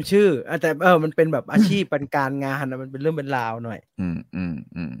ก็ลืมชื่อแต่มันเป็นแบบอาชีพเป็นการงานนะมันเป็นเรื่องเป็นราวหน่อย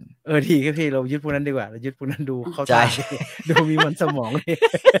ดีครับพี่เรายึดพวกนั้นดีกว่าเรายึดพวกนั้นดูเข้าใจดูมีมันสมองเล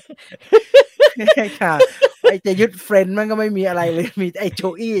ยค่ะไอ้จะยึดเฟรนด์มันก็ไม่มีอะไรเลยมีไอ้โจ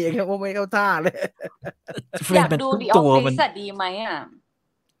อี้อย่างเงี้ยว่าไม่เข้าท่าเลยอยากดูดิออฟฟิศดีไหมอ่ะ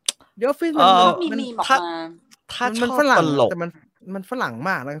ดิออฟฟิศมันมีบอกมาถ้ามันฝรั่งแต่มันฝรั่งม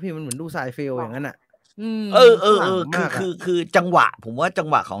ากนะครับพี่มันเหมือนดูไซเฟลอย่างนั้นอ่ะคือจังหวะผมว่าจัง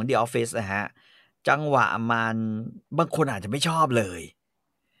หวะของ The Office นะฮะจังหวะมันบางคนอาจจะไม่ชอบเลย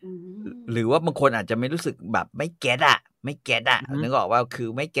หรือว่าบางคนอาจจะไม่รู้สึกแบบไม่เก็ตนึกออกว่าคือ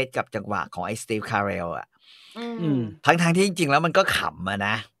ไม่เก็ตกับจังหวะของไอ้สตีฟคาร์เรลอ่ะทั้งที่จริงๆแล้วมันก็ขำอะน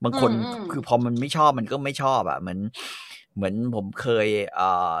ะบางคนคือพอมันไม่ชอบมันก็ไม่ชอบอ่ะเหมือนผมเคย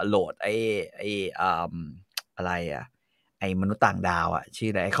โหลดไอ้อะไรอ่ะไอ้มนุษย์ต่างดาวอ่ะชื่อ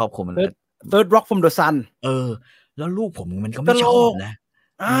อะไรไอ้ครอบครัวมันThird Rock from the Sun แล้วลูกผมมันก็ไม่ชอบนะ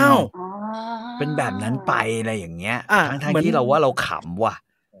เป็นแบบนั้นไปอะไรอย่างเงี้ยทั้งที่เราว่าเราขำว่ะ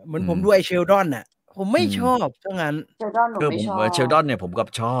เหมือนผมดูไอเชลดอนน่ะผมไม่ชอบเท่านั้นเชลดอนหนูไม่ชอบเชลดอนเนี่ยผมก็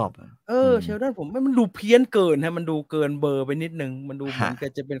ชอบเชลดอนผมมันดูเพี้ยนเกินฮะมันดูเกินเบอร์ไปนิดนึงมันดูเหมือนกั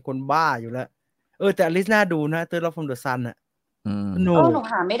บจะเป็นคนบ้าอยู่แล้วแต่อลิสน่าดูนะ Third Rock from the Sun น่ะหนู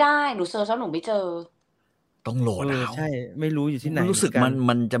หาไม่ได้หนูเซิร์ชแล้วหนูไม่เจอต้องโหลดใช่ไม่รู้อยู่ที่ไหนรู้สึก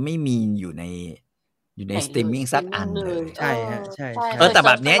มันจะไม่มีอยู่ในสตรีมมิ่งสักอันเลยใช่ฮะใช่แต่แ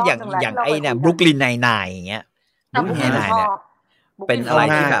บบเนี้ยอย่างไอ้เนี่ยบรุกลินไนน์อย่างเงี้ยบรุกลินไนน์เนี่ย เป็นอะไร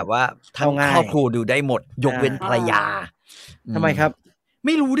ที่แบบว่าทั้งครอบครัวดูได้หมดยกเว้นภรรยาทำไมครับไ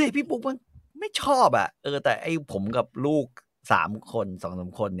ม่รู้ดิพี่ปุ๊กมันไม่ชอบอ่ะแต่ไอ้ผมกับลูก3 คน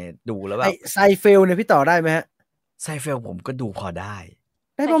 2-3 คนเนี่ยดูแล้วแบบไซเฟลเนี่ยพี่ต่อได้ไหมฮะไซเฟลผมก็ดูพอได้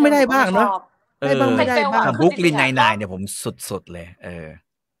บ้างไม่ได้บ้างเนาะได้บ้างไม่ได้บ้างบุ๊กลินไนน์เนี่ยผมสุดๆเลย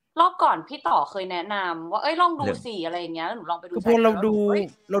รอบก่อนพี่ต่อเคยแนะนำว่าลองดูสิอะไรอย่างเงี้ยหนูลองไปดูพอเรา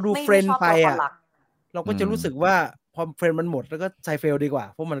ดูเฟรนด์ไปอ่ะเราก็จะรู้สึกว่าพอเฟรนด์มันหมดแล้วก็ไซเฟลดีกว่า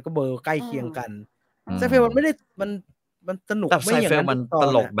เพราะมันก็เบอร์ใกล้เคียงกันไซเฟลมันไม่ได้มันสนุกไม่อย่างนั้นมันต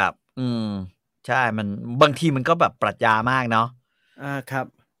ลกแบบใช่มันบางทีมันก็แบบปรัชญามากเนาะครับ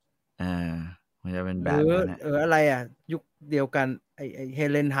มันจะเป็นแบบนั้นอะไรอ่ะยุคเดียวกันไอเฮ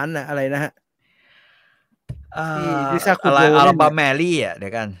เลนฮันน่ะอะไรนะฮะที่ดิซาคุโรอัลบั้มแมรี่อ่ะเดี๋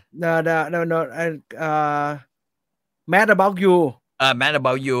ยวกันMad About You Mad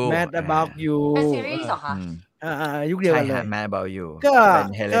About You Mad About You เป็นซีรีส์เหรอคะยุคเดียวกันเลย Mad About You เป็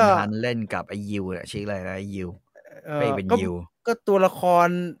นเฮเลนฮันเล่นกับไอยิวอ่ะชื่ออะไรนะไอยิวเป็นยิวก็ตัวละคร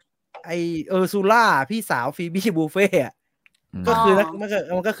ไอซูล่าพี่สาวฟีบี้บูเฟ่ก็คือมั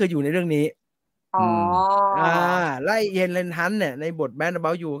นก็คืออยู่ในเรื่องนี้ไล่เฮเลนฮันเนี่ยในบท Mad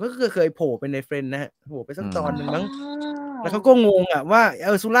About You ก็เคยโผล่เป็นในเฟรนด์นะฮะโผล่ไปสักตอนนึงมั้งแล้วเขาก็งงอ่ะว่า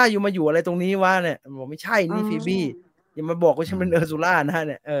ซูล่าอยู่มาอยู่อะไรตรงนี้วะเนี่ยบอกไม่ใช่นี่ฟีบี้อย่ามาบอกว่าฉันเป็นซูล่านะ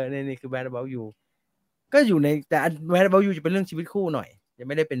เนี่ยนี่คือ Mad About You ก็อยู่ในแต่ Mad About You จะเป็นเรื่องชีวิตคู่หน่อยยัง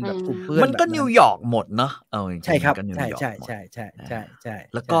ไม่ได้เป็นแบบกลุ่มเพื่อนมันก็นิวยอร์กหมดเนาะใช่ครับใช่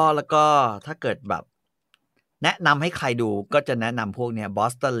แล้วก็ถ้าเกิดแบบแนะนำให้ใครดูก็จะแนะนำพวกเนี้ย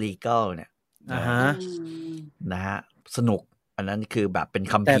Boston Legal เนี่ยนะฮะสนุกอันนั้นคือแบบเป็น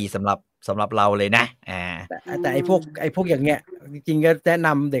คัมภีร์สำหรับเราเลยนะแต่ไอ้พวกอย่างเงี้ยจริงๆก็แนะน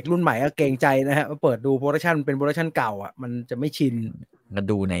ำเด็กรุ่นใหม่ก็เกรงใจนะฮะว่าเปิดดูโปรดักชันเป็นโปรดักชันเก่าอ่ะมันจะไม่ชินก็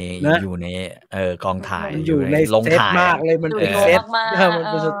ดูอยู่ในกองถ่ายอยู่ในลงถ่ายมากเลยมันเป็นเซตมัน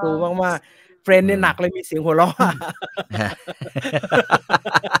เป็นสตูมากๆเฟรนด์เนี่ยหนักเลยมีเสียงหัวเราะ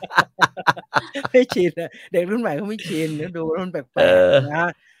ไม่ชินเด็กรุ่นใหม่เขาไม่ชินดูแล้วมันแปลกๆนะ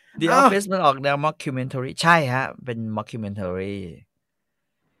The Office มันออกแนว mockumentary ใช่ฮะเป็น mockumentary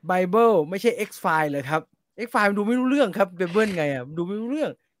Bible ไม่ใช่ X-File เลยครับ X-File มันดูไม่รู้เรื่องครับ Bible ไงอ่ะดูไม่รู้เรื่อ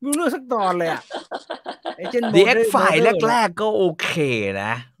งสักตอนเลยอ่ะThe X-File แรกๆก็โอเคน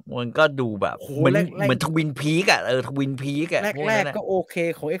ะมันก็ดูแบบเหมือนทวินพีคอ่ะทวินพีคอ่ะแรกก็โอเค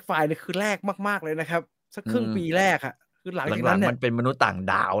ของ X-File นี่คือแรกมากๆเลยนะครับสักครึ่งปีแรกอ่ะคือหลังจากนั้นเนี่ยมันเป็นมนุษย์ต่าง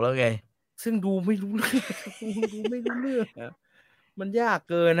ดาวแล้วไงซึ่งดูไม่รู้เรื่องมันยาก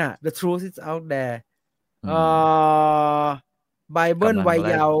เกินอ่ะ The truth is out there Bible วัย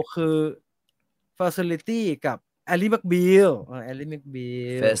เยาว์คือ Facility กับ Ally McBeal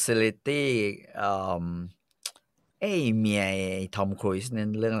Facility เมียทอมครูซนั่น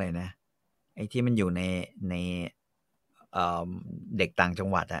เรื่องอะไรนะไอ้ที่มันอยู่ในเด็กต่างจัง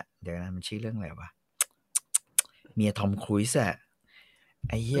หวัดอะเดี๋ยวนะมันชื่อเรื่องอะไรวะเมียทอมครูซอะ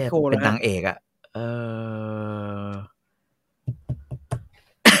ไอ้เหี้ยเป็นนางเอกอะ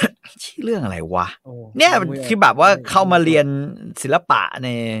ชื่อเรื่องอะไรวะเนี่ยคือแบบว่าเข้ามาเรียนศิลปะใน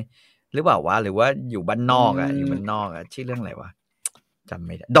หรือเปล่าวะหรือว่าอยู่บ้านนอกอยู่บ้านนอกชื่อเรื่องอะไรวะจำไ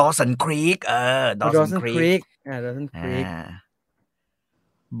ม่ได้ Dawson Creek Dawson Creek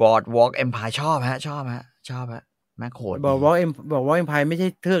Boardwalk Empire ชอบฮะแม่โคตรBoardwalk Empire ไม่ใช่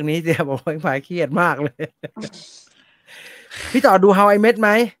เทือกนี้แต่ Boardwalk Empire เครียดมากเลยพี่ต่อดู How I Met ไหม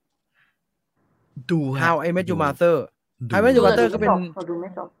ดู How I Met Your Mother How I Met Your Mother ก็เป็น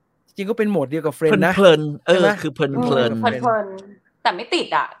จริงก็เป็นโหมดเดียวกับเฟรนด์นะเพลินคือเพลินแต่ไม่ติด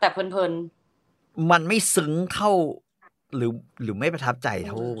อ่ะแต่เพลินมันไม่ซึ้งเท่าหรือไม่ประทับใจเ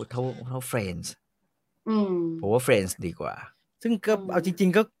ท่า Friends ผมว่า Friends ดีกว่าซึ่งก็เอาจริง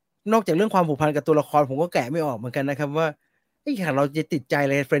ๆก็นอกจากเรื่องความผูกพันกับตัวละครผมก็แกะไม่ออกเหมือนกันนะครับว่าไอ้เราจะติดใจอะ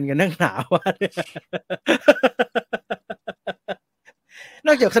ไรเฟรนด์กันนักหนาวะน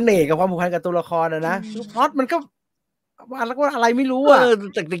อกจากเสน่ห์กับความผูกพันกับตัวละครนะพล็อตมันก็ว่าอะไรไม่รู้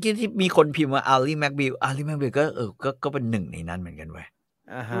แต่ตะกี้ที่มีคนพิมพ์ว่าอาลีแม็กบิลก็เป็นหนึ่งในนั้นเหมือนกันเว้ย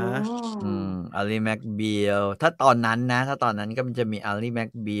อาลีแม็กบิลถ้าตอนนั้นก็มันจะมีอาลีแม็ก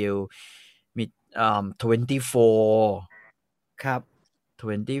บิลมี24ครับ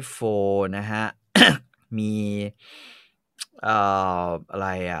24นะฮะ มีอะไร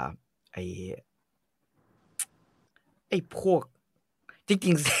อ่ะไอ้พวกจ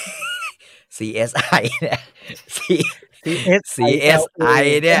ริงๆCSI เนี่ย CSI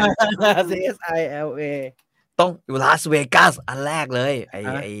เนี่ย CSILA ต้องอยู่ลาสเวกัสอันแรกเลย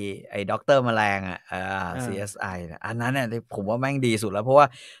ไอ้ด็อกเตอร์แมลงCSI นะอันนั้นเนี่ยผมว่าแม่งดีสุดแล้วเพราะว่า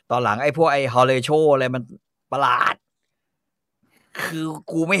ตอนหลังไอ้พวกไอ้ฮอลเลโชอะไรมันประหลาด คือ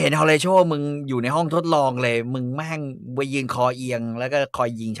กูไม่เห็นฮอลเลโชมึงอยู่ในห้องทดลองเลยมึงแม่งไปยืนคอเอียงแล้วก็คอย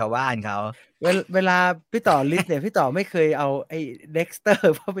ยิงชาวบ้านเขาเวลาพี่ต่อลิสต์เนี่ยพี่ต่อไม่เคยเอาไอ้เด็กสเตอ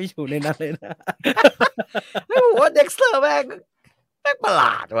ร์เข้าไปอยู่ในนั้นเลยนะไม่บอกว่าเด็กสเตอร์แม่งประหล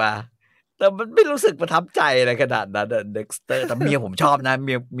าดว่ะแต่มันไม่รู้สึกประทับใจอะไรขนาดนั้นเด็กสเตอร์แต่เมียผมชอบนะเ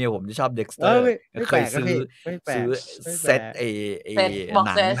มียผมจะชอบเด็กสเตอร์เคยซื้อเซตไอ้ห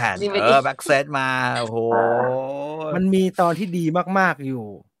นังแผ่นแบ็คเซตมาโอ้โหมันมีตอนที่ดีมากๆอยู่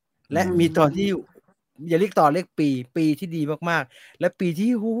และมีตอนที่อย่าเรียกต่อเรียกปีที่ดีมากๆและปีที่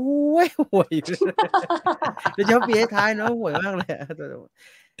ห่วยโดยเฉพาะปีท้ายเนาะห่วยมากเลย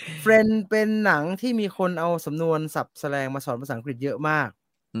เฟรนด์เป็นหนังที่มีคนเอาสำนวนศัพท์แสลงมาสอนภาษาอังกฤษเยอะมาก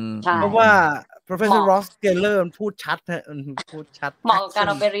เพราะว่า Professor Ross Geller พูดชัดนะพูดชัดเหมาะกับการเ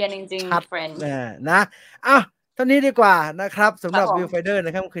อาไปเรียนจริงๆ Friend นะเท่านี้ดีกว่านะครับสำหรับ Viewfinder น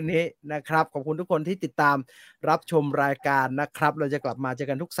ะครับคืนนี้นะครับขอบคุณทุกคนที่ติดตามรับชมรายการนะครับเราจะกลับมาเจอ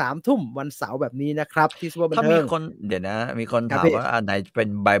กันทุก 3 ทุ่มวันเสาร์แบบนี้นะครับที่ซุปเปอร์บันเทิงเดี๋ยวนะมีคนถามว่าอันไหนเป็น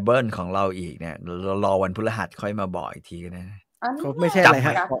ไบเบิลของเราอีกเนี่ยเรารอวันพฤหัสค่อยมาบอกอีกทีนะเขาไม่ใช่อะไรฮ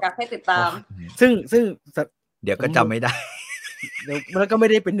ะอยากให้ติดตามซึ่งเดี๋ยวก็จำไม่ได้เดี๋ยวแล้วก็ไม่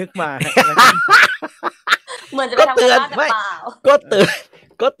ได้เป็นนึกมาเหมือนจะไปทำงานแต่เปล่าก็เ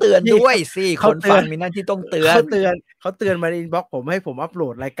ตือนด้วยสิคนฟังมีหน้าที่ต้องเตือนเขาเตือนมาในอินบ็อกซ์ผมให้ผมอัปโหล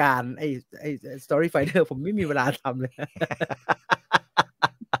ดรายการไอ้ Story Finder ผมไม่มีเวลาทำเลย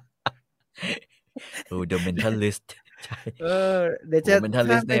The Mentalist ใช่เดี๋ยวจะ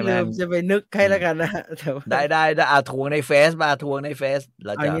จะไปนึกให้แล้วกันนะได้ทวงในเฟซมาทวงในเฟซแ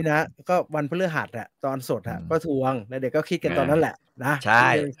ล้วอันนี้นะก็วันพฤหัสอะตอนสดอะก็ทวงแล้วเดี๋ยวก็คิดกันตอนนั้นแหละนะใช่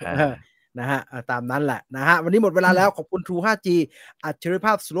นะฮะตามนั้นแหละนะฮะวันนี้หมดเวลาแล้วขอบคุณ True 5G อัจฉริยภ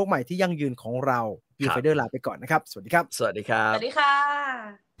าพสู่โลกใหม่ที่ยั่งยืนของเรา Viewfinder ลาไปก่อนนะครับสวัสดีครับสวัสดีครับสวัสดีค่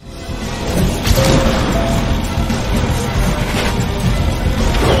ะ